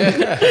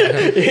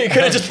 You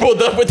could have just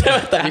pulled up with them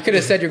at that. You could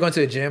have said you're going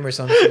to the gym or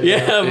something.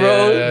 Yeah,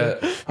 bro.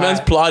 Yeah.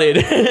 Man's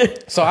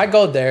plotted. So I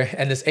go there,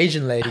 and this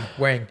Asian lady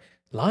wearing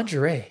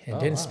lingerie and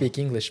didn't speak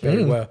English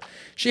very well.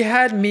 She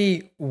had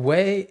me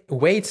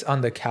weights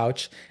on the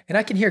couch, and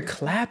I can hear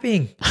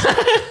clapping.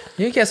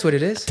 You guess what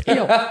it is?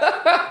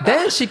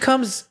 Then she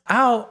comes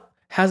out,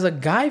 has a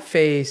guy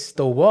face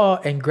the wall,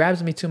 and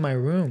grabs me to my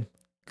room.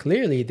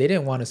 Clearly, they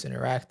didn't want us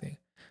interacting.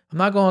 I'm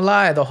not gonna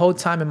lie, the whole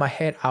time in my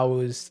head, I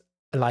was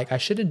like, I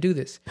shouldn't do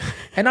this.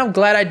 And I'm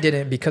glad I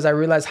didn't, because I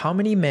realized how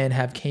many men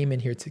have came in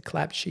here to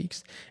clap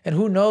cheeks. And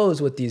who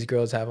knows what these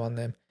girls have on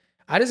them.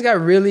 I just got a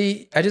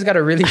really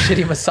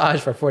shitty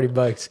massage for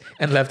 $40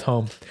 and left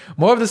home.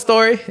 More of the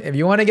story, if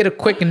you want to get a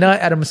quick nut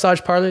at a massage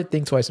parlor,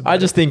 think twice about it. I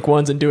just think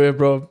once and do it,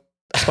 bro.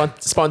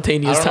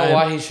 Spontaneous I don't time. know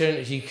why he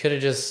shouldn't. He could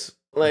have just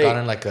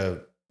gotten like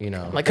a,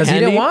 like because he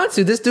didn't want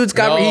to. This dude's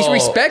got, he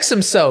respects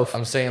himself.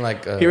 I'm saying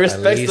like he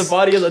respects the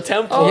body of the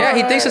temple. Yeah,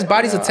 he thinks his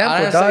body's a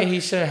temple, I'm dog. saying he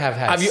shouldn't have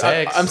had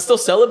sex. I'm still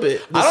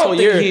celibate this whole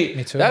year.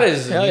 Me too. That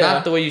is Hell not yeah.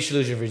 the way you should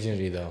lose your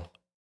virginity, though.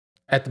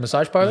 At the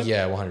massage parlor?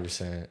 Yeah,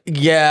 100%.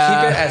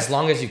 Yeah. Keep it as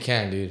long as you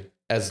can, dude.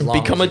 As long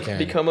as you can.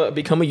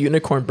 Become a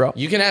unicorn, bro.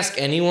 You can ask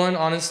anyone,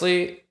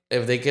 honestly,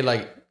 if they could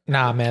like.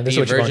 Nah, man, this is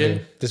Be what a you're gonna virgin?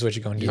 do. This is what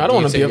you're gonna do. I don't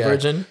want to say be a yeah.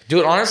 virgin.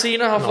 Dude, honestly, you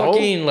know how No.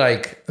 fucking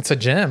like It's a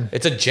gem.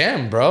 it's a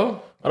gem,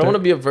 bro. I don't want to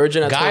be a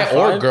virgin at Guy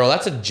 25. or girl,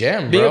 that's a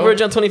gem, bro. Being a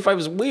virgin at 25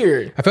 is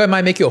weird. I feel it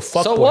might make you a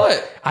fuckboy. So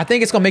what? I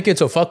think it's gonna make you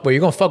into a fuckboy. You're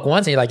gonna fuck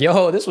once and you're like,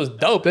 yo, this was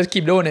dope. Let's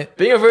keep doing it.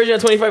 Being a virgin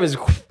at 25 is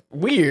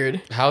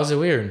weird. How is it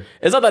weird?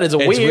 It's not that it's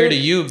It's weird to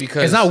you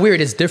because It's not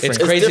weird. It's different.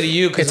 It's crazy to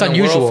you because It's in a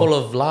unusual. world full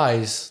of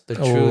lies, the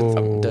Oh.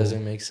 truth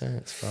doesn't make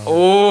sense, bro.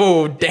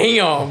 Oh,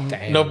 damn.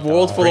 The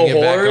world full Bring of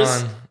it back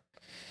whores. on.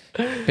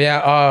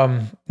 Yeah.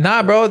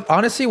 Nah, bro.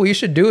 Honestly, what you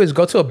should do is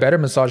go to a better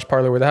massage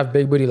parlor where they have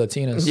big booty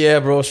Latinas. Yeah,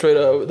 bro. Straight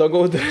up. They'll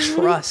go with the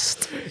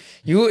Trust.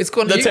 It's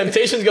gonna. The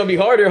temptation's going to be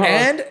harder, huh?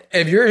 And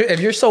if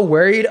you're so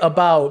worried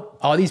about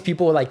all these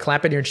people like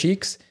clapping your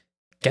cheeks,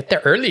 get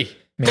there early,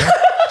 man.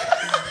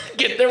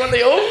 Get there when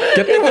they open.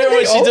 Get there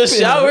when she just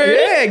showered.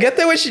 Yeah, get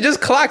there when she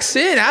just clocks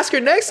in. Ask her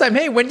next time,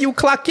 hey, when do you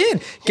clock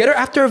in? Get her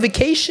after a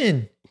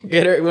vacation.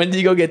 Get her. When do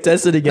you go get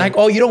tested again? Like,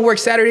 oh, you don't work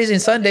Saturdays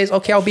and Sundays.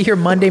 Okay, I'll be here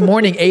Monday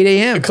morning, 8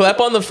 a.m. Clap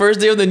on the first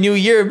day of the new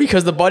year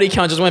because the body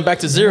count just went back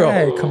to 0.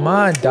 Hey, come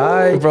on,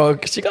 dog. Bro,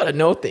 she got to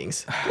know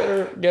things.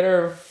 Get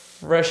her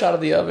fresh out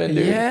of the oven,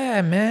 dude.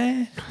 Yeah,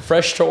 man.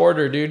 Fresh to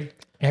order, dude.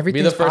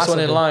 Everything's Be the first one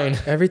in possible. line.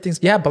 Everything's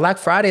Black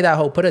Friday. That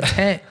whole put a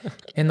tent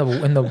in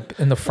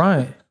the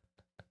front.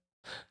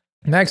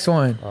 Next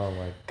one. Oh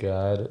my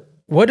god.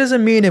 What does it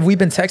mean if we've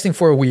been texting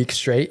for a week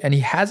straight and he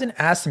hasn't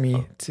asked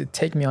me to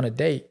take me on a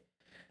date?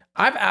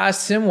 I've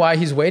asked him why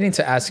he's waiting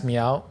to ask me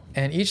out.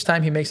 And each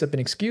time he makes up an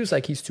excuse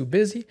like he's too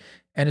busy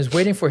and is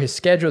waiting for his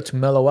schedule to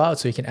mellow out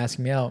so he can ask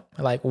me out.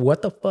 Like,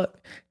 what the fuck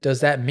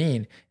does that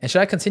mean? And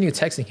should I continue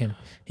texting him?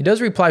 He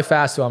does reply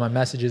fast to all my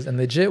messages and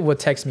legit will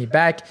text me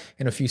back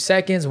in a few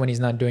seconds when he's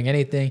not doing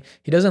anything.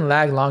 He doesn't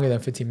lag longer than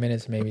 15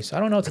 minutes maybe. So I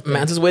don't know what to think.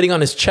 Man's just waiting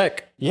on his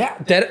check. Yeah,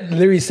 that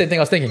literally the same thing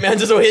I was thinking. Man's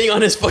just waiting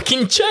on his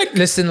fucking check.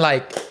 Listen,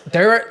 like,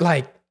 there are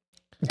like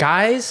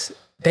guys,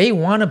 they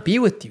want to be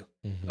with you.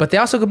 But they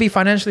also could be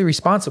financially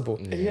responsible.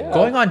 Yeah.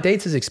 Going on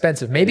dates is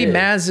expensive. Maybe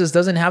Maz just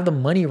doesn't have the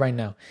money right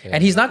now. Yeah.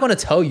 And he's not going to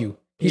tell you.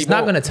 He's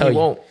not going to tell you.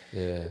 Won't.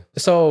 Yeah.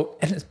 So,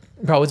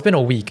 bro, it's been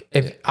a week.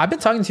 If I've been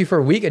talking to you for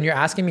a week and you're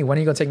asking me when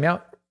are you going to take me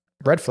out?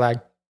 Red flag.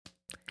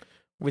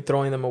 We're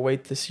throwing them away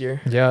this year.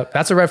 Yeah,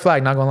 that's a red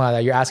flag. Not going to lie.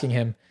 That you're asking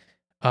him.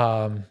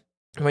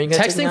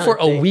 Texting for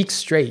a week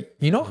straight.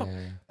 You know,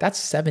 that's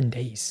 7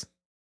 days.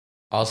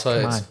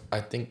 Also,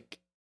 I think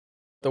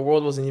the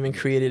world wasn't even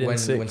created in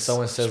 6. When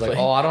someone says like,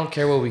 "Oh, I don't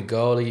care where we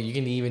go. Like, you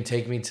can even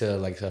take me to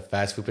like a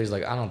fast food place."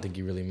 Like, I don't think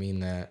you really mean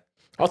that.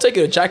 I'll take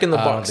you to Jack in the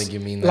Box. I don't think you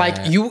mean that.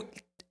 Like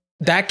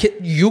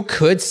you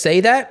could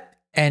say that,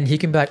 and he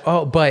can be like,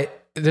 "Oh, but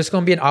there's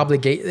going to be an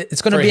obligation.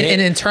 It's going to be an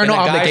internal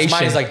obligation."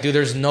 Mind is like, dude,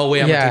 there's no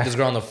way I'm gonna take this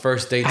girl on the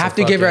first date. I have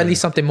to give her at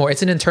least something more.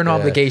 It's an internal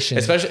obligation,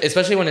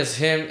 especially when it's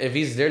him. If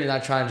he's literally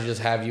not trying to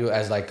just have you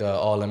as like,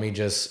 let me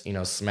just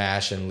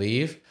smash and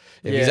leave.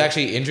 If he's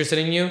actually interested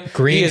in you,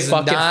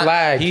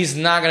 flag. He's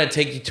not gonna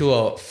take you to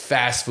a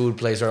fast food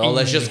place or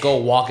let's just go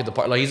walk at the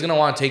park. Like, he's gonna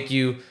want to take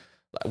you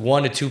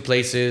 1 to 2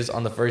 places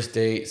on the first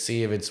date,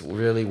 see if it's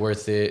really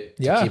worth it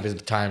to keep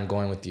his time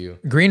going with you.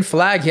 Green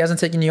flag. He hasn't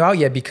taken you out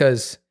yet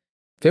because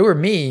if it were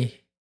me,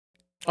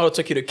 I would have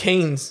took you to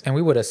Cane's and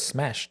we would have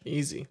smashed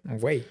easy.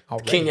 Wait,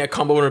 Cane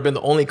combo would have been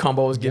the only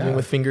combo I was giving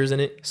with fingers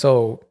in it.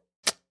 So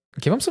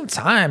give him some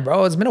time,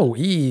 bro. It's been a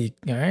week.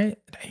 All right,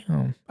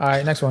 damn. All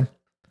right, next one.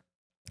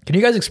 Can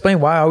you guys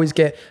explain why I always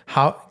get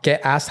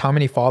asked how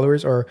many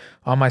followers are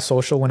on my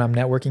social when I'm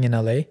networking in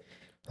LA?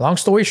 Long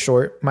story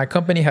short, my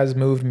company has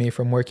moved me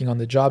from working on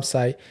the job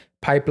site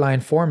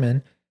pipeline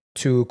foreman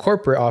to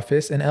corporate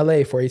office in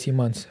LA for 18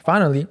 months.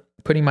 Finally,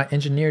 putting my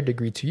engineer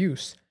degree to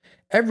use.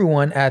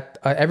 Everyone at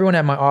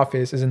my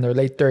office is in their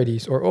late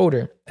 30s or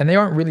older, and they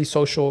aren't really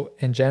social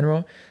in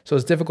general, so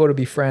it's difficult to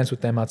be friends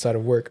with them outside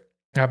of work.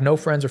 I have no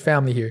friends or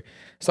family here.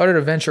 Started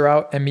to venture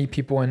out and meet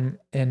people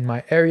in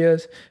my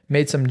areas,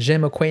 made some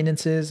gym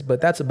acquaintances,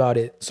 but that's about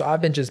it. So I've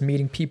been just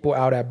meeting people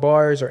out at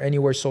bars or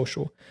anywhere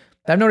social.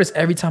 I've noticed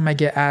every time I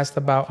get asked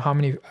about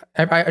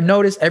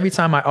every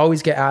time I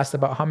always get asked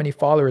about how many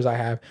followers I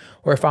have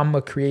or if I'm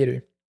a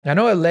creator. I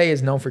know LA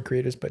is known for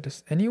creators, but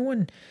does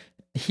anyone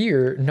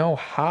here know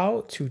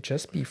how to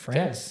just be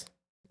friends?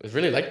 It's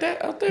really like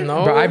that out there?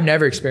 No. Bro, I've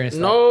never experienced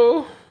that.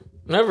 No.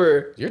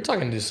 Never. You're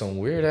talking to some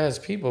weird ass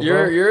people,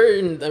 bro. You're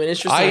in an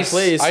interesting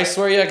place. I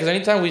swear, because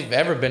anytime we've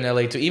ever been in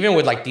LA, too, even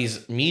with like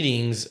these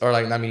meetings or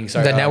like not meetings,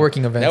 sorry, the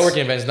networking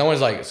events. No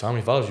one's like, so how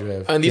many followers you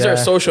have? And these are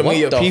social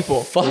media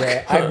people. Fuck?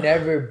 Yeah, I've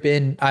never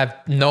been.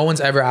 No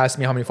one's ever asked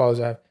me how many followers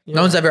I have. Yeah.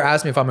 No one's ever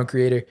asked me if I'm a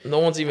creator. No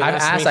one's even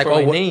asked me for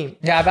my name.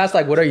 Yeah, I've asked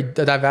like, what are you?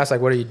 I've asked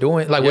like, what are you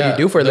doing? Like, what do you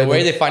do for a living? The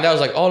way they find out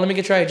is like, oh, let me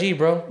get your IG,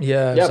 bro.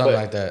 Yeah, something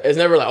like that. It's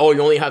never like, oh,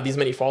 you only have these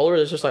many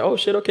followers. It's just like, oh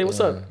shit, okay, what's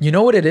up? You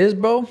know what it is,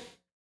 bro,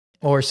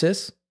 or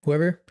sis,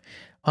 whoever.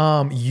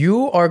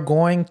 You are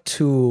going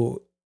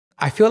to.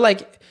 I feel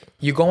like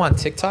you go on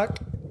TikTok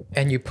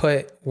and you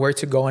put where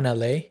to go in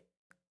LA,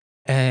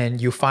 and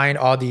you find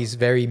all these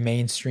very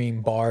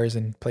mainstream bars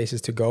and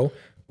places to go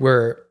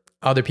where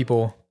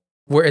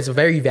it's a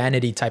very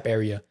vanity type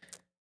area.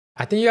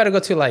 I think you got to go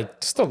to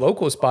like just the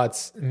local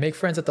spots, make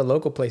friends at the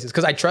local places.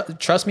 Because I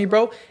trust me,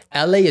 bro.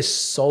 LA is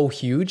so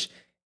huge.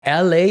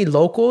 LA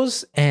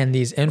locals and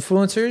these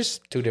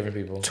influencers, two different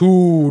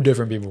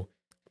people.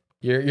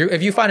 You're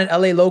if you find an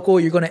LA local,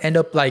 you're gonna end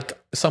up like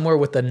somewhere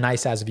with a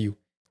nice ass view.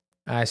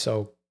 All right,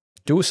 so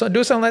do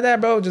something like that,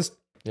 bro. Just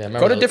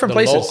go to different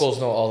places. Locals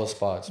know all the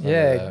spots.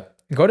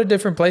 Go to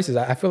different places.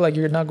 I feel like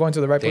you're not going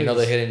to the right places. They know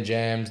the hidden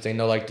gems. They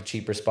know like the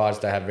cheaper spots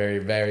that have very,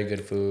 very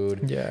good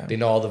food. Yeah. They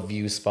know all the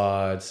view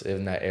spots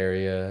in that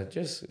area.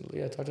 Just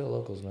talk to the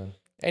locals, man.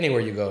 Anywhere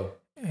you go.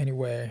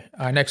 Anyway,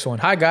 next one.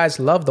 Hi guys,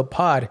 love the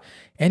pod.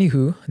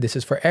 Anywho, this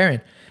is for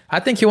Aaron. I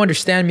think you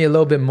understand me a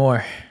little bit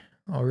more.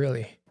 Oh,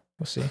 really?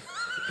 We'll see.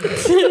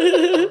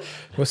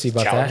 We'll see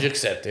about Challenge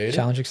accepted.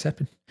 Challenge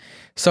accepted.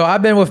 So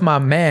I've been with my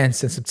man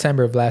since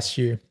September of last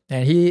year,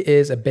 and he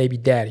is a baby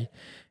daddy.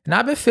 And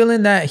I've been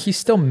feeling that he's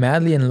still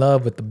madly in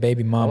love with the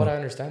baby mama. How would I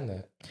understand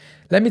that?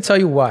 Let me tell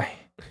you why.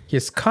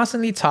 He's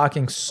constantly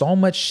talking so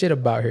much shit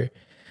about her.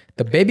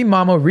 The baby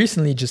mama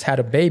recently just had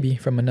a baby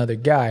from another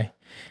guy.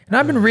 And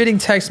I've been reading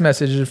text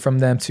messages from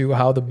them to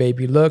how the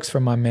baby looks for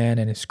my man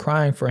and is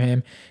crying for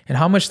him and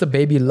how much the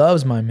baby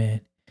loves my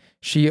man.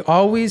 She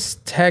always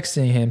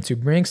texting him to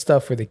bring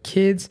stuff for the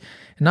kids.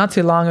 And not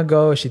too long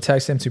ago, she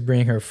texted him to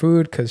bring her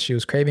food because she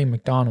was craving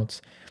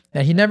McDonald's.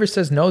 And he never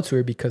says no to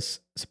her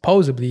because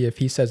supposedly if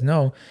he says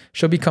no,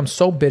 she'll become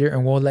so bitter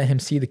and won't let him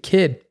see the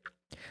kid.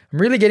 I'm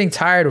really getting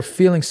tired of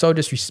feeling so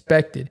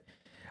disrespected.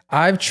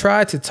 I've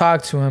tried to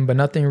talk to him, but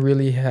nothing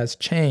really has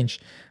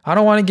changed. I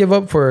don't want to give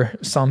up for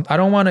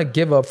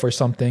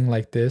something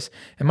like this.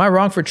 Am I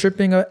wrong for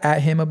tripping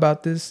at him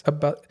about this?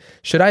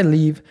 Should I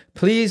leave?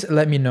 Please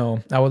let me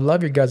know. I would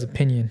love your guys'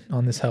 opinion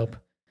on this.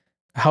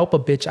 Help a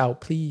bitch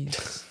out,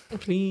 please.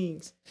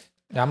 Please.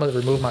 I'm gonna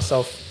remove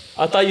myself.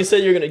 I thought you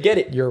said you were gonna get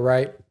it. You're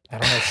right. I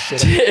don't know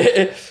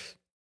shit.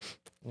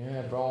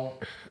 Yeah, bro.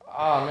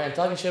 Oh man,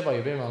 talking shit about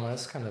your baby mama,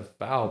 that's kind of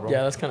foul, bro.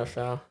 Yeah, that's kind of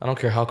foul. I don't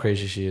care how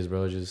crazy she is,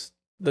 bro. Just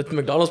the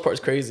McDonald's part is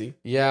crazy.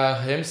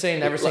 yeah, him saying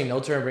never say no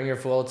to her and bring her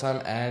food all the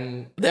time,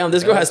 and damn,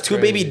 this girl has 2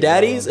 baby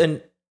daddies, bro.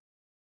 And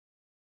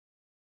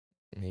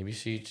maybe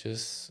she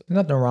just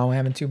nothing wrong with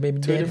having 2 baby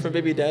daddies. 2 different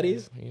baby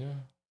daddies. Yeah,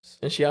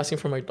 and she asking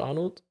for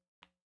McDonald's.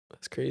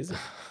 That's crazy.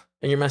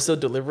 And your man still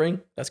delivering.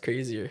 That's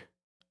crazier.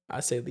 I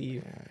say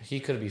leave. Yeah, he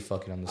could be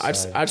fucking on the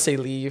side. I'd say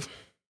leave.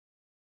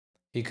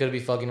 He could be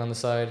fucking on the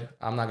side.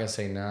 I'm not gonna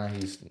say nah.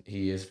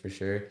 He is for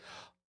sure.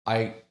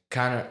 I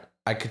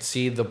could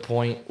see the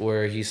point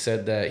where he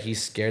said that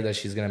he's scared that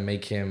she's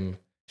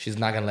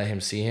not gonna let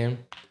him see him,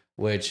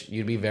 which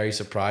you'd be very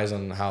surprised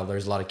on how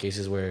there's a lot of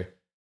cases where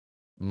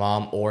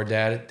mom or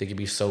dad, they could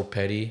be so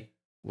petty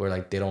where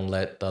like they don't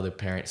let the other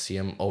parent see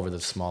him over the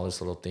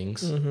smallest little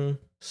things. Mm-hmm.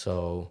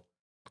 So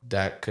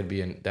that could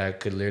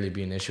literally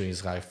be an issue.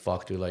 He's like,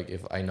 fuck, dude. Like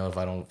if I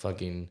don't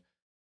fucking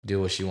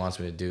do what she wants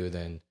me to do,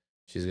 then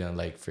she's gonna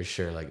like for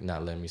sure like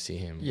not let me see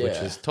him, which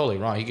is totally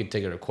wrong. He could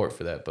take her to court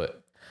for that,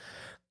 but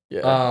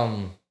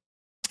I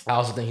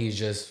also think he's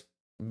just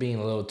being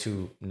a little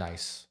too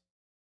nice.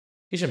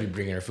 He shouldn't be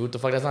bringing her food. The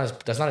fuck,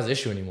 that's not his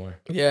issue anymore.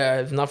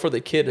 Yeah, if not for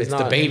the kid, it's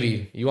not the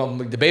baby.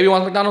 The baby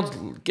wants McDonald's.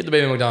 Get the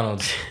baby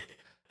McDonald's.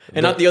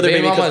 And not the other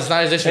baby. Mama, it's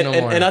not his issue no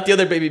more. And not the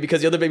other baby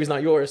because the other baby's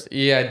not yours.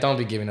 Yeah, don't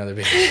be giving other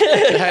baby.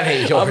 That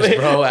ain't yours,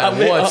 bro,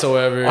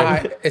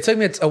 whatsoever. It took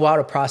me a while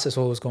to process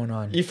what was going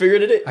on. You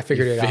figured it? I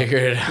figured it out.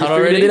 Figured it out you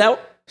already? Figured it out?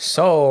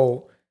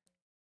 So,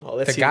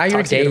 the guy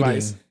you're dating.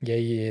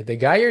 Yeah. The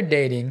guy you're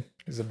dating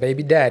is a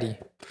baby daddy.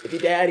 Baby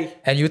daddy.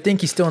 And you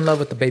think he's still in love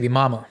with the baby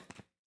mama.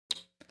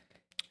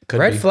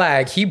 Red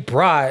flag, he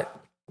brought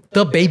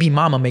the baby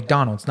mama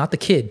McDonald's, not the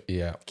kid.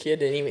 Yeah. Kid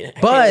didn't even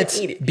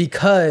eat it.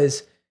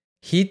 Because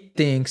he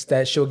thinks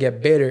that she'll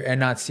get bitter and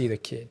not see the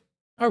kid.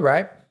 All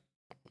right.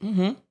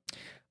 Mm-hmm.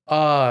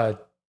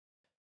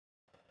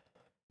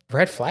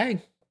 Red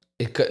flag.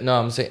 It could. No,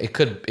 I'm saying it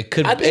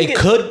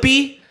could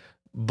be,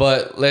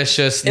 but let's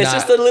just. It's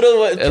just a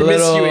little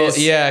promiscuous.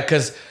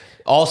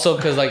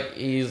 Because like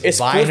he's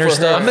buying her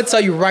stuff. I'm gonna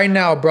tell you right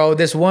now, bro.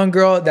 This one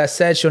girl that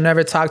said she'll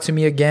never talk to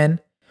me again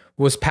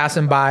was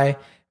passing by.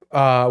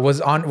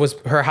 Was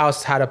her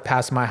house had to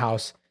pass my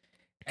house,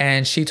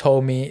 and she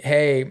told me,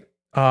 "Hey,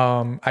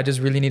 I just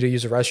really need to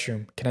use a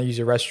restroom. Can I use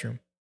your restroom?"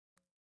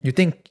 You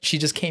think she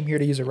just came here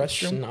to use a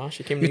restroom? No,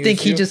 she came to You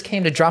think he just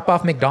came to drop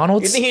off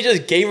McDonald's? You think he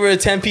just gave her a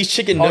 10-piece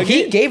chicken nugget?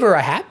 He gave her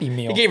a Happy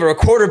Meal. He gave her a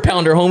quarter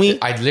pounder, homie.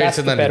 I literally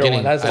said that in the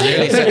beginning. I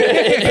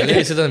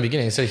literally said that in the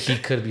beginning. I said he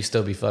could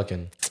still be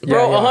fucking.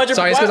 Bro, 100%.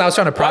 Sorry, it's because I was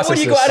trying to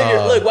process this.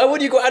 Why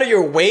would you go out of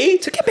your way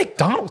to get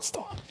McDonald's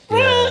stuff?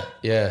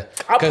 Yeah.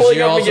 I'll pull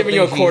you up and giving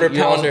you a quarter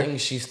pounder. Think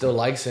she still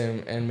likes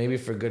him, and maybe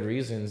for good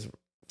reasons.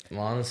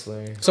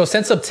 Honestly. So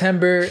since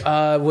September,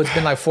 it's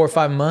been like 4 or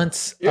 5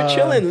 months. You're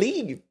chilling.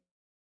 Leave.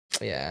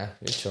 Yeah,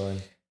 you're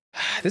chilling.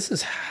 This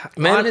is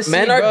honestly,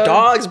 men are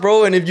dogs,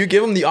 bro. And if you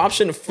give them the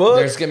option to fuck,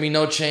 there's gonna be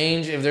no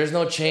change. If there's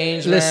no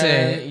change,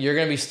 man, you're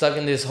gonna be stuck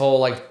in this whole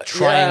like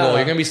triangle. Yeah.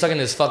 You're gonna be stuck in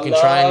this fucking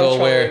triangle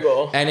where,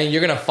 and then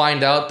you're gonna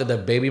find out that the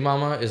baby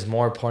mama is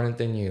more important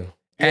than you.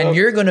 And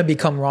you're gonna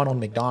become Ronald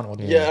McDonald.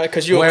 Yeah,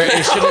 because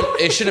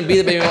it shouldn't be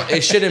the baby.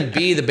 It shouldn't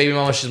be the baby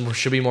mama.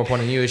 Should be more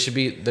important than you. It should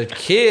be the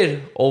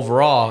kid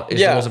overall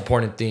is the most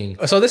important thing.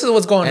 So this is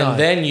what's going on. And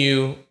then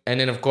you, and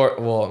then of course,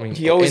 well, I mean,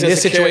 he always in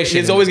this situation,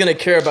 he's always gonna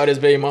care about his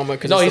baby mama.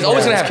 No, he's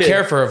always gonna have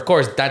care for her. Of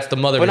course, that's the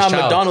mother. But of his not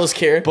child. McDonald's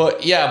care.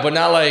 But yeah, but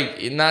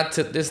not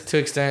to this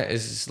extent.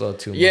 It's just a little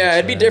too much. Yeah,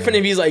 it'd be different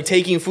if he's like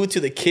taking food to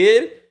the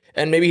kid.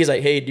 And maybe he's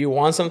like, hey, do you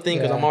want something?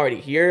 Because I'm already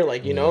here.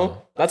 Like, you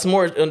know, that's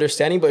more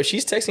understanding. But if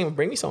she's texting him,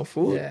 bring me some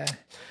food. Yeah.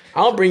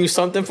 I'll bring you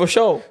something for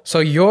sure. So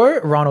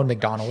you're Ronald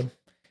McDonald.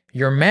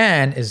 Your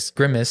man is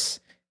Grimace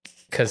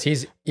because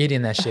he's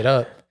eating that shit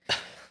up.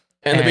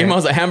 And the baby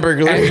mama's a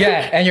hamburger.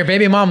 And your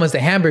baby mama's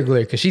the hamburger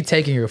because she's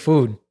taking your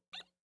food.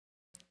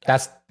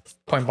 That's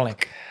point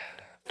blank.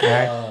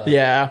 Right?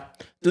 Yeah.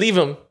 Leave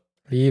him.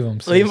 Leave him,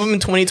 sis. Leave him in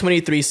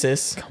 2023,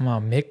 sis. Come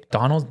on,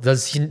 McDonald's.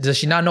 Does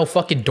she not know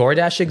fucking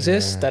DoorDash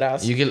exists? That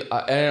ass. You could,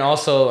 and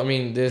also, I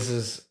mean, this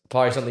is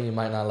probably something you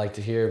might not like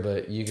to hear,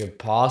 but you could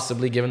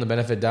possibly give him the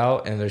benefit of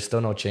doubt, and there's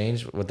still no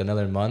change with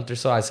another month or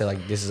so. I'd say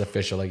like this is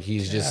official. Like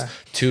he's just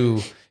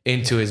too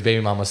into his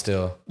baby mama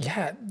still.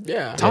 Yeah.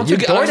 You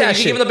could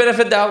give him the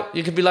benefit of doubt.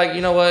 You could be like,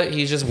 you know what?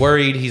 He's just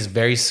worried. He's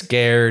very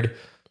scared.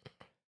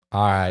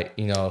 All right,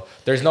 you know,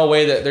 there's no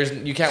way that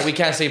we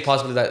can't say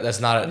possibly that's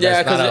not.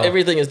 Because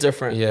everything is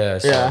different. Yeah.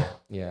 So,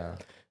 yeah.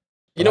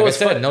 You know like what's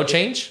I said, fun? no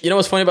change. You know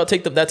what's funny about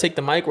take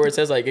the mic where it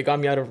says like it got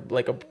me out of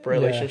like a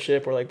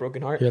relationship or like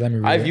broken heart. Here, let me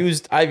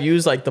read I've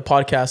used like the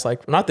podcast,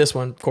 like not this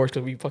one, of course,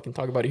 because we fucking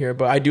talk about it here,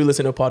 but I do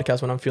listen to a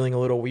podcast when I'm feeling a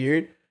little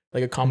weird,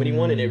 like a comedy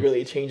one, and it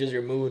really changes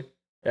your mood.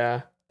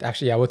 Yeah.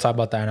 Actually, yeah, we'll talk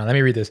about that right now. Let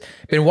me read this.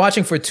 Been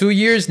watching for 2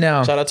 years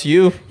now. Shout out to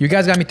you. You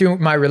guys got me through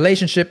my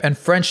relationship and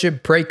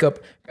friendship breakup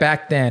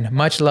back then.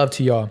 Much love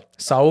to y'all.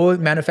 Saul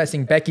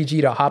manifesting Becky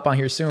G to hop on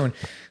here soon.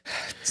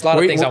 It's a lot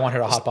of things I want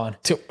her to hop on.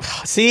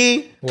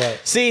 See?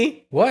 What?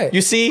 See? What?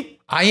 You see?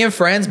 I am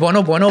friends,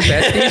 bueno,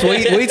 besties.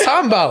 What are you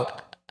talking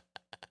about?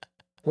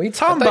 What are you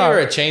talking I thought about? you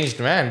were a changed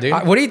man, dude.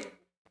 What do you...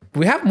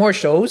 We have more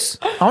shows.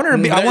 I want her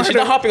to be... I want her She's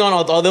not to, hopping on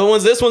all the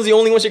ones. This one's the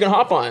only one she can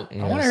hop on.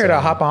 I want her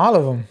to hop on all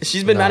of them.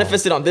 She's been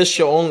manifested on this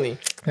show only.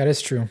 That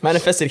is true.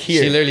 Manifested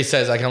here. She literally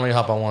says, "I can only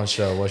hop on one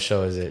show." What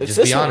show is it? It's Just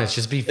this be one. honest.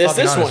 Just be It's fucking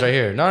this honest one. right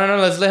here. No.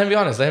 Let's let him be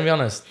honest. Let him be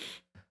honest.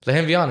 Let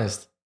him be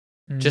honest.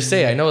 Just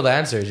say, "I know the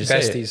answer." Just say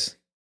it. Besties.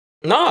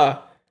 Nah.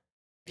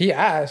 He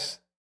asked.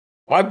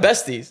 Why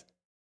besties?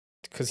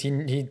 Because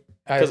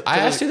I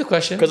asked you the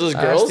question 'Cause it was I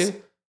asked girls?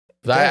 you.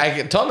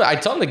 I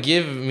told him to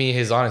give me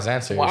his honest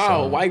answer.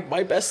 Wow. so. Why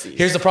besties?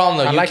 Here's the problem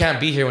though. I You like- can't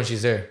be here when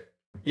she's there.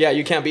 Yeah,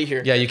 you can't be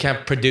here. Yeah, you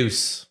can't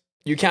produce.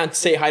 You can't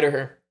say hi to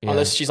her Yeah.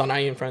 unless she's on I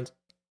Am Friends.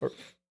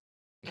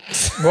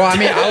 Well, I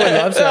mean, I would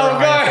love to. Oh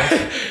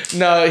god.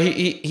 No,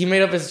 he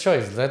made up his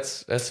choice.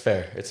 That's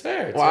fair. It's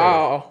fair. It's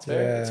Wow. Fair. It's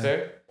fair. Yeah. It's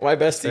fair. Why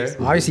besties?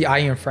 Fair. Obviously, I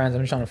am friends.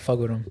 I'm just trying to fuck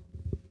with him.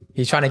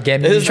 He's trying to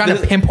get me. This- He's trying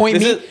this- to pinpoint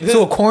me this-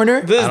 to a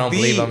corner. This I don't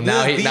believe him.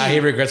 Now he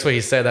regrets what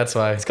he said. That's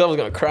why. This club was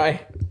gonna cry.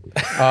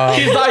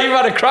 He's not even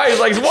about to cry. He's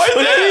like, "What?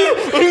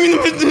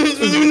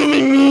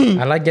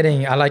 I like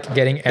getting Is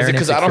Aaron it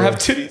because into I don't have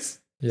crib. titties?"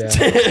 Yeah.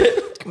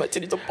 My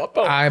titties don't pop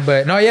out.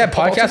 But no, yeah,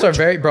 podcasts are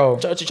very, bro.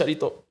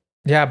 Chicharito.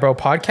 Yeah, bro,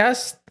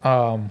 podcasts.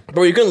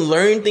 Bro, you can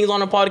learn things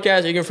on a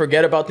podcast. You can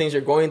forget about things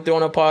you're going through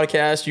on a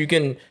podcast. You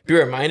can be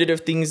reminded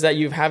of things that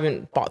you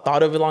haven't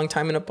thought of a long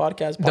time in a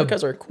podcast.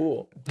 Podcasts are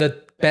cool. The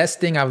best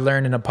thing I've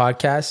learned in a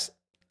podcast,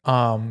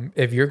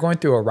 if you're going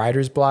through a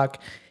writer's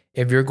block,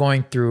 if you're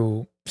going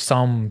through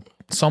some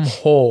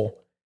hole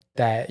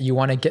that you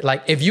want to get,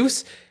 like if you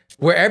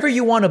wherever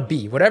you want to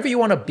be, whatever you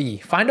want to be,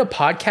 find a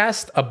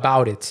podcast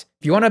about it.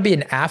 If you want to be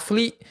an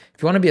athlete,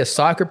 if you want to be a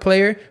soccer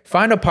player,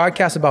 find a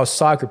podcast about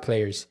soccer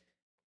players.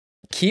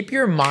 Keep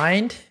your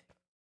mind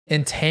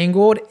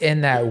entangled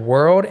in that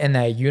world and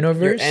that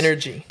universe. Your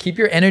energy. Keep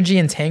your energy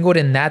entangled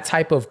in that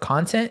type of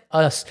content.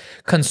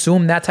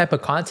 Consume that type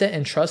of content,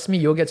 and trust me,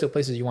 you'll get to the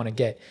places you want to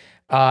get.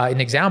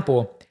 An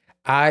example,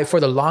 for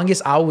the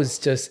longest, I was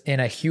just in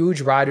a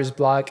huge writer's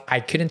block. I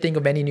couldn't think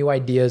of any new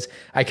ideas.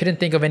 I couldn't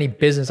think of any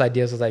business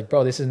ideas. I was like,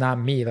 bro, this is not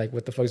me. Like,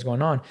 what the fuck is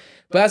going on?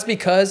 But that's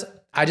because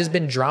I just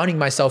been drowning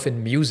myself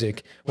in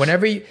music.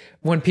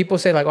 When people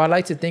say like, oh, I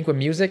like to think with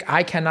music,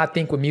 I cannot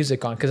think with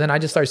music on, because then I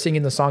just start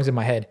singing the songs in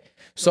my head.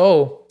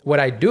 So what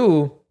I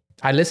do,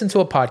 I listen to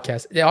a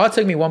podcast. It all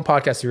took me one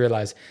podcast to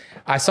realize.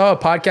 I saw a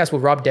podcast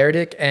with Rob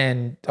Dyrdek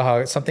and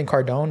something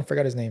Cardone.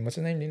 Forgot his name. What's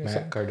his name? Do you know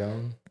Matt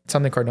Cardone.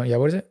 something Cardone. Yeah,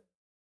 what is it?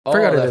 Oh,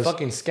 Forgot that it is.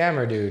 fucking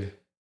scammer dude.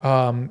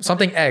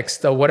 Something X,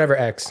 the whatever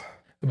X.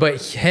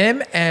 But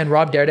him and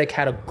Rob Dyrdek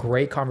had a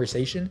great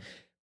conversation.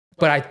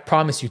 But I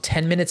promise you,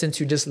 10 minutes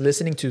into just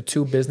listening to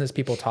two business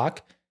people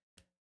talk,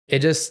 it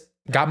just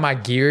got my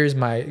gears,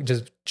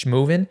 just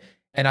moving.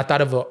 And I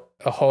thought of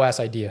a whole ass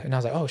idea. And I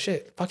was like, oh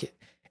shit, fuck it.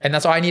 And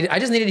that's all I needed. I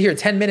just needed to hear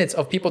 10 minutes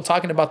of people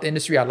talking about the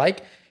industry I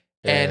like.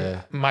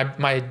 And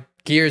my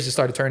gears just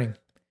started turning.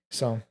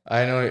 So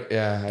I know.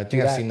 Yeah, I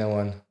think I've that. seen that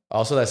one.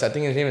 Also, I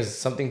think his name is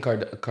something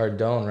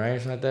Cardone, right? Or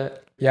something like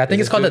that. yeah, I think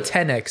Is it's it called the dude?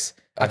 10X.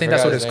 I think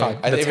that's what it's called.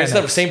 If it's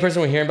the same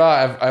person we're hearing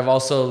about, I've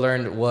also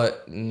learned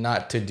what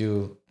not to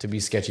do to be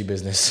sketchy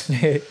business.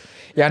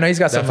 Yeah, I know he's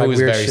got That some food like was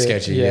weird very shit.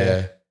 sketchy.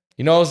 Yeah.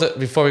 You know,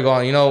 before we go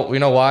on, you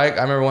know why?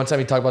 I remember one time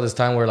he talked about this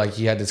time where like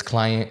he had this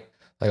client,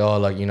 like, oh,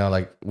 like, you know,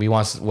 like we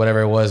want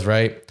whatever it was,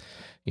 right?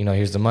 You know,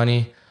 here's the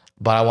money,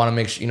 but I want to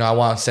make sure, you know, I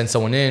want to send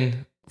someone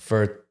in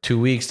for 2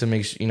 weeks to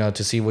make sure, you know,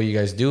 to see what you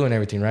guys do and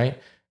everything, right?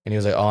 And he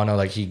was like, oh no,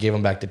 like he gave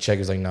him back the check.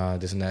 He's like, nah,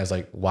 this and that. It's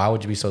like, why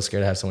would you be so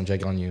scared to have someone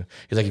check on you?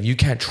 He's like, if you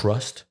can't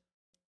trust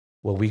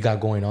what we got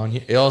going on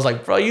here, it was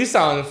like, bro, you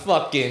sound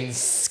fucking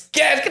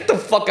scared. Get the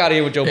fuck out of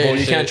here with your bullshit.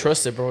 You can't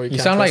trust it, bro. You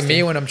sound like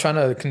me when I'm trying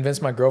to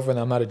convince my girlfriend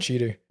I'm not a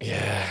cheater.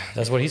 Yeah,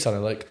 that's what he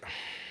sounded like.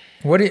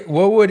 What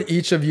would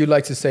each of you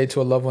like to say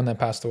to a loved one that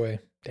passed away?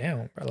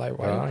 Damn, bro, like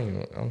Bro, I why? don't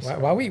even- I'm Why,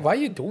 sorry. why are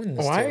you doing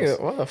this? Why? to us?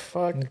 What the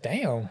fuck?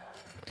 Damn.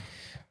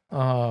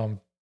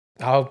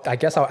 I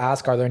guess I'll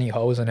ask, are there any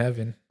hoes in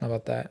heaven? How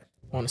about that?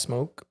 Want to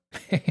smoke?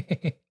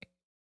 I'm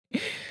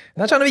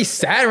not trying to be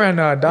sad right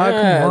now, dog.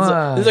 Yeah, Come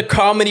on. This is a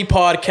comedy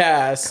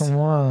podcast. Come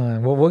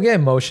on. We'll get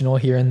emotional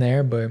here and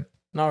there, but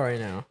Not right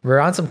now. we're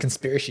on some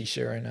conspiracy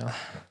shit right now.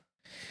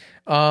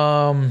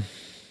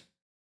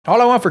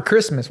 All I Want for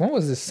Christmas. When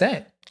was this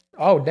sent?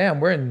 Oh, damn.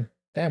 We're in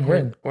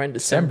We're in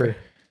December.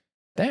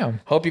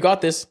 Damn. Hope you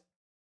got this.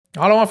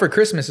 All I Want for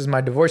Christmas is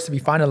my divorce to be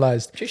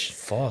finalized.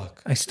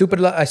 Fuck. I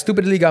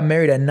stupidly got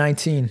married at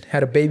 19,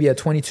 had a baby at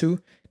 22,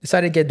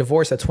 decided to get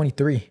divorced at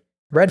 23.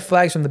 Red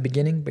flags from the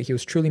beginning, but he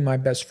was truly my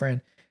best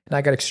friend, and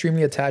I got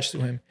extremely attached to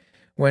him.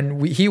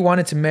 When he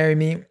wanted to marry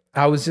me,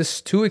 I was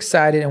just too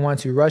excited and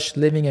wanted to rush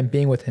living and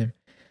being with him.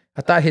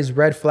 I thought his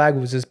red flag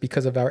was just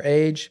because of our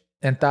age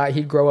and thought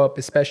he'd grow up,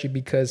 especially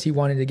because he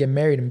wanted to get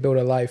married and build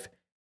a life.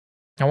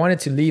 I wanted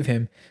to leave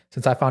him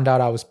since I found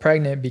out I was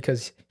pregnant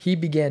because he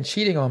began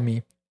cheating on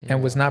me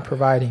and was not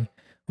providing.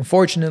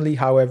 Unfortunately,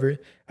 however,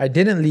 I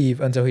didn't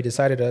leave until he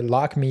decided to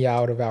lock me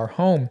out of our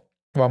home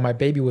while my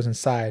baby was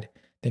inside,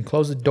 then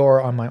closed the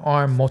door on my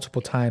arm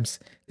multiple times,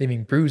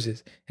 leaving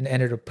bruises, and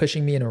ended up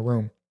pushing me in a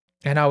room.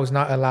 And I was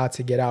not allowed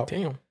to get out.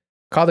 Damn.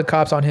 Called the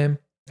cops on him,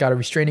 got a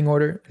restraining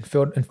order,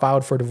 and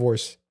filed for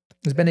divorce.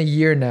 It's been a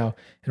year now,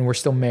 and we're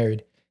still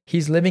married.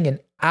 He's living in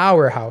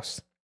our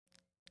house,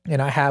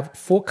 and I have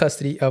full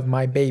custody of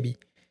my baby.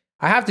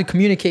 I have to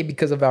communicate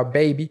because of our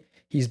baby.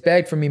 He's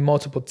begged for me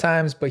multiple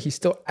times, but he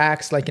still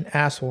acts like an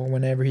asshole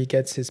whenever he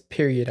gets his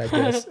period, I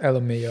guess.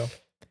 LMAO.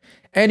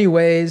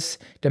 Anyways,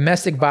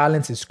 domestic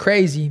violence is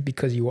crazy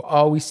because you will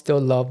always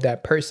still love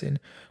that person,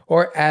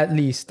 or at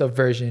least the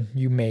version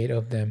you made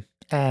of them.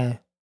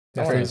 That's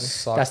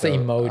the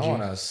emoji. I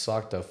want to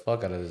sock the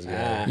fuck out of this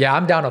guy. Yeah,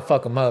 I'm down to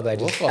fuck him up.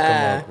 We'll fuck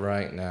him up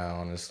right now,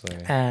 honestly.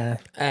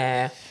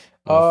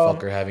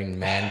 Motherfucker having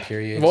man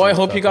periods. Well, I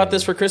hope you got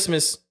this for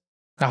Christmas.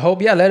 I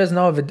hope, let us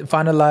know if it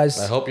finalized.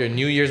 I hope your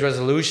New Year's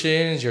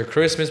resolutions, your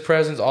Christmas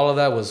presents, all of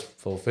that was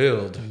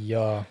fulfilled.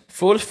 Yeah.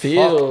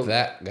 Fulfilled.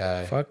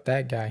 Fuck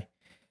that guy.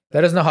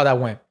 Let us know how that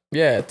went.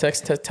 Yeah,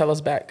 tell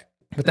us back.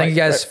 But thank you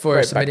guys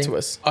for submitting to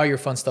us. All your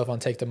fun stuff on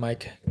Take the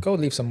Mic. Go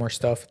leave some more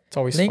stuff. It's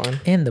always Link fun.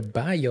 in the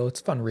bio.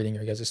 It's fun reading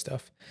your guys'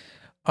 stuff.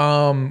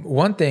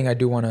 One thing I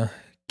do want to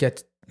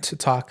get to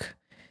talk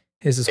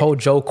is this whole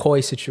Joe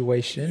Coy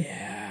situation.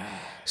 Yeah.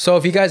 So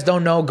if you guys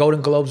don't know,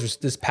 Golden Globes was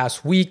this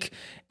past week,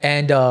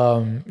 and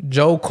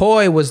Joe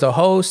Coy was the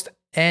host,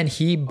 and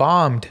he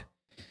bombed.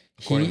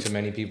 According to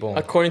many people.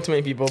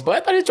 But I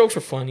thought his jokes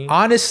were funny.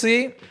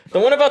 Honestly, the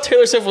one about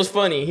Taylor Swift was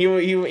funny.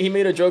 He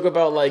made a joke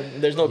about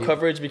like there's no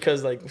coverage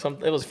because like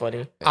it was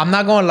funny. I'm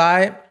not gonna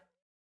lie,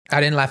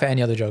 I didn't laugh at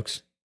any other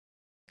jokes.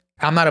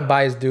 I'm not a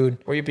biased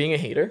dude. Were you being a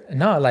hater?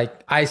 No,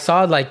 like I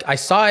saw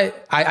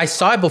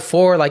it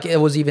before like it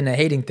was even a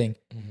hating thing.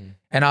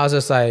 And I was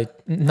just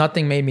like,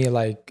 nothing made me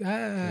like,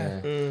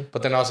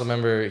 But then also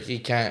remember,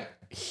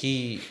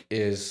 he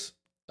is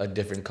a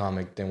different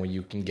comic than what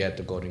you can get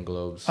the Golden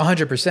Globes.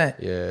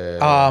 100%.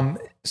 Yeah.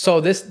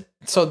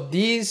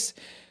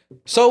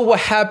 So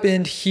what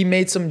happened, he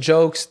made some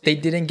jokes. They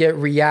didn't get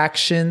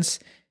reactions.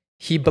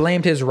 He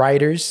blamed his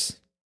writers.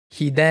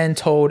 He then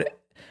told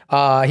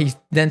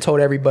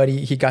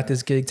everybody he got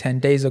this gig 10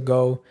 days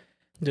ago.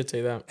 Did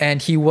say that.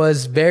 And he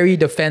was very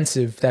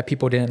defensive that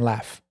people didn't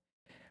laugh.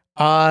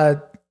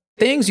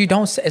 Things you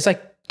don't say. It's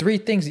like 3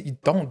 things that you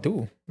don't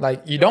do.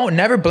 Like you don't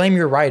never blame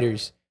your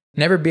writers.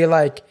 Never be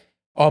like,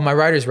 oh, my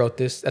writers wrote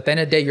this. At the end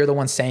of the day, you're the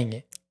one saying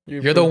it.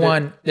 You're the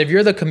one. If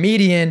you're the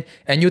comedian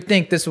and you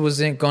think this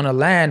wasn't gonna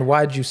land,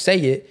 why'd you say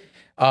it?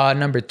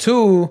 Number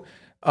 2,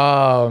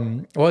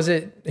 what was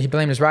it? He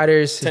blamed his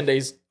writers. 10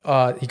 days.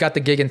 He got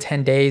the gig in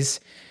 10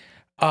 days.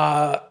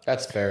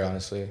 That's fair,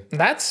 honestly.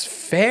 That's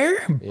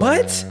fair,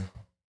 but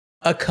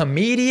a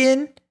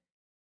comedian.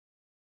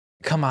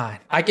 Come on.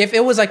 Like if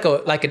it was like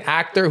an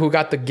actor who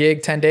got the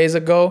gig 10 days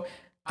ago,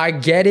 I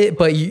get it,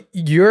 but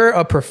you're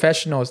a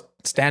professional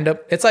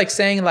stand-up. It's like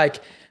saying like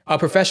a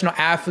professional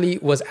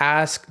athlete was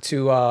asked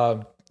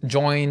to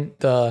join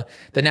the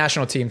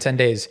national team 10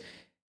 days.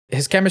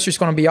 His chemistry's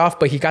going to be off,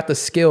 but he got the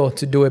skill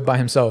to do it by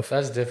himself.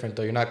 That's different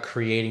though. You're not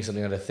creating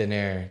something out of thin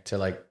air to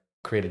like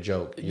create a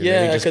joke.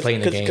 You're just playing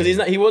the game.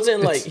 Because he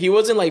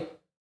wasn't like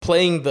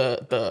playing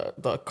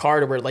the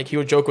card where like he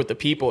would joke with the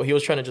people. He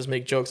was trying to just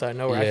make jokes out of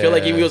nowhere. I feel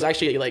like he was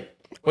actually like,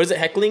 what is it,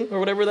 heckling or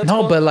whatever that's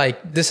called? No, but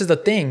like this is the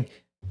thing.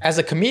 As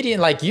a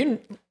comedian, like you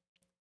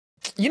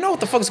know what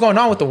the fuck's going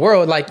on with the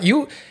world. Like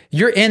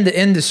you're in the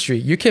industry.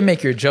 You can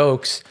make your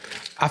jokes.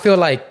 I feel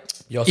like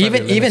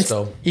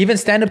even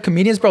stand-up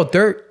comedians, bro,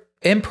 their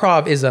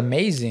improv is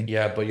amazing.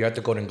 Yeah, but you're at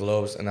the Golden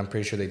Globes, and I'm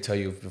pretty sure they tell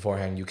you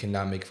beforehand you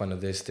cannot make fun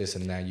of this,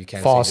 and that. You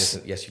can't False. say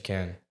this. Yes, you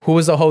can. Who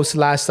was the host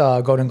last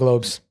Golden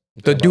Globes?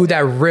 The dude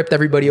that ripped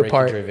everybody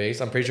apart. Gervais.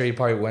 I'm pretty sure he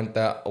probably went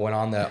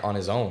on that on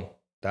his own.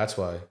 That's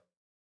why.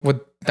 Well,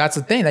 that's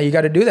the thing that you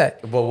got to do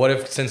that. But what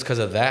if because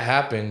of that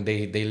happened,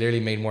 they literally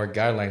made more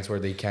guidelines where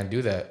they can't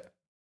do that?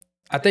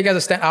 I think I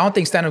don't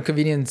think stand-up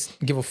comedians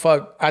give a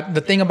fuck. The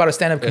thing about a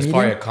stand-up comedian, it's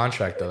part of a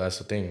contract though. That's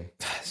the thing.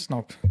 It's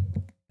no.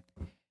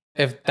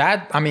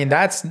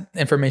 That's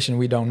information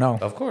we don't know.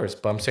 Of course,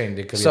 but I'm saying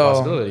there could be a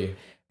possibility.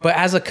 But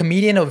as a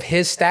comedian of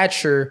his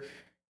stature,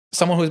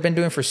 someone who's been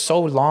doing it for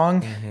so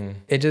long,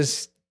 it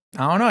just,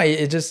 I don't know.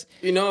 It just,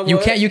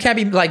 you can't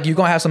be like, you're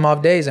going to have some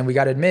off days, and we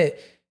got to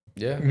admit,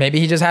 maybe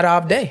he just had an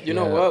off day. You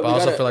know what? I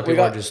also feel like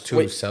people are just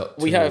too...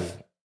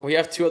 We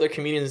have 2 other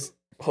comedians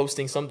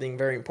hosting something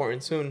very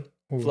important soon.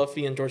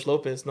 Fluffy and George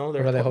Lopez. No,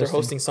 they're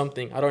hosting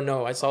something. I don't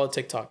know. I saw a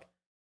TikTok.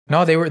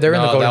 No, they're in the Golden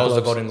Globes. That was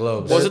the Golden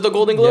Globes. Was it the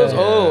Golden Globes? Yeah.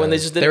 Oh, and they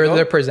just didn't.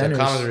 They're presenters. The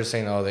comments were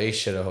saying, "Oh, they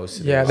should have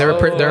hosted." Yeah, this.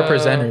 they're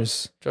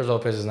presenters. George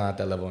Lopez is not at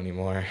that level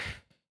anymore.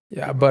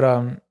 Yeah, but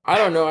I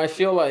don't know. I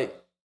feel like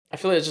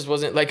it just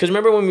wasn't like, because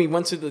remember when we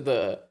went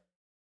to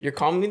your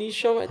comedy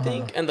show, I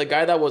think, and the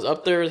guy that was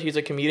up there, he's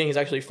a comedian, he's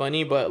actually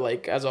funny, but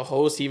like as a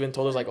host, he even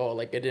told us like, oh,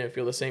 like it didn't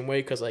feel the same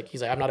way because like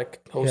he's like, I'm not a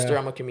hoster,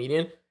 I'm a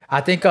comedian.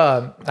 I think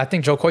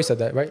Joe Coy said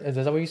that, right? Is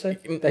that what you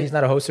said? That he's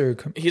not a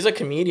hoster. He's a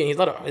comedian. He's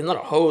not a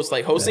host.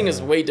 Like hosting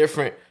is way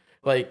different.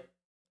 Like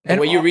the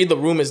way you read the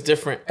room is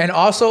different. And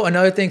also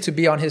another thing to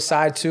be on his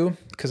side too,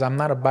 because I'm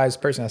not a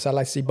biased person, so I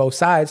like to see both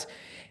sides.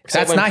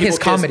 That's not his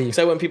comedy.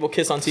 Except when people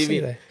kiss on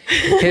TV.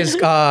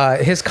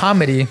 His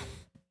comedy.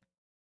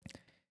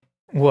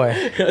 What?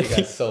 He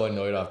got so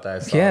annoyed off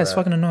that. Yeah, it's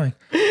fucking annoying.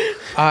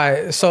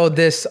 So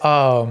this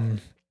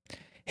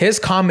his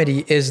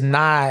comedy is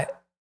not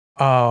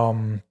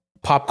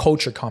pop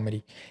culture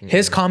comedy.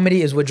 His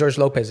comedy is what George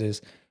Lopez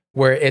is,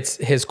 where it's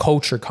his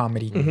culture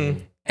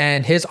comedy.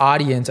 And his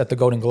audience at the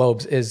Golden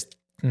Globes is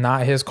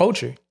not his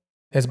culture.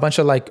 It's a bunch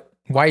of like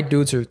white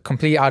dudes who are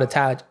completely out of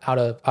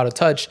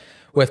touch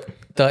with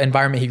the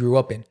environment he grew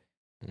up in.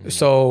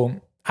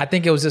 So I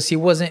think it was just he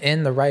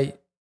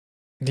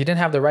didn't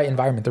have the right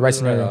environment, the right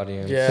scenario,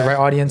 the right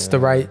audience, the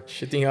right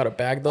shit thing out of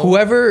bag though.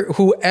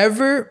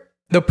 Whoever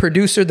the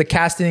producer, the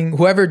casting,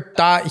 whoever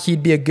thought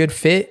he'd be a good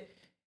fit,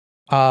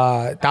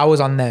 that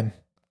was on them,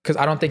 because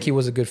I don't think he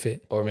was a good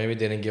fit. Or maybe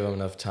they didn't give him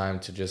enough time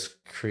to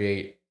just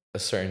create a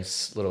certain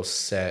little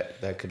set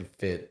that could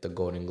fit the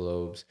Golden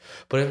Globes.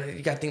 But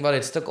you gotta think about it,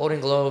 it's the Golden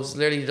Globes,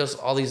 literally just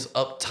all these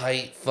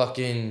uptight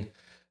fucking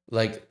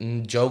like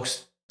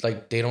jokes.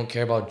 Like they don't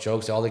care about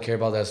jokes. All they care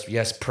about is,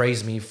 yes,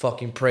 praise me,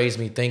 fucking praise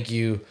me, thank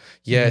you.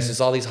 Yes,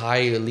 it's all these high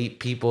elite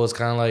people. It's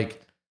kind of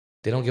like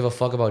they don't give a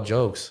fuck about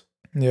jokes.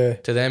 Yeah.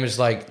 To them, it's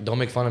like, don't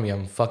make fun of me.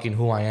 I'm fucking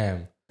who I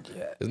am.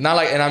 Yeah. It's not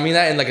like, and I mean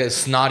that in like a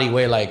snotty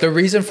way. Like the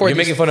reason for you're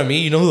making fun of me.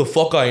 You know who the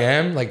fuck I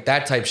am? Like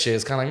that type shit.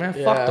 It's kind of like,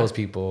 man, fuck those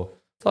people.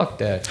 Fuck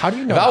that. How do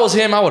you know? If I was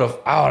him, I would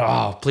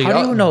have. Please.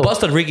 How do you know?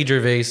 Busted Ricky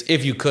Gervais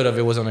if you could have.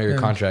 It wasn't on your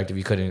contract if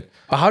you couldn't.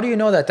 But how do you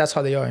know that that's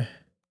how they are?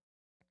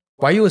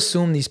 Why you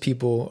assume these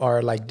people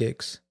are like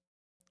dicks?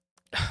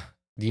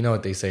 Do you know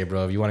what they say,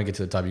 bro? If you want to get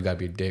to the top, you gotta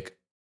be a dick.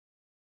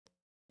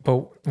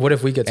 But what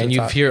if we get to the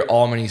top? And you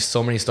hear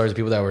so many stories of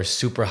people that were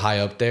super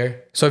high up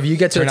there. So if you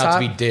get to the top, turn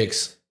out to be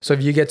dicks. So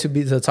if you get to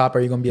be to the top, are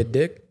you gonna be a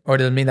dick? Or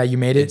does it mean that you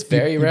made it? It's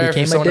very rare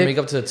for someone to make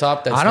up to the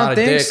top. That's not a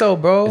dick. I don't think so,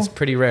 bro. It's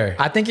pretty rare.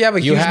 I think you have a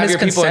huge misconception.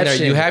 Your people in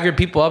there. You have your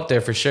people up there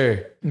for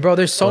sure. Bro,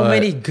 there's so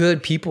many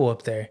good people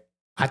up there.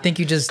 I think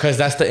you just... Because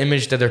that's the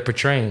image that they're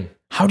portraying.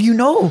 How do you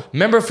know?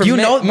 Remember from... No.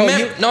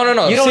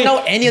 You don't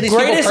know any of these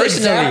people personally. Greatest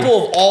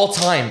example of all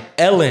time,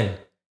 Ellen,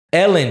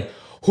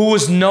 who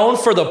was known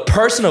for the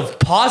person of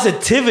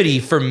positivity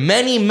for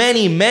many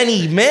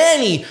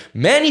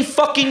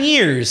fucking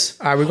years.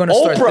 All right, we're going to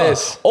start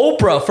this.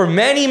 Oprah, for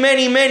many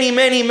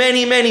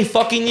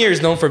fucking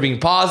years, known for being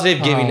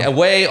positive, giving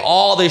away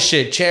all this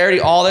shit, charity,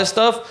 all that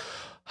stuff.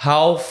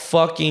 How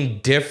fucking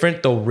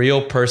different the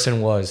real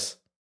person was.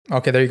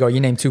 Okay, there you go. You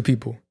named two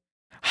people.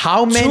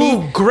 How many?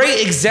 Two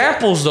great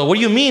examples, though. What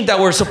do you mean that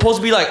we're supposed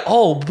to be like,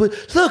 oh, but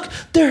look,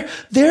 they're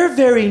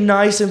very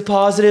nice and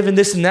positive and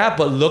this and that,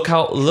 but look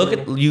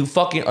at you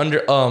fucking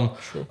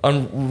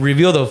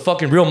reveal the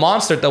fucking real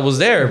monster that was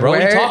there, bro.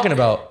 What are you talking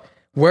about?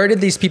 Where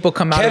did these people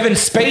come out? Kevin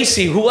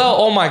Spacey. Who else?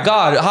 Oh my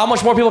God. How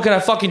much more people can I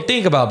fucking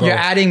think about, bro? You're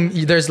adding,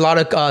 there's a lot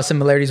of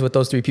similarities with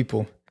those three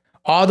people.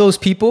 All those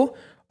people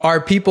are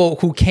people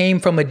who came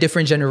from a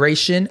different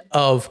generation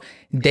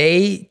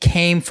they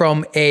came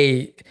from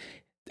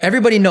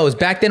everybody knows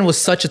back then was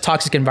such a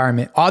toxic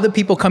environment. All the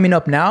people coming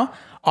up now,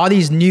 all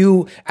these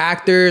new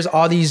actors,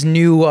 all these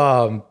new,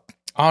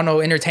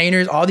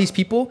 entertainers, all these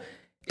people,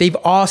 they've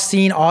all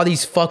seen all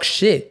these fuck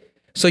shit.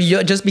 So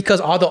just because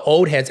all the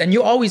old heads, and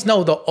you always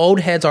know the old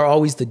heads are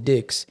always the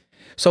dicks.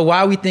 So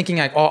why are we thinking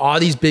like, oh, all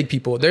these big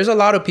people? There's a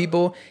lot of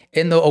people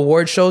in the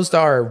award shows that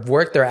are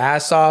worked their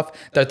ass off,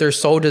 that they're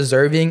so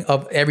deserving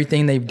of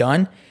everything they've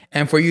done.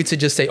 And for you to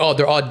just say, oh,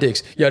 they're all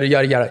dicks, yada,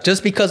 yada, yada.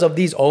 Just because of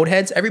these old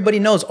heads, everybody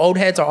knows old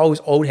heads are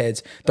always old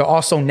heads. They're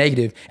all so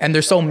negative, and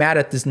they're so mad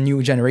at this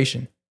new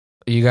generation.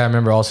 You gotta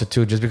remember also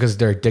too, just because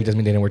they're a dick doesn't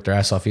mean they didn't work their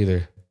ass off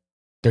either.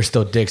 They're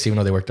still dicks even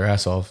though they worked their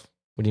ass off.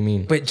 What do you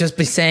mean? But just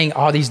be saying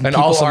all these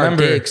people are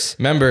dicks.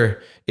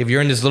 Remember, if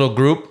you're in this little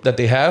group that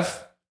they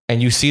have,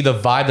 and you see the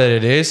vibe that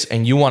it is,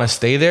 and you want to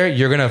stay there,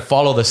 you're gonna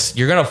follow this.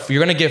 You're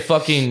gonna get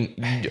fucking.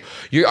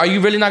 Are you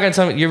really not gonna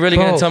tell me? You're really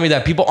gonna tell me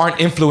that people aren't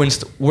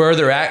influenced where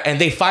they're at,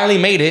 and they finally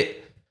made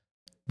it.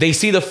 They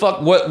see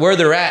where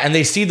they're at, and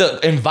they see the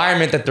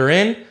environment that they're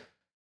in.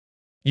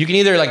 You can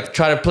either like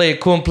try to play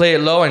it cool and play it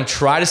low and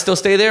try to still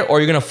stay there,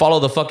 or you're gonna follow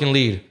the fucking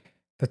lead.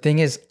 The thing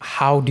is,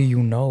 how do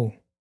you know?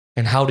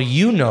 And how do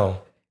you know?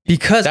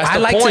 Because I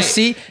like to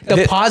see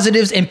the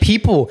positives in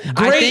people.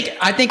 Great.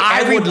 I think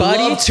I everybody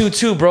would love to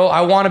too, bro.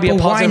 I want to be as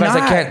positive as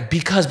I can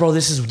because, bro,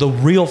 this is the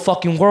real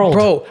fucking world.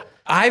 Bro,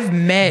 I've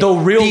met The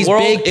real these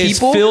world big is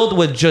people. filled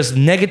with just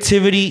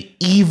negativity,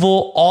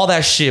 evil, all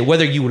that shit.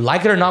 Whether you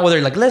like it or not, whether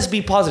you're like, let's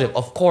be positive.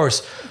 Of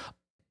course,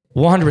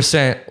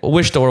 100%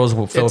 wish the world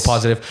was filled with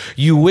positive.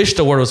 You wish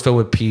the world was filled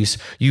with peace.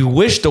 You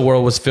wish the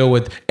world was filled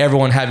with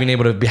everyone having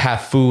able to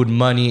have food,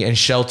 money, and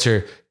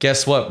shelter.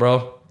 Guess what,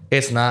 bro?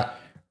 It's not.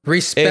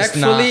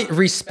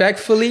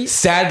 Respectfully,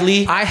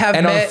 Sadly, I have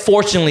and met-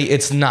 unfortunately,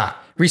 it's not.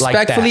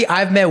 Respectfully, like that.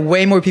 I've met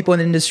way more people in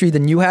the industry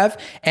than you have,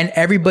 and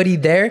everybody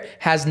there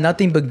has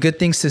nothing but good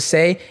things to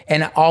say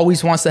and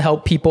always wants to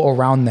help people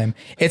around them.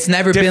 It's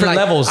never different been like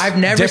levels. I've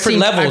never different seen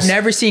levels. I've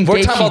never seen We're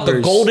gatekeepers. talking about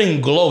the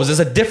Golden Globes. It's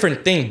a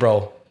different thing,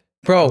 bro.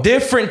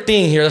 Different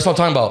thing here. That's what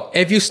I'm talking about.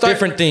 If you start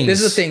different things.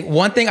 This is the thing.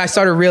 One thing I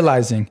started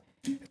realizing: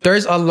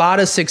 there's a lot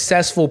of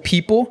successful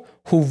people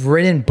who've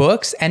written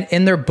books, and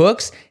in their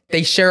books,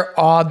 they share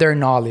all their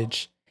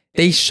knowledge.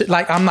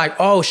 I'm like,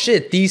 oh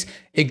shit, these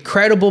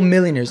incredible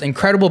millionaires,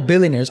 incredible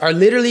billionaires are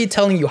literally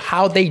telling you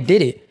how they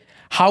did it.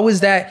 How is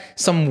that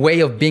some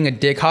way of being a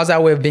dick? How's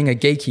that way of being a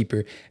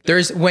gatekeeper?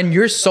 When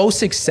you're so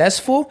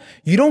successful,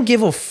 you don't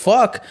give a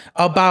fuck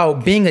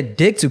about being a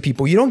dick to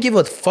people. You don't give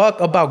a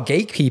fuck about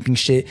gatekeeping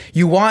shit.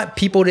 You want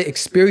people to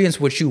experience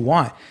what you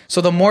want.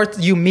 So the more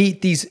you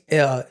meet these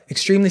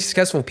extremely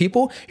successful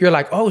people, you're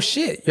like, oh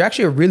shit, you're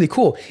actually really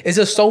cool. It's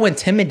just so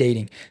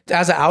intimidating.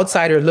 As an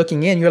outsider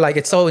looking in, you're like,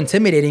 it's so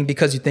intimidating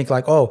because you think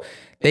like, oh,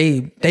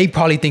 they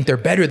probably think they're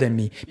better than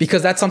me,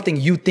 because that's something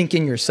you think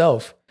in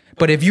yourself.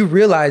 But if you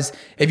realize,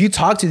 if you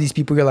talk to these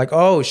people, you're like,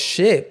 oh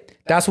shit,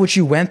 that's what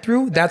you went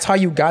through. That's how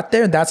you got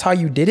there. That's how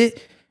you did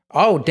it.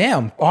 Oh,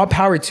 damn. All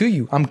power to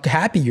you. I'm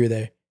happy you're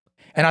there.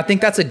 And I think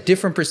that's a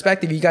different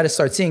perspective you got to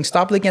start seeing.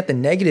 Stop looking at the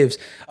negatives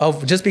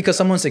of just because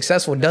someone's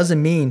successful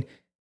doesn't mean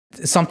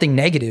something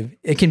negative.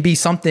 It can be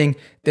something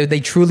that they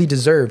truly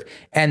deserve.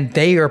 And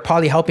they are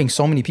probably helping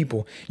so many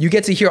people. You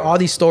get to hear all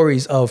these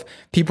stories of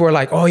people are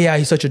like, oh yeah,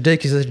 he's such a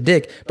dick. He's such a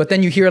dick. But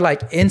then you hear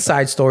like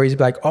inside stories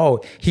like, oh,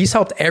 he's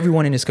helped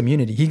everyone in his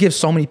community. He gives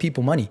so many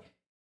people money.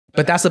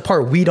 But that's the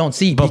part we don't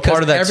see. But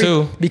part of that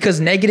too. Because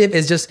negative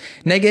is just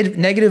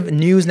negative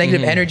news,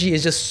 negative energy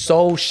is just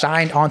so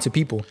shined onto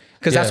people.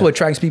 Because that's what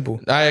attracts people.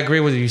 I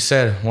agree with what you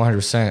said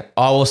 100%.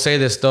 I will say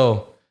this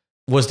though.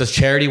 Was the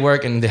charity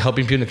work and the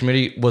helping people in the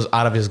community was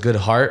out of his good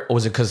heart, or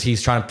was it because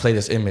he's trying to play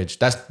this image?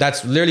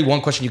 That's literally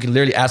one question you can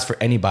literally ask for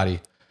anybody,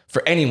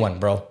 for anyone,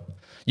 bro.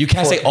 You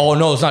can't say, oh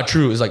no, it's not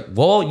true. It's like,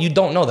 well, you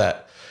don't know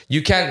that.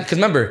 You can't, because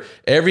remember,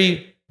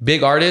 every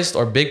big artist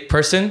or big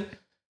person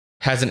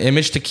has an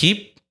image to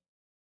keep.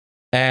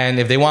 And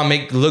if they want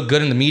to look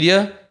good in the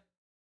media,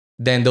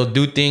 then they'll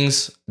do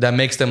things that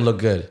makes them look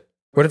good.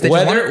 What if they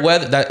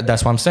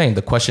that's what I'm saying.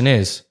 The question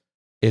is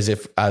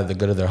it out of the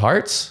good of their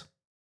hearts?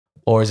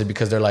 Or is it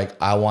because they're like,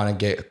 I want to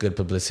get good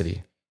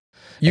publicity?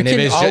 If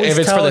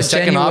it's for the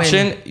second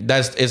option,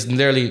 it's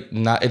literally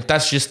not.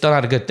 That's just still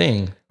not a good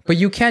thing. But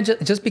you can't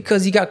just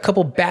because you got a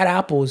couple bad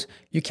apples,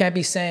 you can't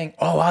be saying,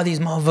 "Oh, all these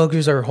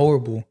motherfuckers are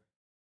horrible,"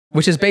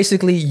 which is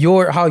basically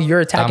how you're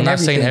attacking. I'm not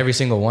everything. saying every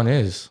single one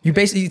is. You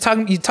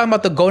talking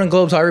about the Golden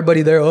Globes. How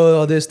everybody there,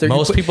 all this.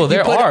 Most people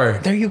there are.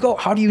 There you go.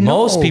 How do you know?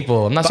 Most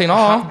people. I'm not saying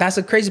all. That's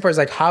the crazy part. Is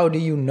like, how do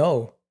you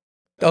know?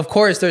 Of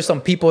course, there's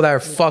some people that are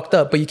fucked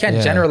up, but you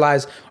can't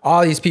generalize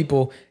all these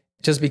people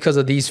just because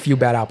of these few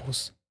bad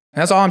apples.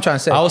 That's all I'm trying to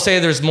say. I will say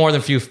there's more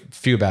than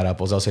few bad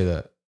apples. I'll say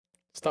that.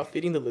 Stop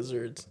feeding the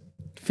lizards.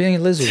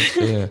 Feeding lizards.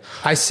 Yeah.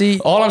 I see.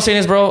 All I'm saying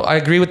is, bro, I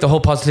agree with the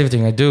whole positivity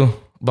thing. I do.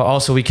 But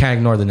also, we can't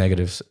ignore the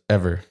negatives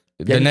ever.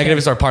 The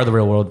negatives are part of the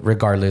real world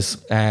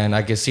regardless. And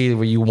I can see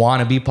where you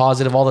want to be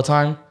positive all the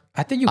time.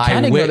 I think you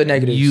can ignore the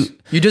negatives.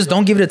 You just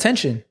don't give it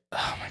attention.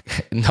 Oh my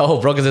God.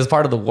 No, bro, because it's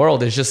part of the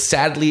world. It's just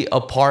sadly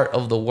a part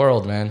of the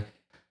world, man.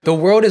 The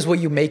world is what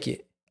you make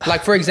it.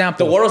 Like, for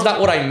example, the world's not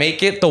what I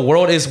make it. The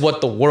world is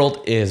what the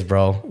world is,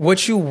 bro.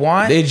 What you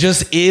want. It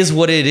just is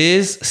what it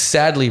is.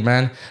 Sadly,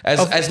 man.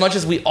 As much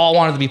as we all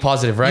wanted to be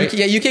positive, right?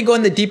 You can go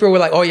in the deeper. We're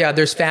like, oh yeah,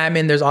 there's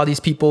famine. There's all these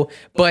people.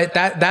 But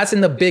that's in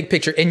the big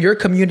picture. In your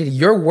community,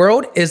 your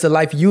world is the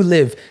life you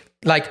live.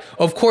 Like,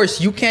 of course,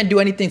 you can't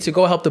do anything to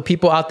go help the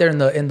people out there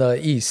in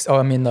the East, or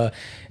I mean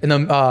in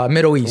the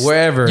Middle East,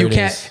 wherever you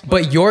can't. Is.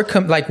 But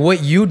like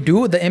what you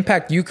do, the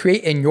impact you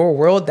create in your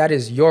world, that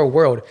is your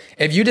world.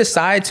 If you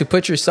decide to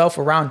put yourself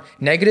around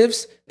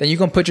negatives, then you're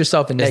gonna put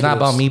yourself in negatives. It's not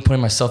about me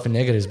putting myself in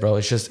negatives, bro.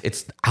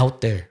 It's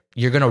out there.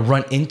 You're gonna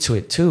run into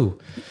it too.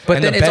 But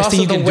and then the best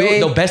thing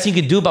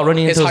you can do about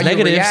running into those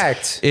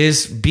negatives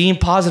is being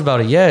positive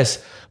about it.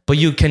 Yes. But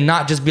you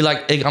cannot just be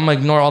like, hey, I'm gonna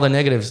ignore all the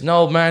negatives.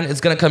 No, man,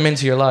 it's gonna come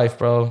into your life,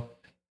 bro.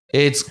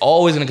 It's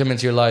always gonna come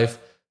into your life.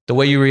 The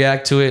way you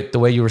react to it, the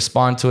way you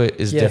respond to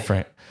it is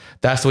different.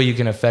 That's the way you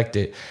can affect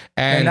it.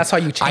 And that's how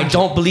you change I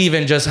don't believe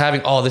in just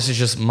having, oh, this is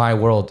just my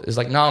world. It's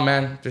like, no,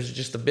 man, there's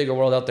just a bigger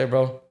world out there,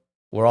 bro.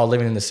 We're all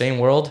living in the same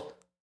world.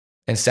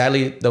 And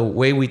sadly, the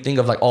way we think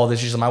of like, oh, this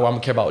is just my world, I'm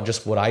gonna care about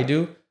just what I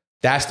do.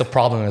 That's the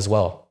problem as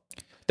well.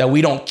 That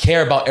we don't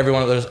care about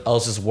everyone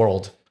else's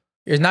world.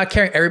 You're not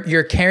caring.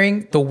 You're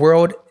carrying the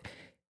world,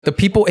 the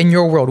people in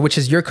your world, which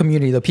is your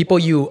community, the people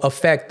you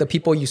affect, the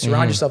people you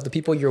surround yourself, the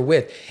people you're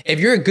with. If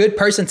you're a good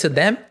person to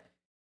them,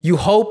 You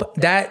hope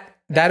that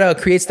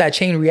creates that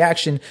chain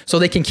reaction so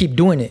they can keep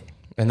doing it.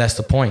 And that's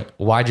the point.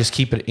 Why just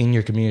keep it in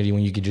your community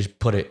when you could just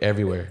put it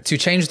everywhere? To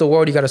change the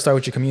world, you got to start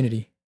with your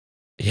community.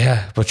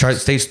 Yeah, but start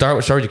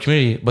with your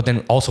community, but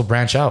then also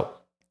branch out.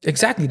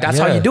 Exactly. That's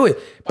how you do it.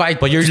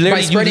 But you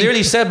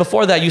literally said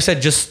before that, you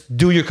said just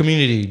do your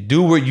community,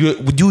 do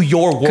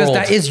your world. Because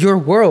that is your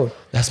world.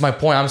 That's my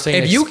point. I'm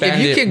saying if you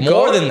can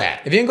more go, than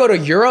that. If you can go to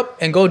Europe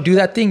and go do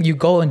that thing, you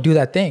go and do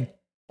that thing.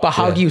 But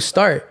how do you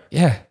start?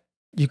 Yeah.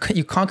 You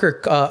conquer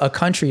a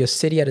country, a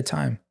city at a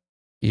time.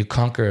 You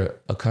conquer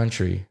a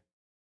country.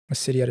 A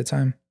city at a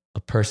time. A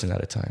person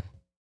at a time.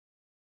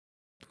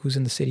 Who's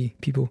in the city?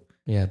 People.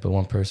 Yeah, but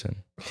one person.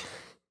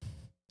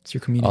 It's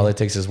your community. All it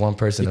takes is one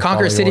person. You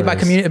conquer a city by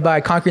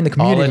conquering the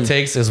community. All it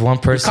takes is one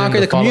person conquer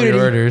to the follow community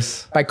your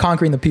orders. by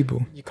conquering the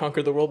people. You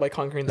conquer the world by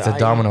conquering the It's a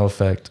domino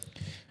effect.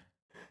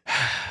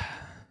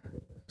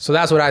 So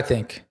that's what I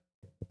think.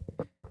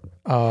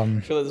 I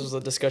feel like this was a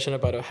discussion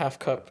about a half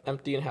cup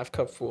empty and half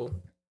cup full.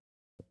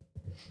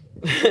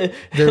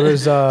 There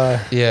was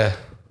Yeah.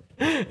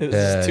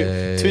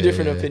 Two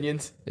different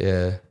opinions.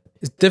 Yeah.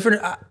 it's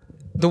different.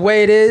 The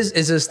way it is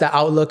just the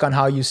outlook on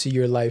how you see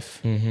your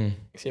life. Mm-hmm.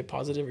 You see a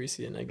positive or you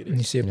see a negative.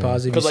 You see a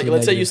positive. Because like, you see a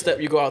let's say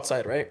negative. you go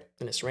outside, right,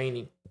 and it's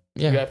raining.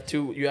 Yeah.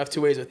 You have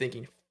two ways of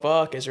thinking.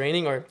 Fuck, it's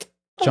raining, or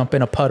jump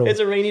in a puddle. it's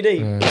a rainy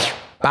day.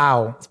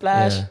 Bow.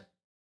 Splash. Yeah.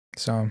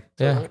 So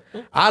Yeah.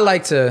 I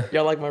like to.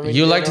 Y'all like my rainy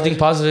You day like to think analogy?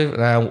 positive,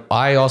 and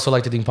I also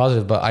like to think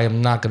positive, but I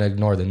am not going to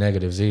ignore the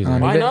negatives either.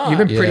 Why not? You've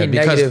been pretty Yeah,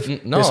 because-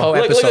 negative no. this whole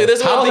Look, episode.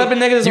 this How whole has that thing. been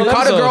negative? You this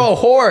called a episode? girl a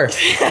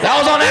whore. That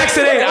was on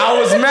accident.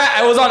 I was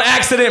mad. It was on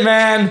accident,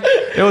 man.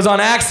 It was on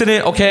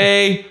accident.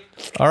 Okay.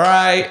 All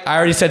right. I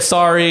already said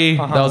sorry.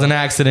 That was an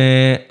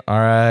accident. All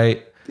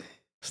right.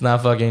 It's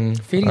not fucking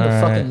Feeding all the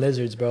right. fucking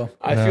lizards, bro.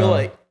 I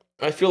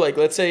feel like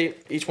let's say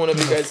each one of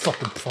you guys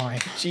Fucking prime.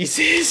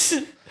 Jesus.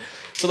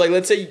 So like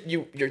let's say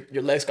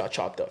your legs got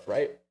chopped up,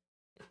 right?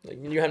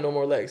 Like you have no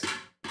more legs.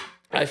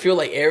 I feel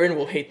like Aaron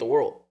will hate the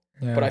world.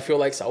 Yeah. But I feel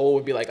like Saul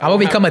would be like, I will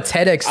become a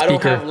TEDx speaker. I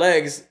don't have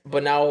legs,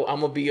 but now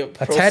I'm gonna be a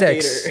pro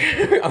TEDx.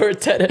 skater or a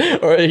TED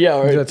or yeah,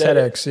 or Do a a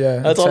TEDx, yeah.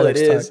 That's a all TEDx it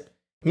is. talk.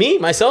 Me,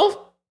 myself,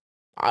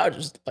 I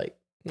just like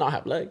not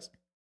have legs,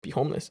 be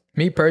homeless.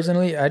 Me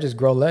personally, I just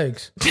grow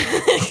legs.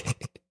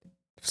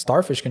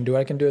 Starfish can do it.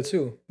 I can do it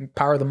too.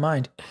 Power of the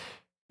mind.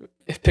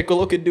 If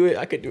Piccolo could do it,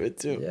 I could do it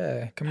too.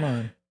 Yeah, come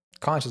on.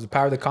 Conscious, the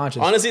power of the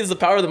conscious. Honestly, it's the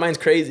power of the mind's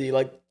crazy.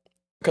 Like,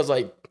 cause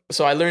like,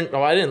 so I learned.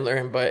 Well, I didn't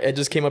learn, but it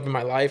just came up in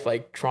my life,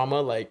 like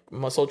trauma, like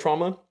muscle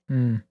trauma,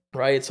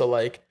 right? So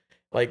like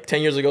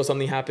 10 years ago,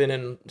 something happened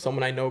and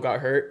someone I know got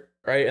hurt,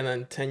 right? And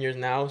then 10 years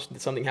now,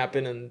 something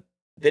happened and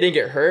they didn't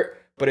get hurt,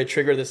 but it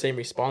triggered the same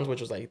response,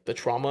 which was like the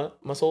trauma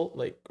muscle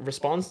like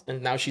response.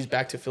 And now she's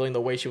back to feeling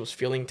the way she was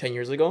feeling 10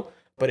 years ago,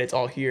 but it's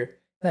all here.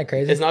 Isn't that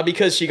crazy? It's not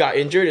because she got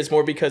injured. It's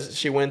more because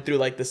she went through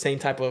like the same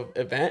type of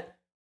event,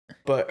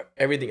 but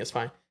everything is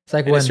fine. It's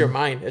like And when it's your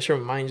mind. It's your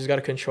mind. You just got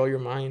to control your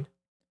mind.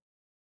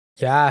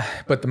 yeah,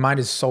 but the mind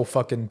is so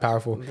fucking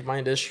powerful. The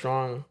mind is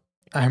strong.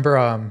 I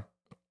remember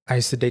I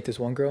used to date this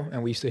one girl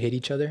and we used to hit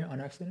each other on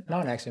accident.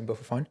 Not on accident, but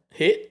for fun.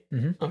 Hit?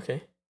 Mm-hmm.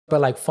 Okay.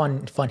 But like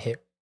fun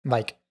hit.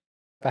 Like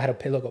if I had a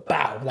pillow, go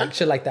bow, like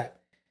shit like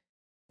that.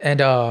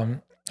 And I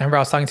remember I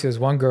was talking to this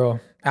one girl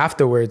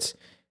afterwards,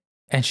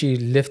 and she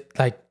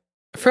like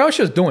I forgot what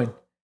she was doing.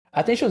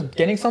 I think she was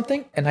getting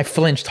something, and I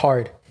flinched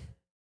hard.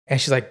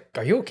 And she's like,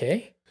 "Are you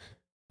okay?"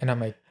 And I'm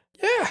like,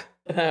 "Yeah."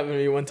 That happened to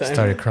me one time.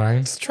 Started crying.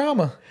 It's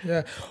trauma.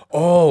 Yeah.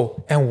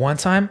 Oh, and one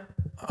time,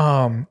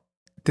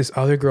 this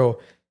other girl,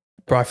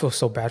 bro, I feel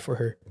so bad for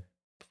her.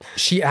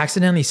 She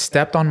accidentally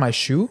stepped on my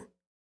shoe,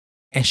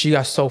 and she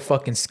got so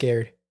fucking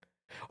scared.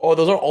 Oh,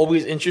 those are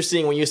always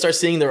interesting when you start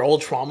seeing their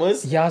old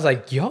traumas. Yeah, I was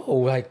like, yo,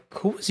 like,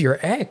 who was your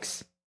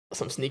ex?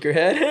 Some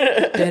sneakerhead.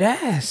 Dead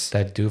ass.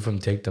 That dude from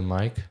Take the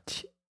Mic,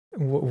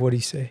 What'd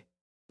he say?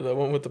 The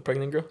one with the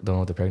pregnant girl. the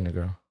one with the pregnant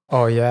girl.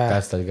 Oh, yeah.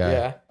 That's the guy.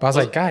 Yeah. But I was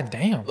like, God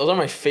damn. Those are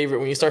my favorite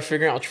when you start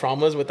figuring out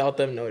traumas without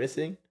them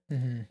noticing.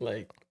 Mm-hmm.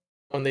 Like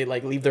when they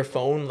like leave their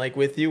phone like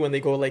with you when they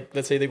go like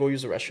let's say they go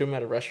use the restroom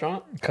at a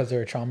restaurant Because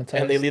they're traumatized.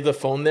 and they leave the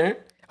phone there.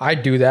 I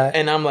do that.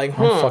 And I'm like,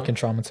 I'm fucking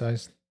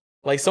traumatized.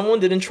 Like someone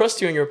didn't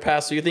trust you in your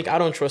past, so you think I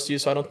don't trust you,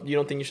 so you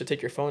don't think you should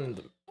take your phone.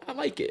 And I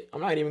like it.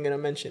 I'm not even gonna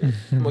mention it.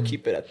 I'm gonna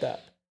keep it at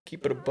that.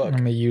 Keep it a buck.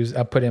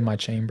 I put it in my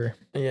chamber.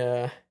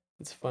 Yeah,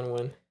 it's a fun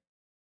one.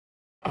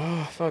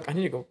 Oh fuck! I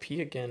need to go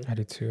pee again. I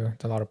do too.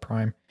 It's a lot of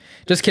prime.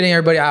 Just kidding,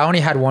 everybody. I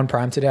only had one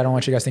prime today. I don't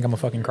want you guys to think I'm a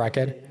fucking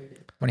crackhead.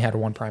 I only had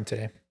one prime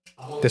today.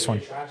 This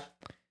one.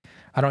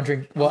 I don't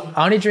drink. Well,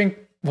 I only drink.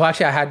 Well,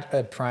 actually, I had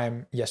a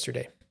prime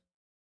yesterday.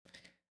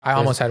 I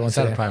almost had one It's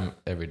not today. a prime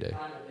every day.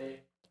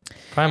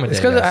 Prime a day. It's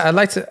because guys. I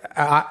like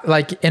to.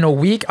 Like in a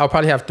week, I'll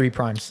probably have 3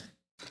 primes.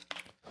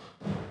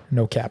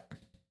 No cap.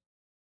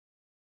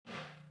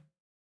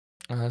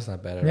 Oh, that's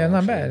not bad. At Yeah, all, not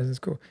actually. bad. It's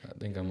cool. I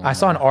think I'm. I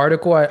saw an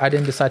article I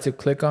didn't decide to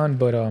click on,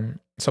 but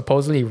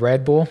supposedly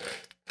Red Bull,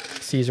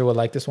 Caesar would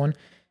like this one.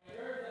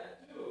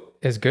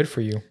 Is good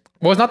for you.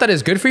 Well, it's not that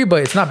it's good for you,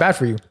 but it's not bad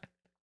for you.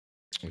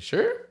 You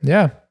sure?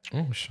 Yeah.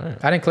 Oh, sure.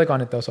 I didn't click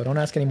on it though, so don't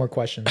ask any more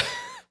questions.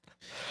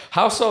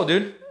 How so,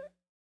 dude?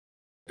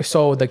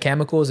 So the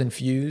chemical is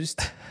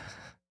infused.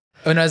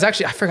 Oh no, it's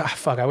actually I forgot.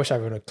 Fuck, I wish I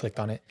would have clicked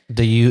on it.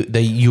 The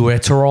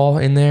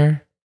ureterol in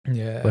there,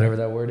 Yeah. whatever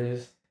that word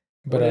is.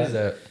 But What is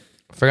that?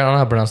 I forgot. I don't know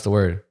how to pronounce the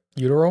word.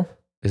 Utero?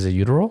 Is it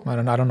uteral? I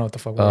don't know what the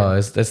fuck. Word.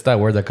 It's that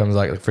word that comes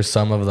like for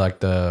some of like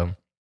the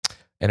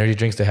energy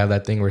drinks. They have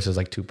that thing where it says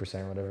like 2%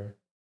 or whatever.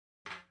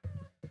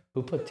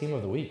 Who put team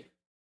of the week?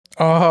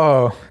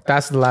 Oh,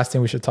 that's the last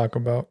thing we should talk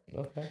about.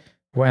 Okay.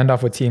 We'll end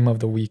off with team of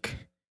the week.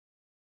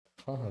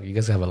 Oh, you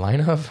guys have a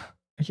lineup?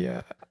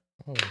 Yeah,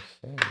 Oh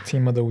shit.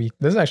 team of the week.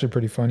 This is actually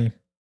pretty funny.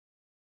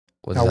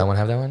 Does that one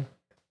have that one?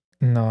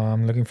 No,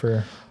 I'm looking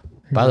for.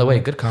 By the way,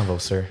 good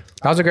convo, sir.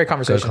 That was a great Good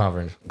conversation.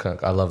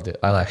 convo. I loved it.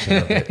 I actually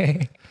loved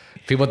it.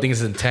 People think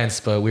it's intense,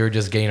 but we were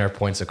just getting our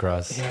points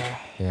across.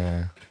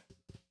 Yeah.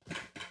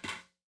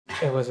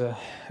 It was a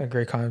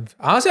great convo.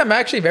 Honestly, I'm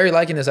actually very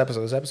liking this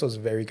episode. This episode is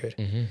very good.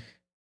 Mm-hmm.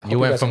 Hope You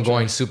went guys from enjoy.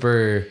 going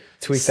super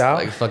Tweaked out?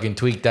 like fucking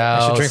tweaked I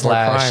should out, drink more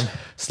prime.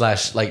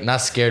 slash like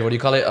not scared. What do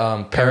you call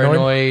it?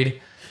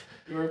 Paranoid.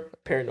 You were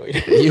paranoid.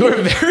 You were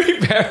very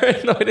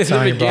paranoid in the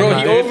Sorry, bro.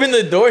 beginning. Bro, he opened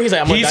the door. He's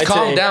like, I'm gonna He's die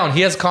calmed today. down.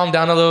 He has calmed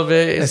down a little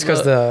bit. It's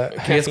because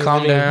he has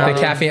calmed caffeine's down. the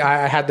caffeine.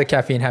 I had the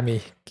caffeine had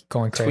me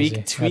going crazy.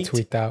 I Tweaked?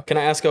 tweaked out. Can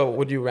I ask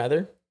would you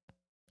rather?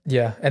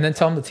 Yeah, and then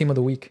tell them the team of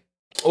the week.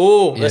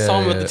 Oh, let's tell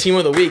him Yeah. about the team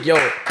of the week. Yo,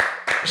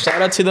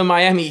 shout out to the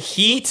Miami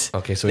Heat.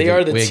 Okay, so they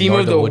are the we team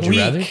ignored of the would you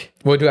rather? week.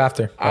 We'll do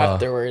after.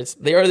 Afterwards,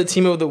 they are the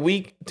team of the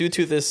week due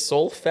to this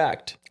sole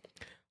fact.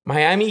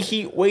 Miami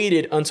Heat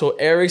waited until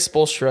Eric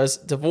Spoelstra's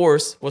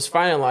divorce was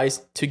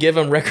finalized to give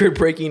him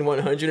record-breaking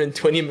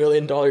 $120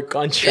 million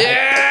contract.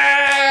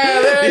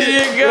 Yeah,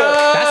 there you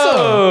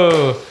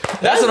go.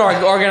 That's an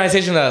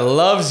organization that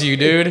loves you,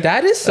 dude.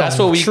 That is some That's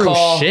what we true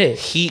call shit.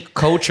 heat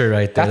culture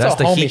right there. That's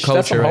That's a the homie- heat that's some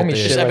culture right homie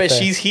there. shit. I bet right there.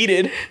 she's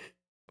heated.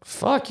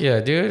 Fuck yeah,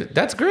 dude.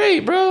 That's great,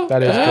 bro.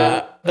 That is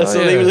great.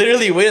 So Oh, they yeah.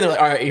 literally waited. They're like,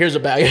 all right, here's a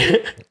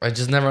bag. I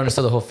just never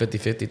understood the whole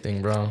 50-50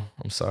 thing, bro.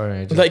 I'm sorry.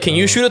 I just Like, can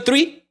you don't. shoot a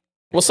three?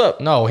 What's up?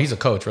 No, he's a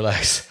coach.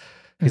 Relax.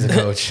 He's a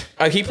coach.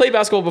 He played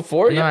basketball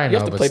before. No, I you know,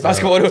 have to but play still.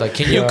 basketball. It's like,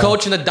 can you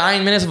coach in the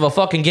dying minutes of a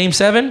fucking game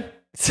 7?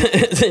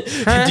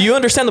 Do you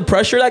understand the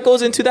pressure that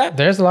goes into that?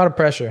 There's a lot of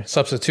pressure.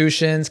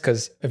 Substitutions,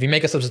 because if you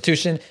make a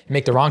substitution, you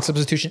make the wrong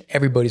substitution,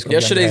 everybody's going to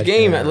Yesterday's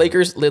game at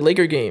the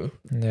Laker game.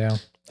 Yeah.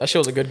 That shit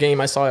was a good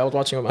game. I saw it. I was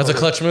watching it. That's a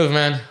clutch move,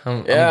 man.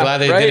 I'm Yeah, glad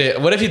they right? did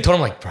it. What if you told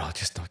him, like, bro,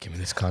 just don't give me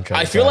this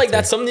contract? I feel like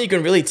that's something you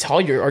can really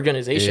tell your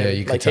organization. Yeah,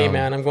 you could like, tell hey, them.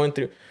 man, I'm going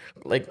through.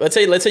 Like, let's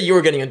say you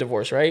were getting a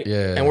divorce, right?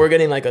 Yeah. And we're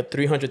getting like a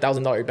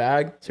 $300,000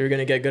 bag, so you're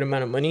gonna get a good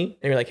amount of money,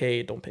 and you're like,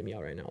 hey, don't pay me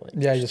out right now. Like,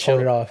 Yeah, you just chill.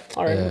 hold it off.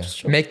 All right, Yeah. we'll just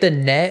chill. Make the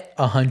net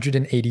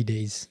 180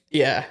 days.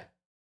 Yeah.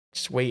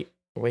 Just wait.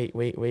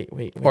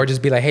 Or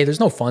just be like, hey, there's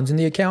no funds in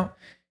the account.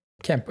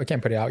 I can't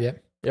put it out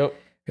yet. Yep.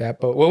 Yeah,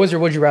 but what was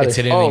your would you rather? it's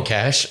hidden Oh. in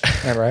cash.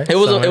 Yeah, right? It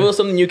was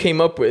something you came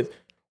up with.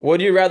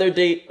 Would you rather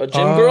date a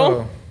gym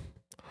girl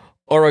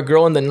or a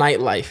girl in the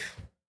nightlife?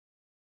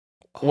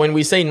 When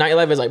we say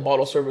nightlife, it's like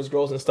bottle service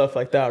girls and stuff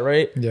like that,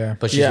 right? Yeah.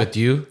 But she's Yeah. with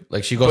you?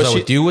 Like, she goes But out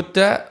with you with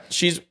that?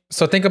 She's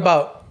So think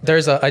about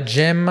there's a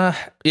gym,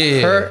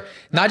 Yeah. her,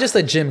 not just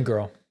a gym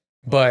girl,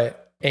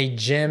 but a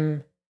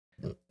gym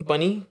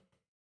bunny.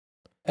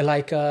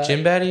 like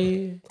Gym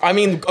baddie? I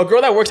mean, a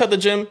girl that works at the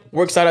gym,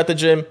 works out at the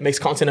gym, makes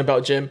content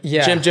about gym.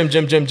 Yeah. Gym. Gym, Ooh.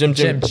 gym.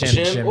 Gym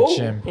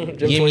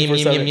Yim, yim, yim,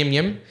 24/7. yim,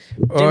 yim.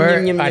 or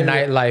yum, yum, a yum, yum.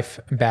 nightlife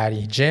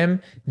baddie.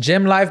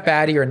 Gym life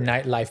baddie or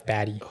nightlife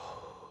baddie.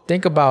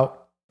 Think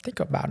about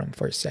them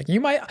for a second.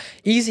 You might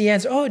easy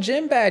answer. Oh,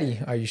 gym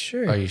baddie. Are you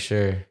sure? Are you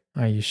sure?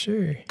 Are you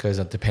sure? Because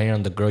depending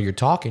on the girl you're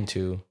talking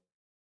to,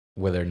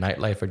 whether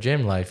nightlife or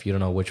gym life, you don't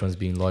know which one's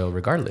being loyal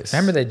regardless.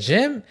 Remember the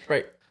gym?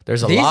 Right.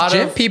 There's a These lot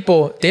gym of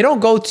people, they don't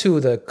go to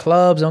the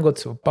clubs, don't go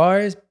to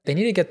bars. They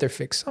need to get their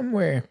fix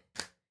somewhere.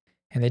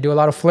 And they do a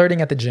lot of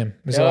flirting at the gym.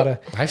 There's a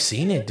I've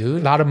seen it,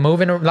 dude. lot of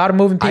moving I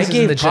pieces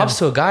in the gave gym. props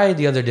to a guy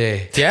the other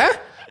day. Yeah?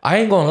 I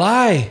ain't gonna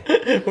lie.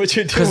 What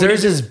you doing? Because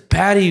there's this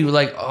baddie,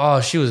 like, oh,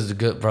 she was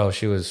good, bro.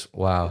 She was,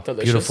 wow.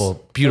 Delicious.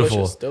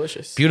 Beautiful.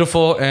 Delicious.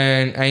 Beautiful.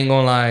 And I ain't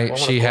gonna lie, wanna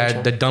she coach had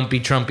her. the dumpy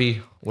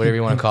trumpy, whatever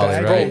you want to call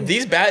it, Bro, right?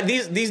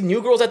 These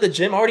new girls at the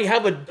gym already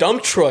have a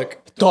dump truck.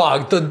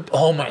 Dog,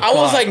 oh my God. I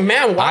was like,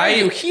 man, why are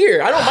you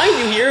here? I don't mind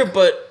you here,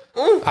 but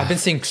I've been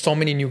seeing so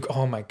many new,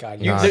 oh my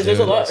God. Nah, there's a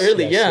dude. lot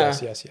early,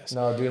 Yes.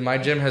 No, dude, my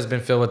gym has been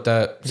filled with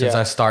that since Yeah.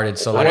 I started.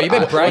 So know, like, you've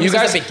been bragging you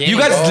since guys, the beginning, you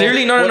guys bro.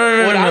 literally no.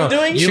 What I'm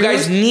doing? You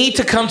guys need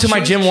to come to my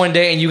gym one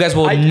day, and you guys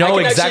will I know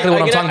can exactly actually- what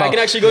I'm I can- talking about. I can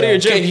actually go to your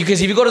gym.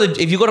 Because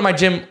if you go to my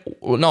gym,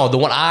 no, the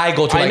one I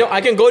go to, I like, know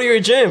I can go to your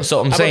gym. so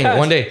I'm Have a saying pass.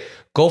 one day.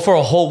 Go for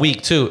a whole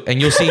week too, and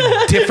you'll see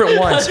different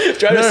ones.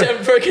 Drive to San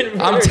freaking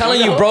I'm Verde, telling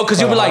you, know? bro, because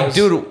you'll be like,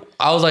 dude.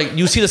 I was like,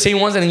 you see the same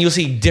ones, and then you'll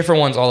see different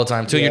ones all the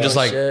time too. You're just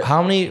like, shit.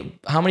 how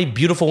many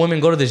beautiful women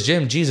go to this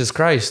gym? Jesus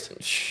Christ.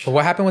 But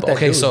what happened with that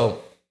Okay, dude?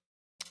 so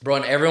Bro,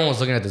 and everyone was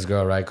looking at this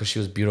girl, right? Because she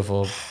was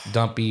beautiful,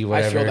 dumpy,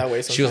 whatever. I feel that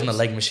way she was on the sometimes.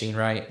 leg machine,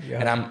 right? Yeah.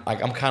 And I'm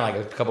kind of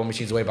like a couple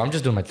machines away, but I'm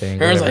just doing my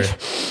thing. Aaron's Whatever.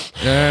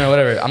 like, No,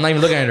 whatever. I'm not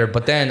even looking at her.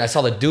 But then I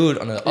saw the dude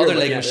on the other looking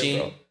leg at her, machine.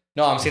 bro.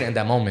 No, I'm seeing it in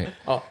that moment.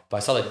 Oh. But I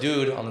saw the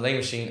dude on the leg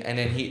machine, and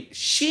then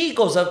she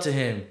goes up to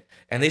him,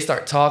 and they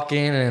start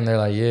talking, and they're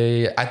like,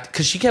 yeah.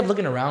 Because she kept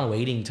looking around,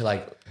 waiting to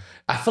like.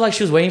 I feel like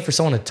she was waiting for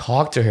someone to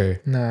talk to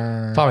her.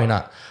 Nah. Probably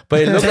not.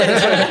 But it looked like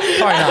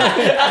probably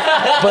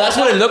not. But that's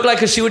what it looked like,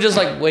 because she would just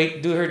like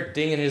wait, do her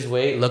thing in his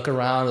way, look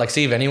around, like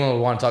see if anyone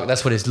would want to talk.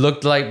 That's what it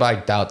looked like, but I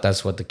doubt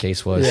that's what the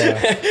case was. Yeah.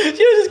 she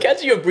was just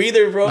catching a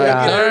breather, bro.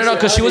 Yeah. No,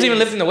 because she wasn't even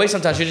lifting the weight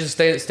sometimes. She just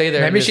stay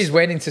there. Maybe and she's just,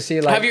 waiting to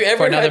see like Have you ever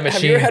for another had, machine.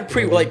 have you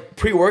ever had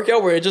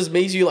pre-workout where it just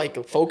makes you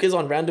like focus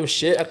on random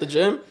shit at the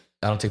gym?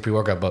 I don't take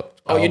pre-workout, but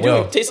Oh, you do?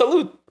 well. Taste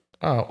salute.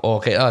 Oh,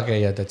 okay,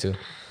 yeah, that too.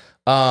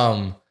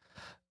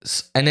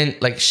 And then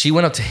like she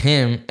went up to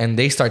him and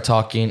they start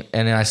talking,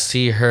 and then I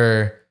see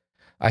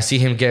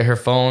him get her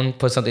phone,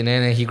 put something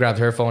in, and he grabbed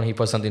her phone, he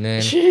put something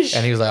in, Sheesh.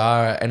 and he was like,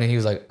 all right, and then he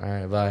was like, all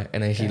right, bye,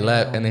 and then he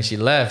left, and then she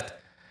left,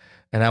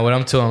 and I went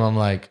up to him, I'm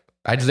like,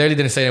 I just literally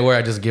didn't say a word,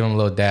 I just gave him a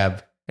little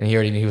dab, and he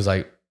was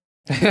like,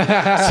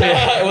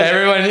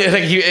 everyone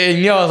like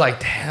I was like,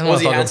 damn,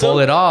 Was he motherfucker handsome?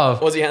 pulled it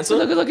off. Was he handsome?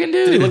 Good looking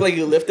dude. Did he look like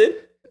he lifted?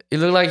 It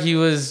looked like he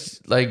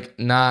was like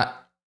not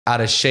out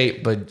of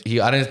shape, but I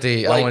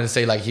don't want to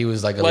say like he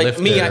was like a Like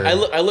lifter. me, I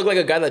look like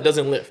a guy that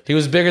doesn't lift. He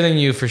was bigger than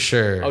you for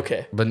sure.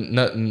 Okay. But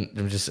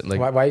I'm just like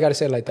why you gotta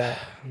say it like that?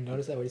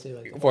 Notice that? What do you say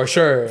like that? For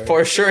sure.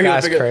 For sure, he was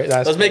That's bigger. crazy.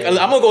 That's I'm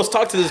gonna go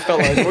talk to this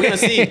fella. We're gonna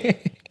see.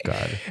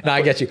 God. No,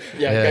 I get you.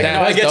 Yeah, Yeah.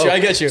 no, I get you. I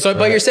get you. So,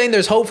 but you're saying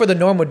there's hope for the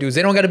normal dudes.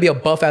 They don't got to be a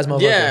buff ass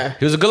motherfucker. yeah.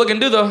 He was a good looking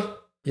dude though.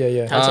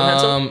 Yeah.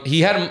 Handsome.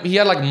 He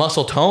had like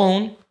muscle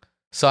tone.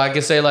 So I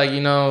could say like,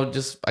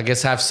 just I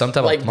guess have some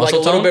type Like of a muscle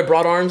little tone. bit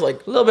broad arms.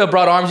 Like A little bit of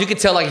broad arms. You could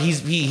tell like he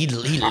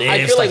lifts.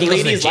 I feel like he goes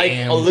to the ladies like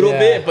gym. a little Yeah.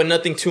 bit, but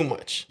nothing too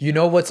much. You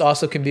know what's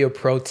also can be a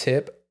pro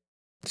tip?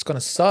 It's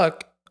gonna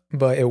suck,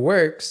 but it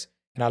works.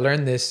 And I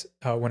learned this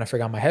when I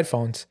forgot my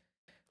headphones.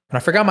 When I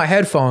forgot my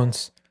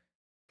headphones,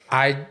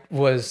 I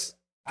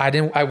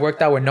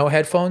worked out with no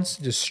headphones,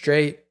 just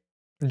straight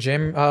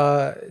gym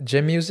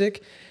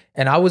music,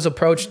 and I was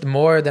approached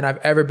more than I've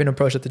ever been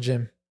approached at the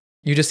gym.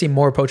 You just seem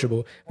more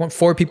approachable.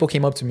 4 people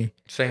came up to me,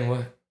 Saying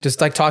what?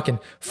 just like talking.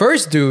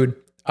 First dude,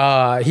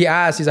 he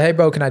asked, he's like, "Hey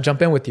bro, can I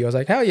jump in with you?" I was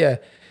like, "Hell yeah."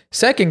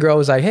 Second girl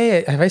was like,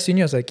 "Hey, have I seen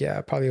you?" I was like, "Yeah,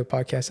 probably a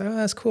podcast." Oh,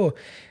 that's cool.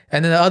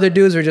 And then the other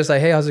dudes were just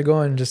like, "Hey, how's it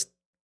going?" Just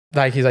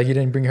like, he's like, "You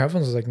didn't bring your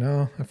headphones?" I was like,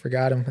 "No, I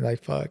forgot them."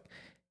 Like, fuck.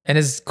 And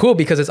it's cool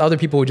because it's other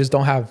people who just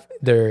don't have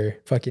their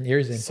fucking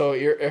ears in. So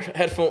you're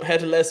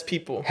headless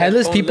people.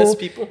 Headless Headphoneless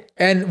people.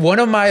 And one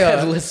of my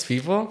Headless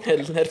people?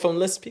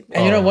 headphoneless people.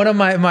 and you know, one of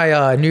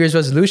my New Year's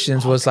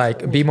resolutions was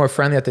like be more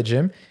friendly at the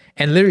gym.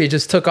 And literally it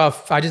just took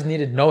off. I just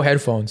needed no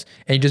headphones,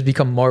 and you just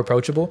become more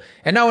approachable.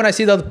 And now when I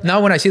see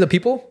the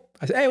people,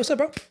 I say, "Hey, what's up,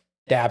 bro?"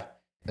 Dab.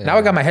 Now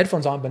I got my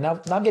headphones on, but now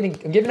I'm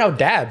giving out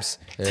dabs.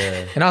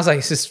 Yeah. And I was like,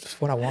 "This is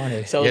what I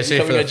wanted." So Yesterday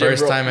for becoming the a gym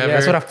first bro. time ever. Yeah,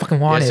 that's what I fucking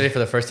wanted. Yesterday for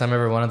the first time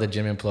ever, one of the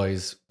gym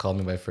employees called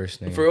me by first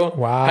name. For real?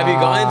 Wow. Have you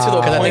gotten to the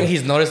Because I point? think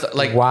he's noticed,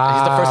 like, Wow.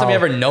 he's the first time he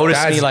ever noticed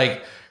me, That's-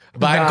 like,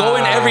 but I go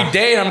in every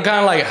day and I'm kind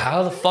of like,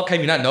 how the fuck have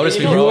you not noticed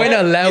me, You bro? You in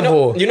a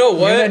level. You know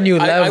what? You're in a new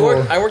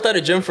level. I worked at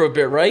a gym for a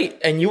bit, right?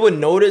 And you would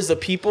notice the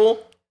people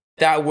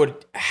that would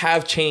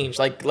have changed.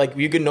 Like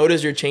you could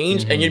notice your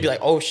change, and you'd be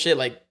like, "Oh shit!"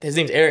 Like his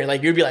name's Aaron.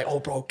 Like you'd be like, "Oh,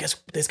 bro, guess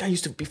this guy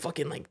used to be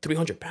fucking like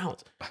 300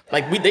 pounds."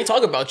 Like they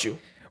talk about you.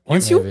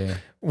 Once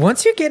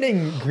you're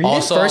getting greeted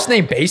Also- first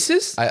name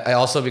basis, I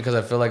also, because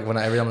I feel like every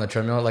time I'm on the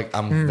treadmill, like,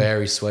 I'm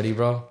very sweaty,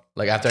 bro.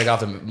 Like, after I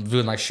got off the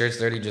dude, my shirt's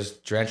dirty,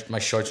 just drenched. My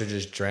shorts are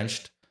just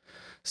drenched.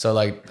 So,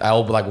 like,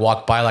 I'll, like,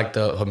 walk by, like,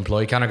 the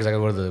employee counter because I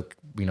gotta go to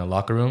the,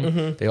 locker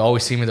room. They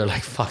always see me. They're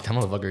like, fuck, that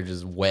motherfucker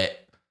just wet.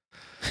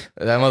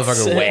 That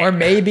motherfucker Sick. wet. or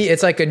maybe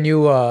it's like a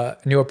new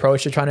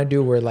approach you're trying to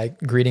do, where like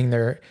greeting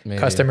their Maybe.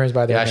 customers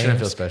by their Yeah, I shouldn't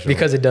names, feel special.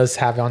 because it does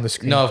have it on the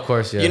screen. No, of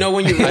course, yeah. You know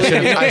when you I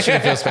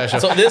shouldn't feel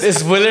special. So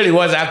this- literally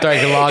was after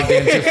I logged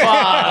into.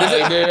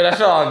 Fuck, dude, I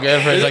felt all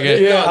good for a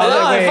second. Yeah, I was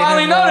like, they wait,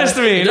 finally no. noticed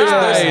me.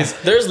 Nice.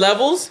 there's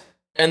levels,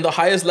 and the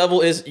highest level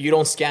is you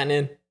don't scan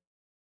in.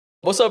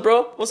 What's up,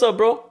 bro? What's up,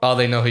 bro? Oh,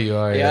 they know who you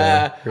are.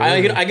 Yeah,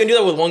 Really? I can do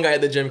that with one guy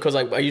at the gym because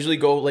like I usually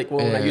go like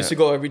when I Yeah. used to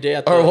go every day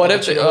at the Or what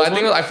at if the Chinos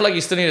one. I feel like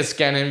you still need to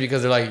scan in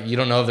because they're like, you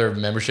don't know if their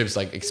membership's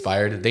like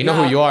expired. They know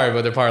Nah. who you are,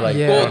 but they're probably like,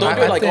 Yeah. Well, don't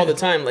do I it like all think-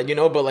 the time, like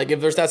but like if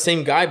there's that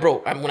same guy, bro.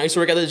 When I used to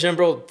work at the gym,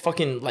 bro,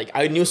 fucking like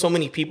I knew so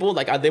many people,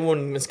 like they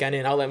wouldn't even scan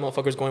in. I'll let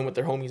motherfuckers go in with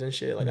their homies and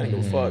shit. Like I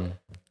didn't give a fuck,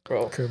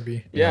 bro. Could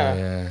be. Yeah,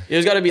 Yeah. you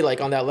just gotta be like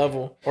on that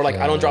level, or like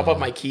I don't drop Yeah. off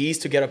my keys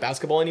to get a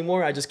basketball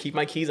anymore. I just keep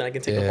my keys and I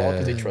can take the ball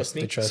because they trust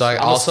me. trust So I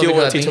I'ma also, still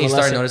because I teach think them he a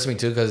started lesson. noticing me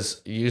too,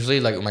 because usually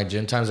like my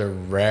gym times are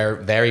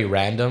very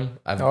random.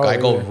 I Oh,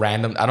 go really?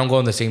 random. I don't go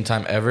in the same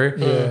time ever.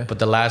 Yeah. But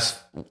the last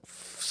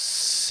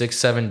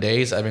 6-7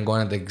 days, I've been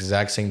going at the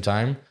exact same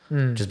time,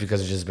 just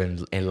because it's just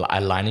been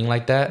aligning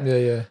like that.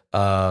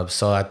 Yeah.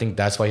 So I think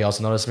that's why he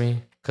also noticed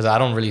me, because I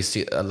don't really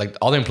see like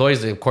all the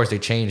employees. Of course, they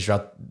change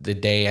throughout the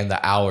day and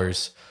the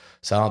hours.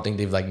 So I don't think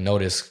they've like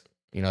noticed.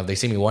 You know, if they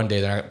see me one day,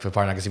 they're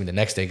probably not gonna see me the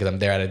next day because I'm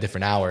there at a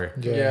different hour.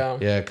 Yeah.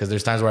 Yeah, because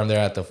there's times where I'm there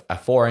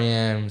at 4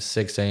 a.m.,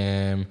 6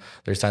 a.m.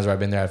 There's times where I've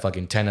been there at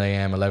fucking 10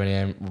 a.m., 11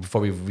 a.m.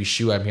 Before we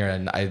shoot, I'm there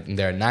at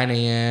 9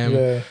 a.m.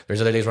 Yeah. There's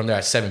other days where I'm there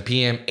at 7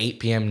 p.m., 8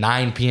 p.m.,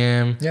 9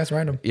 p.m. Yeah, it's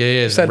random. Yeah,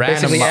 it's Said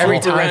random. basically every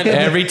time.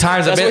 Every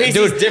time I've been,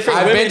 dude.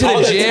 I've been to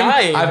the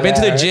gym. I've been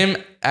to the gym.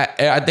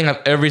 I think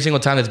every single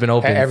time that's been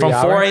open Every from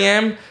hour? 4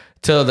 a.m.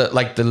 till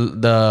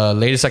the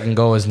latest I can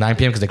go is 9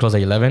 p.m. because they close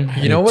at 11.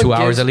 You know what? 2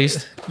 hours at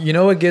least. You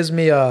know what gives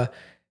me The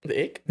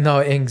ick?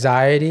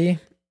 anxiety,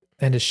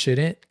 and it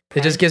shouldn't.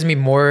 It just gives me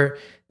more.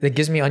 It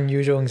gives me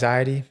unusual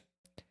anxiety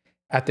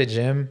at the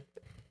gym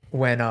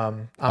when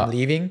I'm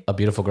leaving. A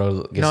beautiful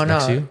girl gets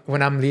next to you.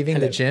 When I'm leaving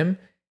the gym,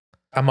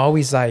 I'm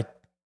always like,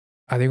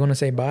 are they gonna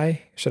say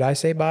bye? Should I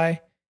say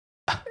bye?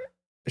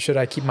 Should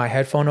I keep my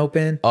headphone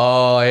open?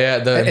 Oh yeah,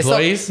 the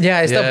employees. The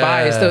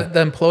bye. It's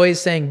the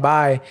employees saying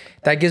bye.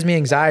 That gives me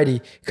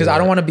anxiety because I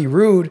don't want to be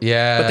rude.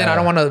 Yeah, but then I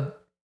don't want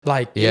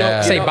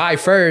to say bye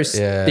first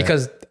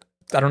because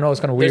I don't know. It's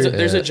kind of weird.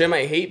 There's a gym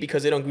I hate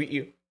because they don't greet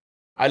you.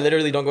 I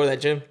literally don't go to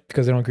that gym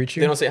because they don't greet you.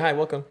 They don't say hi,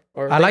 welcome.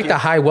 Or I like the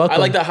hi, welcome. I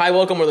like the hi,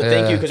 welcome or the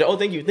thank you because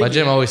thank you. My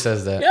gym always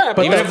says that. Yeah,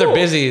 but even if they're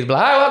busy,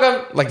 like hi,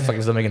 welcome. Like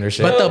fucking still making their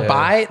shit.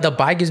 But the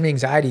bye gives me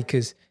anxiety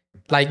because.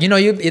 Like,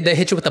 they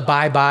hit you with the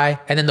bye,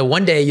 and then the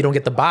one day you don't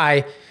get the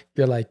bye,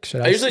 you're like,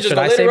 should I usually just go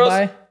later, say bros.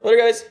 bye? Later,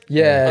 guys.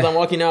 Yeah. As I'm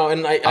walking out,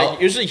 and I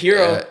usually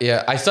hear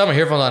Yeah, I still have my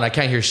earphones on. I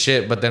can't hear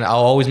shit, but then I'll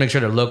always make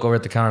sure to look over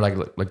at the counter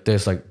like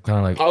this, like kind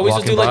of like. I always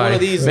just do like one of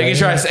these, making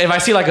sure if I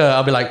see like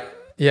I'll be like.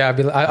 Yeah,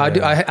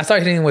 I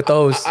start hitting with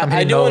those.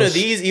 I do one of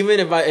these, even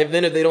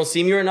if they don't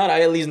see me or not,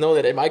 I at least know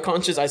that in my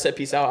conscience I said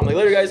peace out. I'm like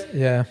later, guys.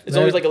 Yeah. It's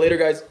always like a later,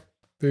 guys.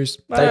 Peace.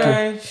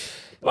 Thank you.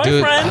 My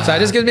friend. So that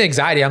just gives me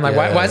anxiety. I'm like,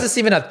 why is this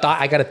even a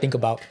thought I got to think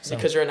about? So.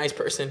 Because you're a nice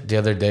person. The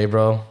other day,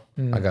 bro,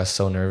 I got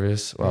so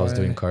nervous while I was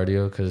doing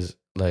cardio because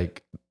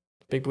like.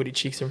 Big booty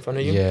cheeks in front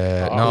of you.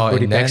 Yeah,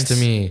 and next to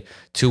me,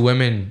 2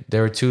 women.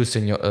 There were 2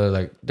 senior,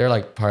 they're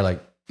like probably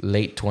like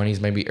late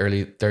 20s, maybe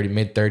early 30,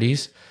 mid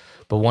 30s.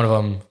 But one of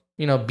them,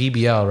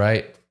 BBL,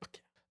 right?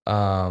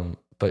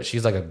 But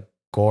she's like a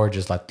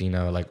gorgeous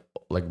Latina, like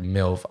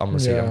MILF. I'm gonna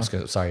say,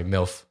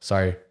 MILF.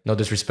 Sorry, no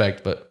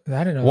disrespect, but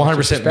I didn't know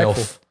 100%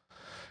 MILF.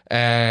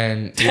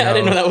 And I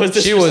didn't know that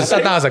was she was. I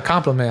thought that was a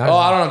compliment.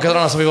 I don't know, because I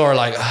don't know. Some people are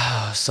like,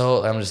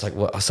 so I'm just like,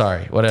 what?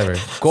 Sorry, whatever.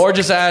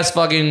 Gorgeous ass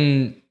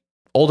fucking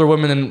older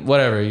women and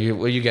whatever.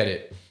 You get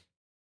it.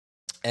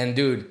 And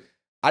dude,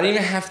 I didn't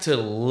even have to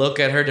look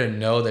at her to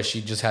know that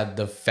she just had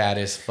the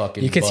fattest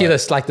fucking. You can see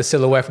this like the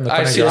silhouette from the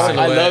corner.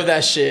 I love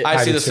that shit.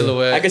 I see the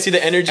silhouette. I can see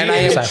the energy. And I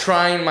am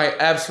trying my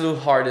absolute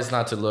hardest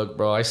not to look,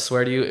 bro. I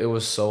swear to you, it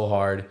was so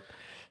hard.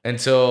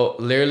 Until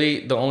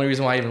literally the only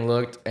reason why I even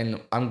looked,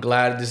 and I'm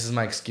glad this is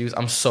my excuse.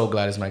 I'm so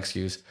glad it's my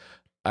excuse.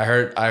 I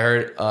heard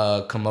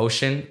a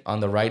commotion on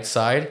the right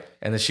side,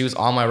 and then she was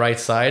on my right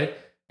side,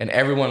 and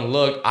everyone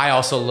looked. I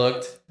also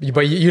looked.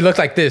 But you look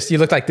like this. You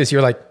look like this.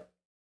 You're like.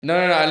 No.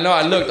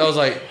 I looked. I was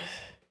like.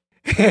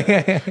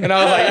 And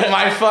I was like,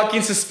 my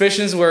fucking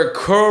suspicions were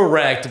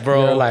correct,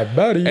 bro. You're like,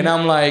 buddy. And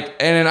I'm like,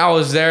 and then I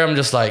was there. I'm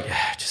just like,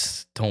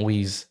 just don't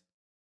wheeze.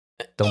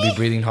 Don't be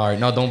breathing hard.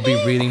 No, don't be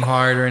breathing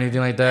hard or anything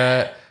like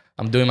that.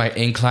 I'm doing my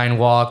incline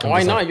walk.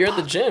 Why not? You're at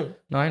the gym.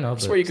 No, I know.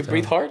 That's where you can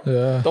breathe hard.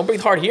 Yeah. Don't breathe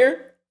hard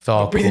here.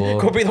 Feel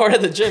cool. Go breathe hard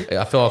at the gym.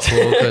 I feel all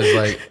cool because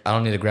like I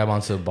don't need to grab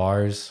onto the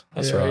bars.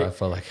 That's right. right. I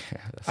feel like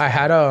I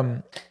had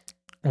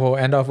we'll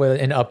end off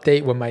with an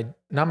update with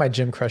not my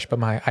gym crush, but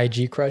my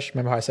IG crush.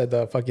 Remember how I said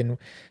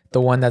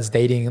the one that's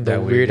dating the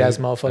weird ass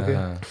motherfucker?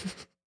 Uh-huh.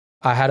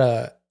 I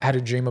had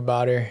a dream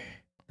about her.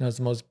 It was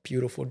the most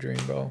beautiful dream,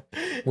 bro.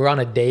 We're on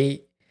a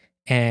date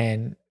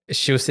and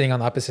she was sitting on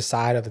the opposite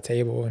side of the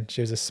table and she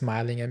was just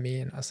smiling at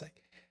me, and I was like,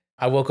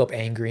 I woke up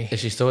angry.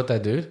 Is she still with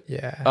that dude?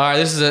 Yeah. All right,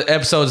 this is the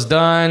episode's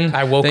done.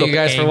 I woke Thank up you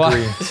guys angry. for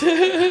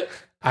watching.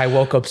 I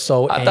woke up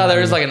so I thought there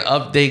was like an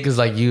update because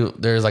like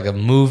there's like a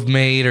move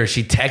made, or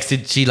she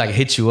like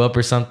hit you up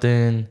or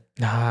something.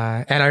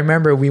 Nah. And I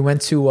remember we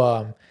went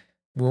to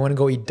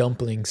go eat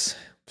dumplings.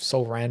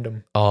 So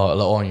random.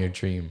 Oh, in your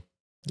dream.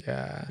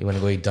 Yeah. You want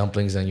to go eat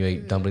dumplings and you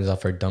ate dumplings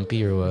off her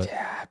dumpy or what?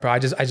 Yeah, bro.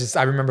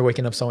 I remember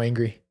waking up so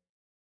angry.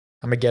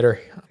 I'm gonna get her.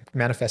 I'm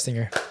manifesting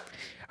her.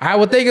 All right.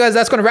 Well, thank you guys.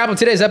 That's gonna wrap up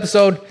today's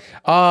episode.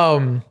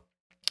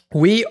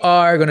 We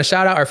are going to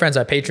shout out our friends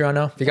at Patreon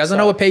now. If you guys don't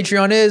know what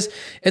Patreon is,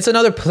 it's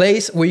another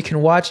place where you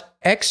can watch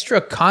extra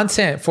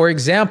content. For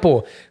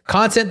example,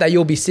 content that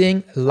you'll be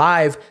seeing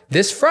live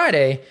this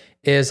Friday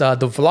is the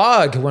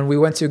vlog when we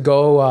went to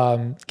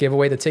go give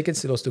away the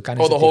tickets to those two kind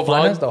of the whole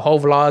vlog? The whole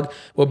vlog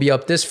will be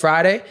up this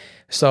Friday.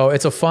 So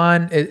it's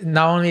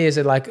not only is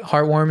it like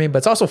heartwarming, but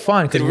it's also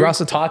fun because we're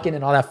also talking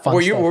and all that fun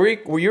stuff.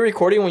 Were you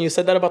recording when you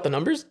said that about the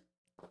numbers?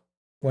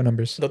 What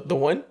numbers? The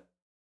one?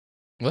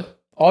 What?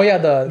 Oh yeah,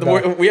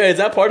 is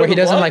that part of where he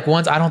the doesn't vlog? like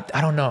once. I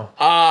don't know.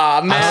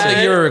 Ah man, I don't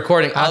think you were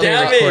recording.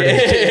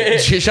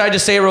 Should I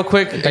just say it real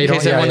quick in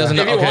case everyone doesn't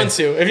know? If you want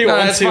to, if you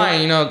want that's to,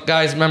 fine.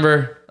 Guys,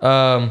 remember,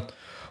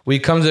 we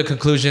come to the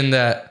conclusion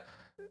that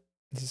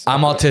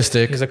I'm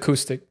autistic. He's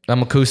acoustic.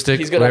 I'm acoustic,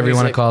 He's good at whatever you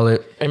want to music. call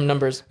it. And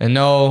numbers. And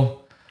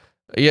no,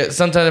 yeah,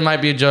 sometimes it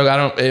might be a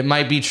joke. It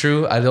might be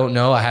true. I don't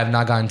know. I have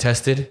not gotten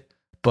tested,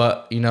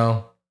 but you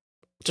know,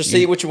 Just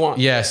say what you want.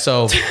 yeah.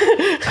 So,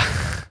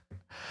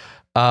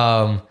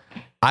 I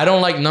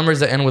don't like numbers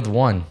that end with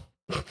 1.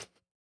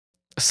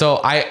 So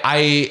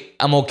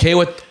I'm okay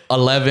with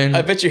 11.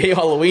 I bet you hate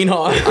Halloween,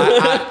 huh?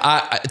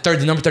 I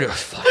 30, number 30.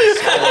 Fuck.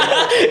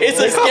 It's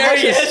the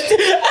scariest.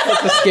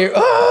 That's a scary.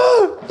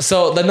 Oh!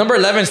 So the number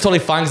 11 is totally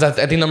fine because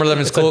I think number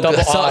 11 is It's a cool. double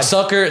odd.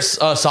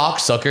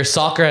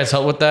 Soccer has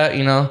helped with that,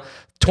 you know.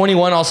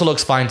 21 also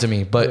looks fine to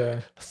me,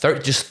 but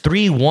just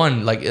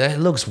 3-1, like that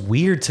looks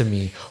weird to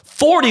me.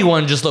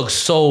 41 just looks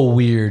so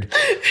weird.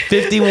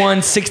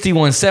 51,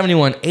 61,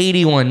 71,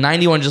 81,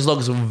 91 just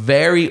looks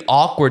very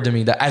awkward to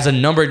me. That as a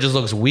number, it just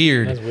looks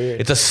weird. That's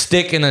weird. It's a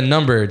stick in a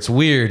number. It's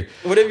weird.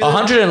 What if you-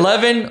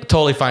 111,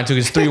 totally fine too.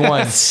 It's 3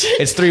 ones.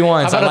 It's 3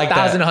 ones. How I about like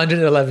that.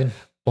 1,111?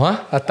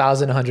 What?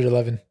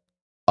 1,111.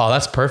 Oh,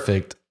 that's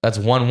perfect. That's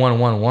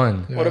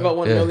 1111. What about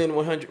Yeah.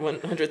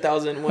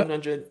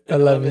 1,100,111?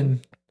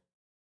 11.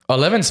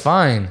 11's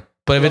fine,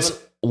 but if it's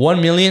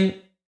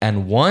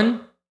 1,000,001,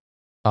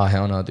 oh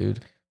hell no, dude.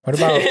 What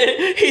about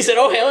He said,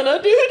 "Oh hell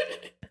no, dude."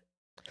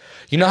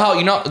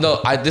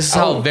 This is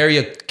how very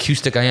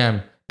acoustic I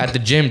am at the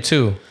gym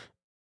too.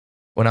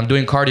 When I'm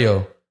doing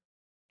cardio,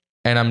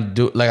 and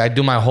I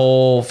do my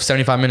whole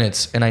 75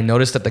 minutes, and I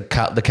notice that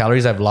the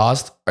calories I've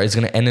lost is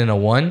gonna end in a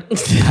 1. I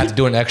have to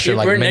do an extra You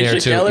like burn minute or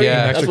extra 2. calories? Yeah,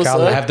 That's extra what's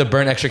calories. I up. have to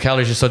burn extra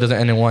calories just so it doesn't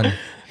end in 1.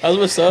 That's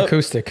what's up.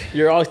 acoustic?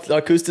 Your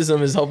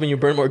acousticism is helping you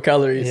burn more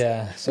calories.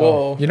 Yeah. So,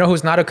 Whoa. you know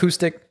who's not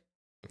acoustic?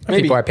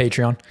 Maybe. People at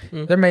Patreon.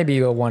 There may be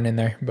a 1 in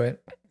there,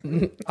 but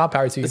I'll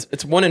power to you.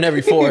 It's 1 in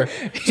every 4.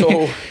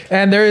 So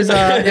And there's so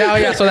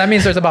that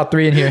means there's about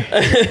 3 in here.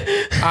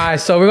 All right,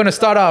 so we're gonna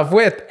start off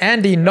with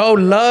Andy No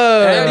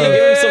Love. Andy,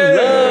 give him some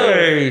love.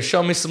 Hey,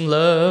 show me some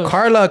love.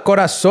 Carla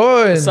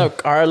Corazon. What's up,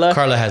 Carla?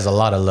 Carla has a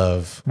lot of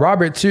love.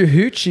 Robert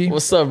Tuhuchi.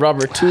 What's up,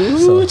 Robert? So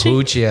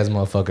hoochie ass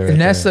motherfucker. Right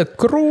Vanessa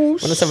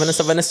Cruz.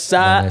 Vanessa.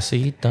 Vanessa.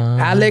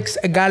 Alex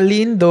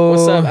Galindo.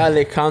 What's up,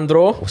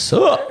 Alejandro? What's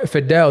up?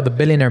 Fidel, the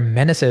billionaire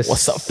menaces.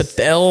 What's up,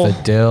 Fidel?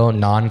 Fidel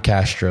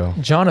non-Castro.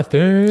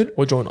 Jonathan.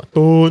 What's going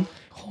on?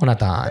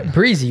 Jonathan.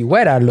 Breezy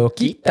Wera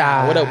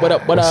Loquita. What up? What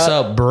up? What What's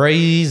up? up,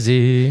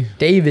 Brazy?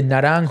 David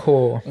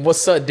Naranjo.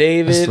 What's up, This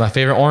David? is my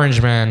favorite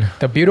orange man.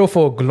 The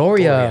beautiful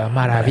Gloria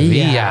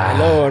Maravilla.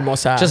 Hello,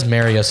 hermosa. Just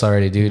marry us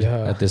already, dude,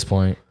 at this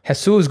point.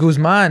 Jesus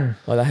Guzman.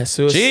 Hola,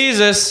 Jesus.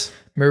 Jesus.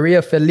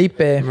 Maria Felipe.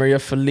 Maria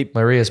Felipe.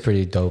 Maria's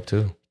pretty dope,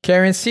 too.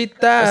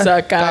 Karencita. What's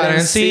up,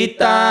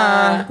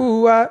 Karencita?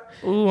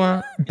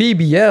 Ooh,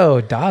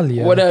 BBL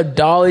Dahlia. What up,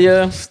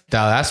 Dahlia?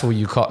 Now, that's what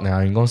you call... Now,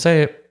 you gonna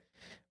say it.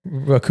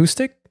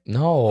 Acoustic?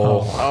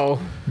 No. Oh,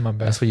 My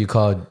bad. That's what you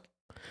call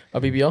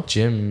a BBL.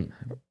 gym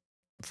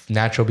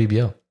natural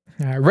BBL.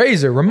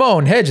 Razor,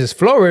 Ramon, Hedges,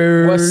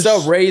 Flores. What's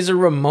up, Razor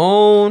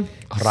Ramon?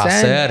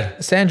 Racer.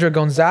 Sandra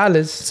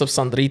Gonzalez. What's up,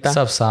 Sandrita? What's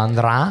up,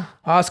 Sandra?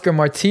 Oscar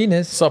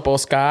Martinez. What's up,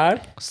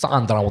 Oscar?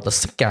 Sandra with the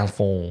second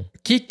phone.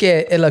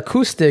 Kike El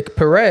Acoustic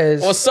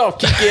Perez. What's up,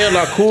 Kiki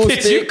La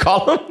Did you Acoustic?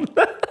 call him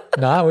that?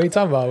 Nah, what are you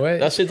talking about? What?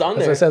 That shit's on That's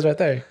what there. it says right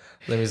there.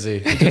 Let me see.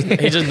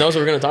 He just knows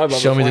what we're gonna talk about.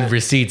 Show me the before.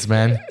 receipts,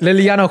 man.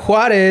 Liliana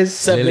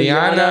Juarez. up,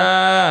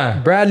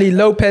 Liliana. Bradley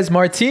Lopez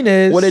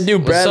Martinez. What it do,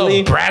 Bradley?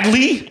 What's up,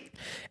 Bradley?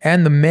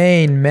 And the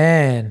main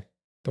man.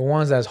 The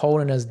ones that's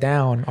holding us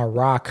down are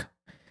Rock.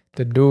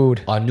 The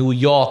dude. A New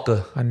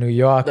Yorker. A New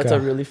York. That's a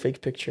really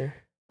fake picture.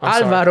 I'm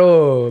sorry.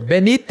 Alvaro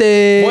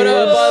Benitez. What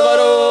up,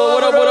 Alvaro?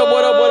 What up? What up?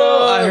 What up? What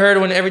up? I heard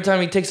when every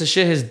time he takes a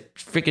shit, his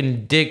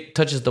freaking dick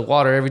touches the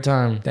water every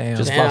time. Damn.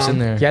 Just Damn. fucks in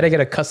there. You gotta get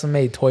a custom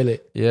made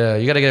toilet. Yeah,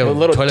 you gotta get a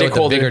little toilet dick with a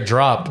holder. bigger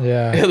drop.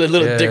 Yeah. the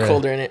little Yeah. dick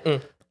holder in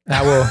it.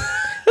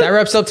 That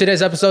wraps up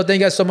today's episode. Thank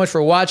you guys so much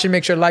for watching.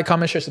 Make sure to like,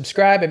 comment, share,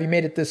 subscribe. If you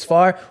made it this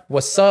far,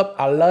 what's up?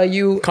 I love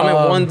you.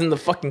 Comment ones in the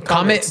fucking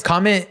comments.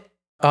 Comment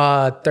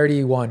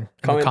 31. in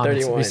the Comment comments.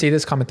 31. If you see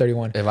this, comment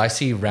 31. If I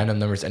see random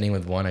numbers ending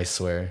with 1, I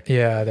swear.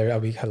 Yeah, that'll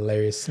be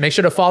hilarious. Make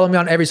sure to follow me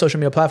on every social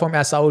media platform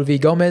at Saul V.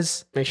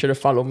 Gomez. Make sure to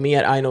follow me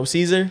at I Know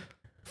Caesar.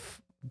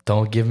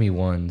 Don't give me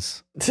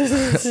ones.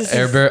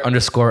 Airbert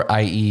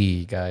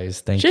 _IE,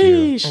 guys. Thank you.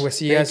 Sheesh. We'll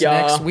see you Thank guys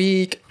y'all. next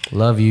week.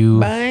 Love you.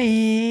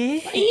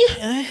 Bye.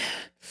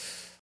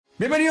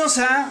 Bienvenidos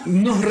a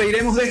Nos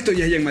Reiremos de Esto.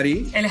 Ya es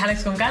Jean-Marie Él es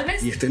Alex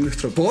Goncalves. y este es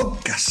nuestro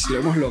podcast. Lo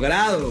hemos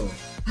logrado,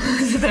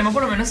 Tenemos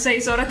por lo menos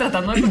 6 horas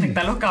tratando de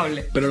conectar los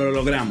cables. pero lo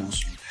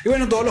logramos. Y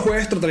bueno, todos los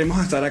jueves trataremos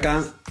de estar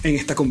acá en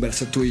esta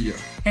conversa tú y yo.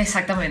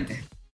 Exactamente.